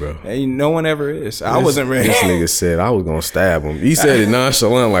ready, bro. Hey, no one ever is. I wasn't ready. This nigga said I was gonna stab him. He said it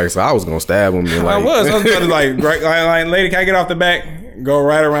nonchalant, like, so I was gonna stab him. And like, I was going to like, lady, can I get off the back? Go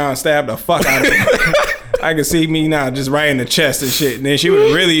right around and stab the fuck out of him. I can see me now just right in the chest and shit. And then shit would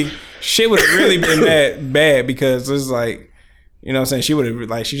have really been bad because it's like, you know what I'm saying? She would have,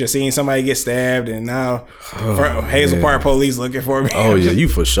 like, she just seen somebody get stabbed, and now Hazel Park police looking for me. Oh yeah, you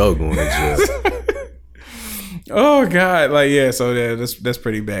for sure going to jail. Oh God, like yeah. So yeah, that's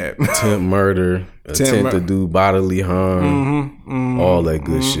pretty bad. Attempt murder, attempt to do bodily harm, all that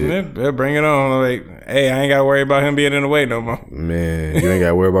good shit. Yeah, bring it on. Like, hey, I ain't gotta worry about him being in the way no more. Man, you ain't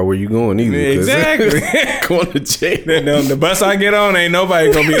gotta worry about where you going either. Exactly. Going to jail. The bus I get on, ain't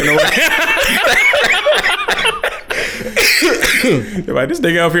nobody gonna be in the way. Like, this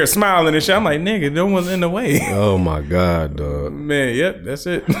nigga up here smiling and shit. I'm like, nigga, no one's in the way. Oh my God, dog. Man, yep, that's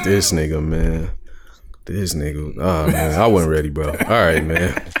it. This nigga, man. This nigga. Oh man, I wasn't ready, bro. All right,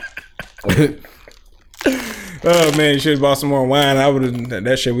 man. Oh man, you should have bought some more wine. I would have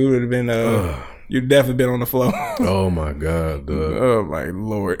that shit. We would have been. You'd definitely been on the floor. Oh my God, dog. Oh my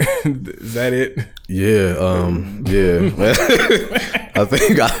Lord. Is that it? Yeah. Yeah. I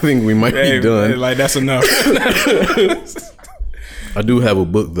think we might be done. Like that's enough. I do have a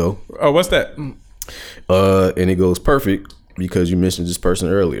book though. Oh, what's that? And it goes perfect because you mentioned this person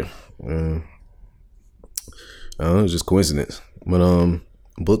earlier. It's just coincidence. But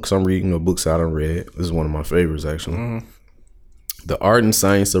books I'm reading or books I done read. This is one of my favorites actually. The Art and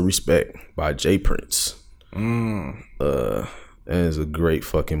Science of Respect by Jay Prince. That is a great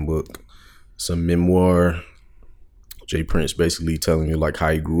fucking book. It's a memoir. Jay Prince basically telling you like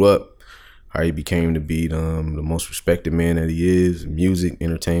how he grew up, how he became to be the most respected man that he is, music,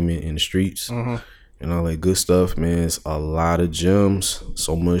 entertainment, in the streets, and all that good stuff, man. It's a lot of gems,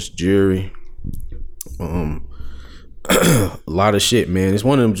 so much jewelry. A lot of shit, man. It's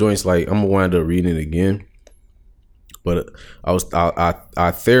one of them joints like I'm gonna wind up reading it again, but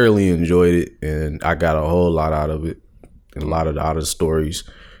I thoroughly enjoyed it and I got a whole lot out of it and a lot of the stories.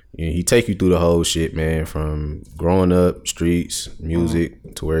 You know, he take you through the whole shit, man, from growing up, streets,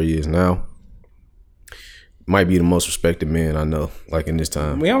 music to where he is now. Might be the most respected man I know, like in this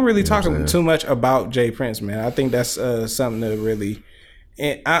time. We don't really talk too much about Jay Prince, man. I think that's something to really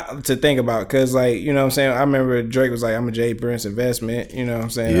to think about, because like, you know what I'm saying, I remember Drake was like, I'm a Jay Prince investment, you know what I'm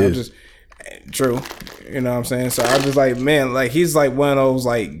saying. I'm just true, you know what I'm saying. So I'm just like, man, like he's like one of those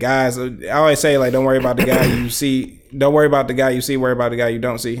like guys. I always say like, don't worry about the guy you see, don't worry about the guy you see, worry about the guy you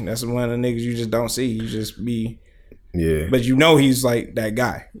don't see. That's one of the niggas you just don't see. You just be but you know he's like that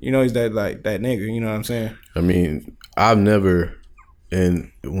guy, you know he's that like that nigga, you know what I'm saying. I mean, I've never,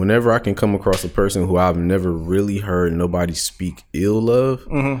 and whenever I can come across a person who I've never really heard nobody speak ill of,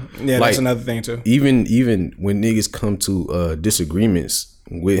 yeah, like, that's another thing too. Even when niggas come to disagreements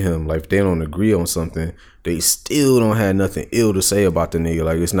with him, like if they don't agree on something, they still don't have nothing ill to say about the nigga.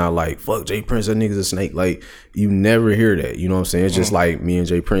 Like it's not like fuck Jay Prince, that nigga's a snake. Like you never hear that. You know what I'm saying? It's just like me and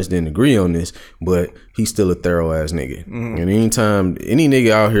Jay Prince didn't agree on this, but he's still a thorough ass nigga. And anytime any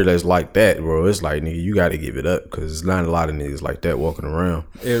nigga out here that's like that, bro, it's like nigga, you got to give it up because there's not a lot of niggas like that walking around.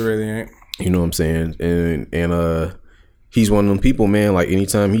 It really ain't. You know what I'm saying? And he's one of them people, man. Like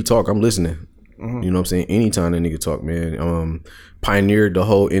anytime he talk, I'm listening. You know what I'm saying? Anytime that nigga talk, man. Pioneered the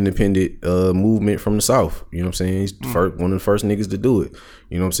whole independent movement from the South. You know what I'm saying? He's one of the first niggas to do it.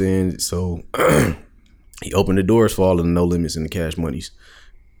 You know what I'm saying? So he opened the doors for all of the No Limits and the Cash Moneys.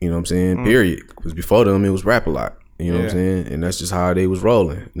 You know what I'm saying? Period. Because before them, it was Rap-A-Lot. You know what I'm saying? And that's just how they was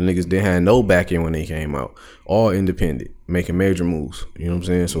rolling. The niggas didn't have no backing when they came out. All independent, making major moves. You know what I'm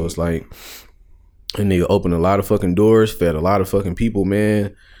saying? So it's like, a nigga opened a lot of fucking doors, fed a lot of fucking people,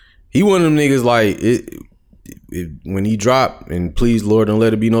 man. He one of them niggas like when he dropped, and please Lord don't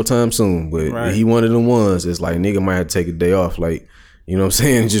let it be no time soon, but he one of them ones that's like nigga might have to take a day off, like, you know what I'm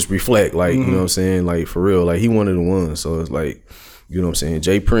saying, just reflect, like, you know what I'm saying, like for real, like he one of the ones. So it's like, you know what I'm saying,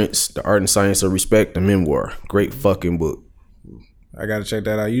 Jay Prince, The Art and Science of Respect, the memoir, great fucking book. I gotta check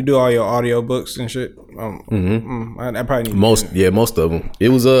that out. You do all your audio books and shit. I probably need most of them. It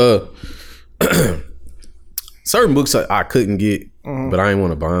was certain books I couldn't get, but I didn't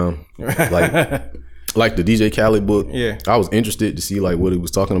want to buy them. Like the DJ Khaled book. Yeah, I was interested to see like what he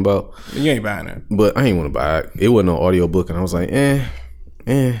was talking about. You ain't buying it, but I ain't want to buy it. It wasn't an audio book, and I was like, I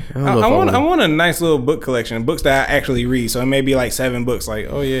don't know. I want a nice little book collection, books that I actually read. So it may be like 7 books. Like,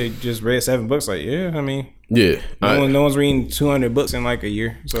 oh yeah, you just read 7 books. Like, yeah, I mean, yeah, no one's reading 200 books in like a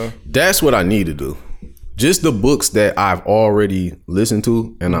year. So that's what I need to do. Just the books that I've already listened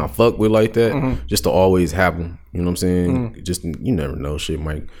to and I fuck with like that, just to always have them. You know what I'm saying? Just, you never know, shit,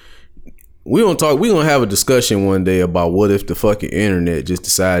 Mike. We gonna have a discussion one day about what if the fucking internet just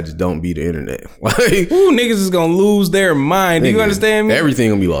decides to don't be the internet. Like, ooh, niggas is gonna lose their mind. Do you understand me? Everything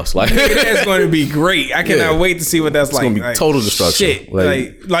gonna be lost. Like, that's gonna be great. I cannot wait to see what that's like. It's gonna be total destruction. Shit,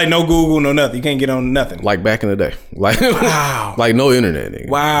 like no Google, no nothing. You can't get on nothing. Like back in the day. Like, wow. Like no internet, nigga.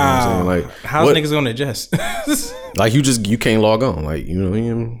 Wow. You know what I'm saying? Like, how's niggas gonna adjust? Like you can't log on. Like,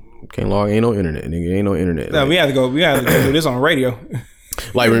 you can't log. Ain't no internet, nigga. Ain't no internet. No, like, we have to do this on radio.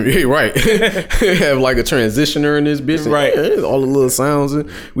 Like, right. Have like a transitioner in this bitch. Right. Yeah, all the little sounds.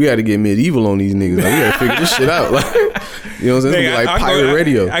 We had to get medieval on these niggas. Like, we gotta figure this shit out. Like, you know what I'm saying? Nigga, Like pirate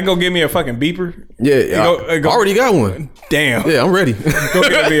radio. I go get me a fucking beeper. Yeah, I already got one. Damn. Yeah, I'm ready. Go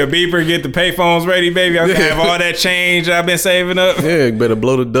get me a beeper, get the payphones ready, baby. I have all that change I've been saving up. Yeah, better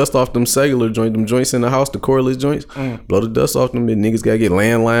blow the dust off them cellular joints, them joints in the house, the cordless joints. Blow the dust off them. And niggas gotta get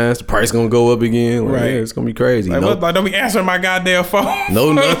landlines. The price gonna go up again. Like, Right. Yeah, it's gonna be crazy. Like, No- don't be answering my goddamn phone.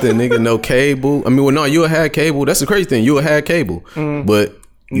 No nothing, nigga. No cable. I mean, well, no, you'll have cable. That's the crazy thing. You'll have cable, but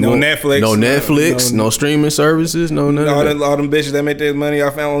you No won't- Netflix. no Netflix, No- no streaming services, no nothing. all them bitches that make their money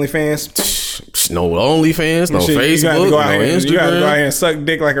off OnlyFans. No OnlyFans, no Shit, Facebook, you gotta go out no here, You gotta go out Instagram. here and suck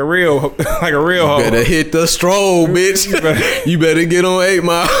dick like a real hoe. Better hit the stroll, bitch. You better get on 8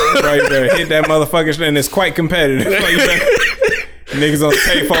 Mile. Right there. Hit that motherfucker, and it's quite competitive. Like, you better, niggas on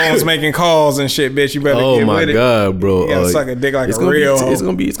payphones making calls and shit, bitch. You better Oh get my with it. god, bro! You gotta suck a dick like it's a gonna real be, hoe. it's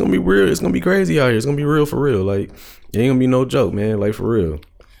gonna be real. It's gonna be crazy out here. It's gonna be real for real. Like it ain't gonna be no joke, man. Like for real.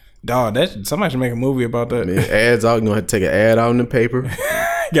 Dog, somebody should make a movie about that. Man, ads out. You gonna have to take an ad out in the paper.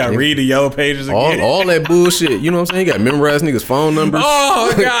 You gotta read the yellow pages again. All that bullshit. You know what I'm saying? You got memorized niggas' phone numbers.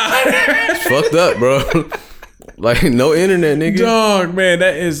 Oh god. It's fucked up, bro. Like no internet, nigga. Dog,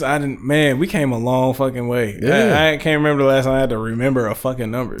 man, we came a long fucking way. Yeah. I can't remember the last time I had to remember a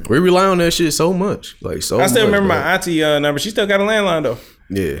fucking number. We rely on that shit so much. Like so I still much, remember bro. my auntie number. She still got a landline though.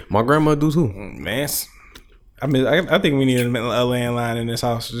 Yeah. My grandma do too. Man, I think we need a landline in this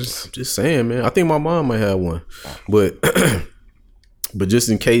house. Just saying, man. I think my mom might have one. But but just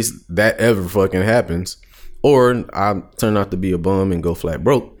in case that ever fucking happens, or I turn out to be a bum and go flat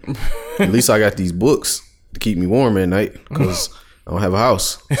broke, at least I got these books to keep me warm at night because I don't have a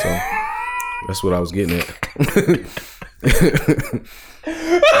house. So that's what I was getting at.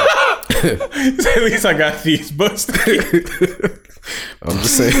 At least I got these books. I'm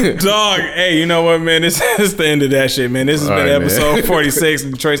just saying. Dog, hey, you know what, man? This is the end of that shit, man. This has All been right, man. episode 46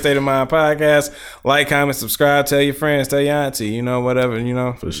 of the Detroit State of Mind podcast. Like, comment, subscribe, tell your friends, tell your auntie, you know, whatever, you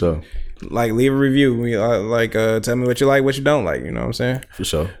know. For sure. Like, leave a review. Tell me what you like, what you don't like, you know what I'm saying? For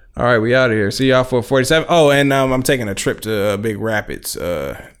sure. All right, we out of here. See y'all for 47. Oh, and I'm taking a trip to Big Rapids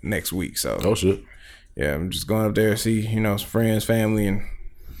next week. So, Oh shit. yeah, I'm just going up there, see, you know, some friends, family, and,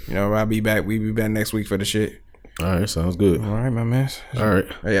 you know, I'll be back. We'll be back next week for the shit. All right, sounds good. All right, my man. All right.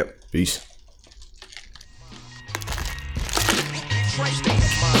 Yep. Peace. Detroit State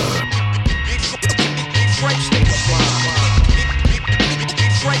of Mind. Detroit State of Mind.